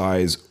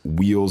size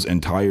wheels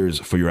and tires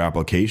for your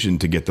application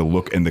to get the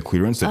look and the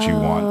clearance that you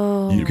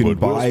want, you can put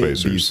wheel buy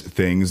spacers. these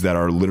things that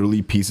are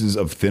literally pieces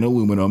of thin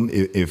aluminum.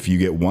 If you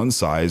get one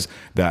size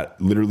that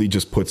literally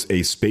just puts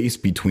a space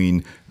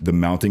between the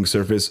mounting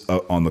surface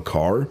on the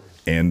car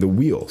and the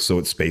wheel, so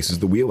it spaces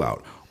the wheel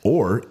out.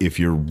 Or if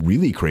you're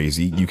really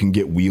crazy, you can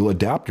get wheel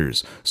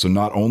adapters. So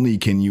not only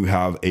can you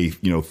have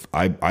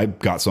I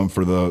got some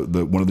for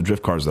the one of the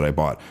drift cars that I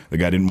bought. The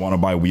guy didn't want to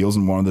buy wheels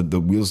and wanted the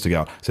wheels to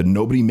go out. Said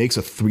nobody makes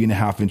a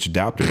 3.5-inch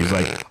adapter. He's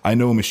like, I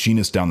know a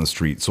machinist down the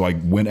street. So I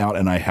went out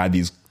and I had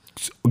these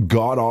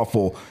god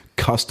awful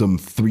custom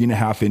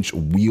 3.5-inch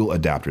wheel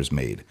adapters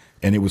made,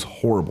 and it was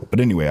horrible. But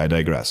anyway, I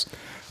digress.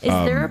 Is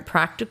there a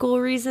practical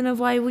reason of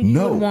why you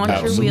No, would want your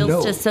absolutely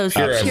wheels no. to so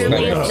Absolutely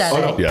purely not.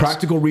 aesthetic? Yes.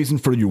 Practical reason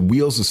for your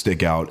wheels to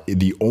stick out.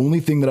 The only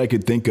thing that I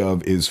could think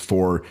of is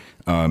for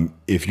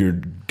if you're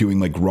doing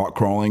like rock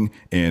crawling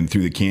and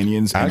through the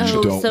canyons and you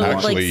Oh, don't so it, like,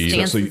 actually-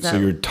 stances so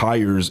out. your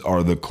tires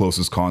are the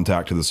closest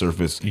contact to the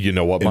surface. You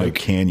know what, in a Mike?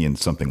 canyon,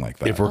 something like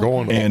that. If we're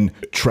going- and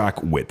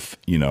track width,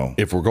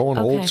 If we're going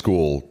Okay. old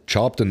school,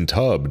 chopped and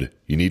tubbed,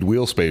 you need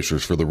wheel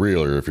spacers for the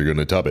rear if you're going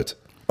to tub it.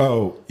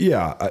 Oh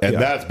yeah, And yeah.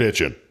 that's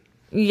bitching.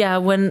 Yeah,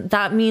 when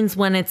that means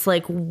when it's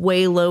like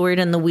way lowered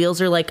and the wheels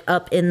are like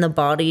up in the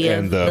body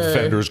And of the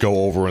fenders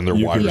go over and they're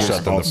You wider can set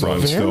than the also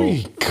front.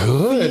 Very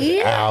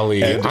good,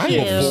 Allie. Thank I you.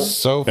 am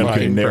so and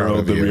fucking can narrow proud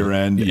of the you. rear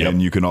end, Yep.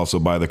 and you can also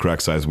buy the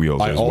correct size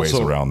wheels. I There's ways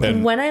also- around that.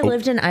 and- When I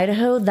lived in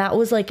Idaho, that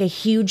was like a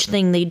huge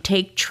thing. They'd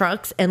take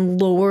trucks and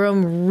lower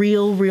them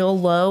real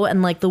low,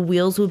 and like the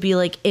wheels would be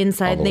like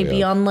inside, and the they'd way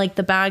be up. on like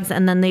the bags,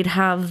 and then they'd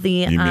have the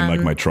You mean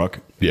like my truck?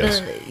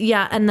 Yes.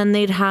 yeah, and then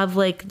they'd have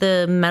like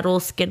the metal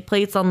skid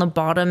plates on the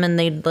bottom, and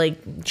they'd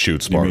like Shoot You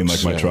sparks. mean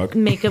like my truck?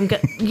 make them go.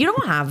 You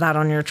don't have that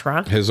on your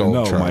truck, His old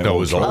No, truck. my No,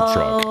 his old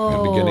truck.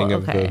 At the beginning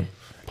of okay.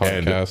 the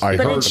And podcast. I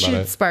but heard it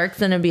shoots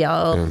sparks, and it'd be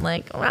all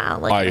like wow,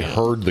 like I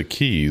heard the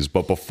keys,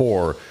 but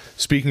before,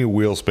 speaking of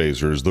wheel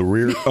spacers, the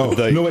rear. Oh,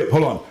 no, wait,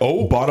 hold on.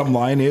 Oh. Bottom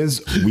line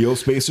is wheel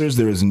spacers.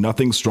 There is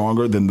nothing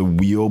stronger than the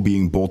wheel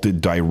being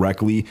bolted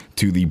directly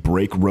to the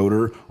brake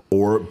rotor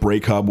or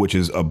brake hub, which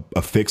is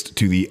affixed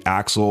to the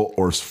axle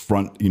or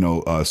front,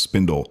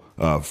 spindle,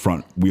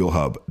 front wheel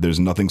hub. There's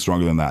nothing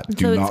stronger than that.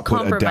 Do So it's not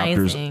put adapters.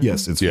 compromising.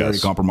 Yes, it's very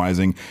Yes.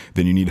 compromising.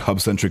 Then you need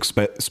hub-centric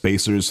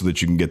spacers so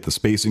that you can get the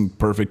spacing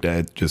perfect.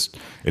 It's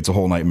a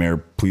whole nightmare.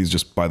 Please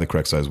just buy the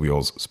correct size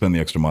wheels. Spend the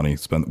extra money.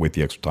 Wait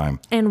the extra time.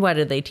 And why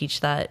did they teach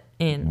that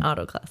in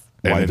auto class?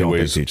 Why don't they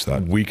Anyways, teach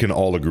that? we can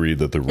all agree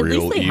that the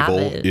real least they have evil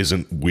it.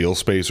 isn't wheel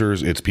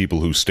spacers, it's people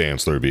who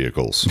stance their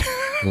vehicles.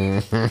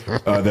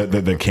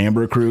 The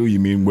camber crew, you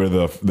mean where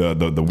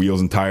the wheels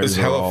and tires It's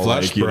are hella all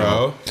flush, like, you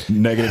know,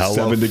 negative Hella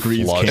 7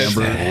 degrees flush,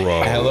 camber.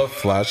 bro. Hella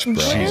flush, bro.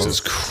 Jesus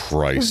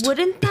Christ.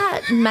 Wouldn't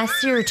that mess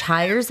your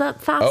tires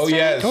up faster? Oh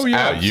yes. Oh,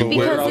 yeah, you absolutely.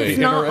 Because Literally. it's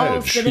not Inner all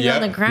edge. sitting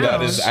on the ground.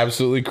 That is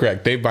absolutely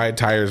correct. They buy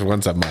tires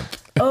once a month.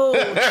 Oh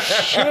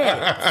shit,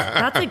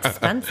 that's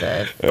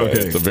expensive. Okay,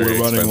 It's a very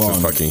we're running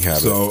expensive long. fucking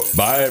habit. So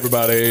Bye,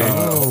 everybody.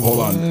 hold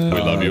on. We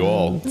love you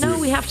all. No,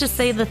 we have to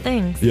say the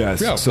things.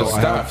 Yes. Yeah, so the I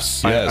have,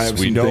 stuffs. I Yes, have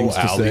we some know things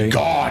to Ali say.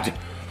 God.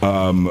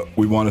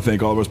 We want to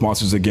thank all of our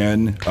sponsors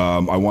again.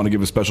 I want to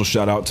give a special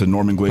shout out to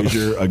Norman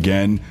Glazier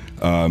again.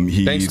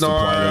 He Thanks, supplied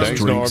Norm. us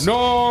Thanks, drinks.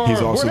 Norm. He's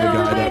also the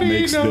guy that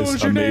Everybody makes knows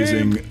this your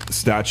amazing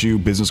statue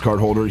business card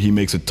holder. He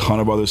makes a ton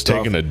of other stuff.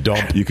 Taking a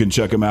dump. You can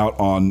check him out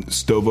on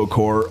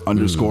Stovocore _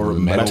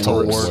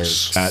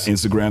 Metalworks at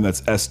Instagram.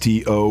 That's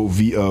STOVOKOR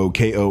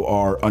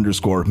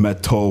 _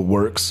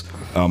 Metalworks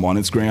on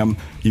Instagram.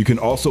 You can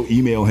also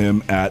email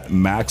him at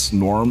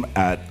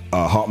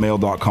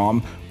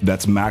maxnorm@hotmail.com.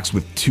 That's Max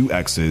with 2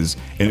 X's.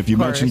 And if you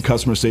mention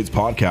Customer States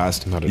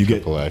Podcast, Not a you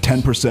get triple X.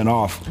 10%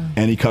 off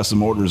any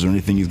custom orders or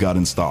anything he's got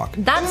in stock.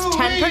 That's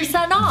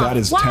 10% off. That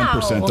is Wow.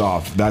 10%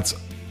 off. That's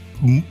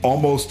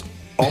almost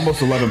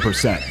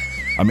 11%.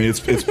 I mean,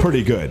 it's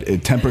pretty good.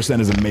 10%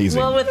 is amazing.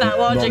 Well, with that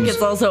logic, Norm's-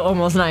 it's also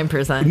almost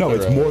 9%. no,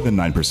 it's more than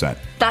 9%.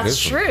 That's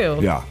true.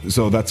 Yeah,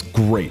 so that's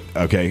great.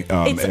 Okay,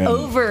 It's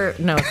over.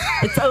 No,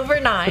 it's over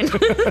 9.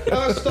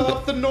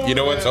 You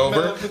know what's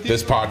over?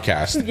 This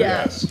podcast.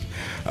 Yes.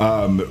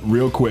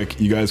 Real quick,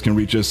 you guys can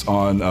reach us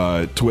on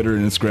Twitter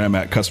and Instagram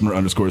at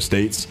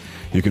customer_states.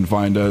 You can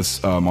find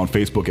us on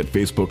Facebook at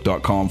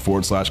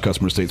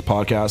facebook.com/customer states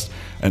podcast.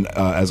 And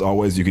as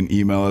always, you can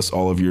email us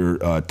all of your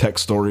tech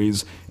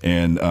stories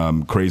and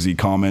crazy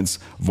comments,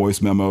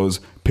 voice memos,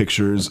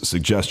 pictures,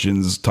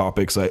 suggestions,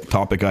 topic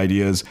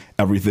ideas,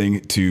 everything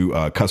to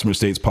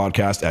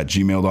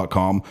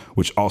customerstatespodcast@gmail.com,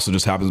 which also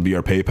just happens to be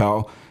our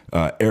PayPal.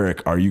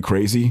 Eric, are you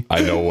crazy?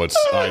 I know what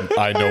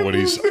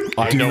he's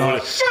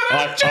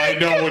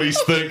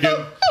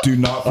thinking. Do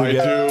not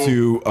forget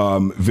do.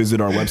 to visit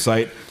our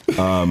website,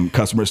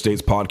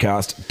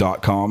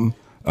 customerstatespodcast.com.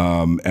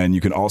 And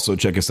you can also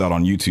check us out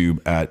on YouTube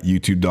at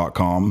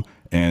youtube.com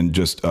and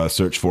just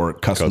search for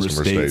Customer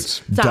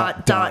States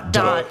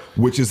Dot.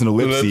 which is an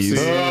ellipses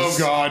Oh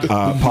God.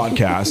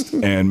 podcast.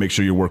 And make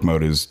sure your work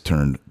mode is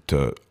turned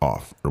to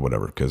off or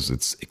whatever, because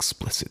it's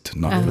explicit,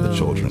 not for the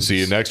children. See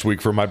you next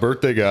week for my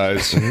birthday,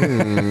 guys. I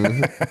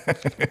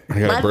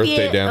got a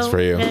birthday dance for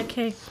you.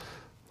 Okay.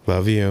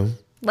 Love you.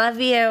 Love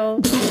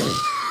you.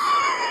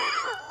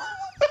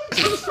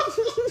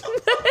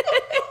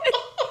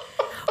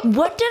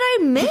 What did I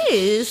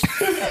miss?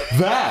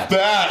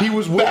 That he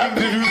was waiting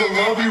to do the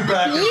love you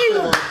back.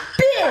 You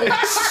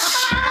bitch.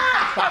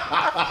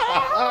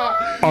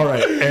 All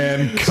right,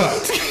 and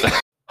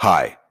cut.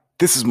 Hi,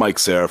 this is Mike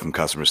Serra from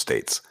Customer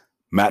States.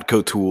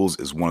 Matco Tools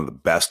is one of the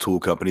best tool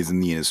companies in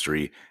the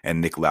industry,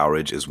 and Nick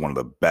Lowridge is one of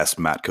the best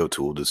Matco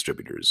tool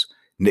distributors.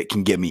 Nick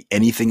can get me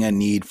anything I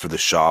need for the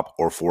shop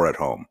or for at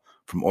home.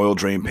 From oil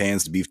drain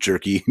pans to beef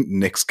jerky,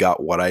 Nick's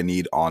got what I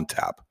need on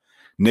tap.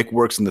 Nick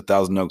works in the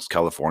Thousand Oaks,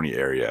 California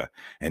area,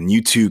 and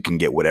you too can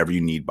get whatever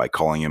you need by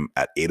calling him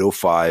at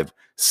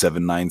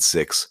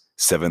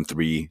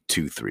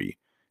 805-796-7323.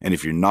 And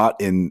if you're not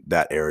in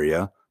that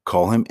area,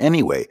 call him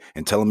anyway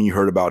and tell him you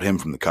heard about him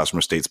from the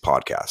Customer States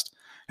podcast.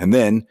 And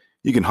then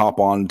you can hop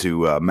on to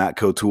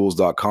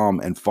matcotools.com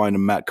and find a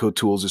Matco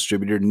Tools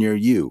distributor near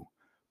you.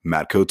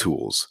 Matco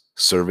Tools.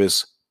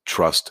 Service,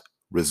 trust,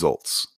 results.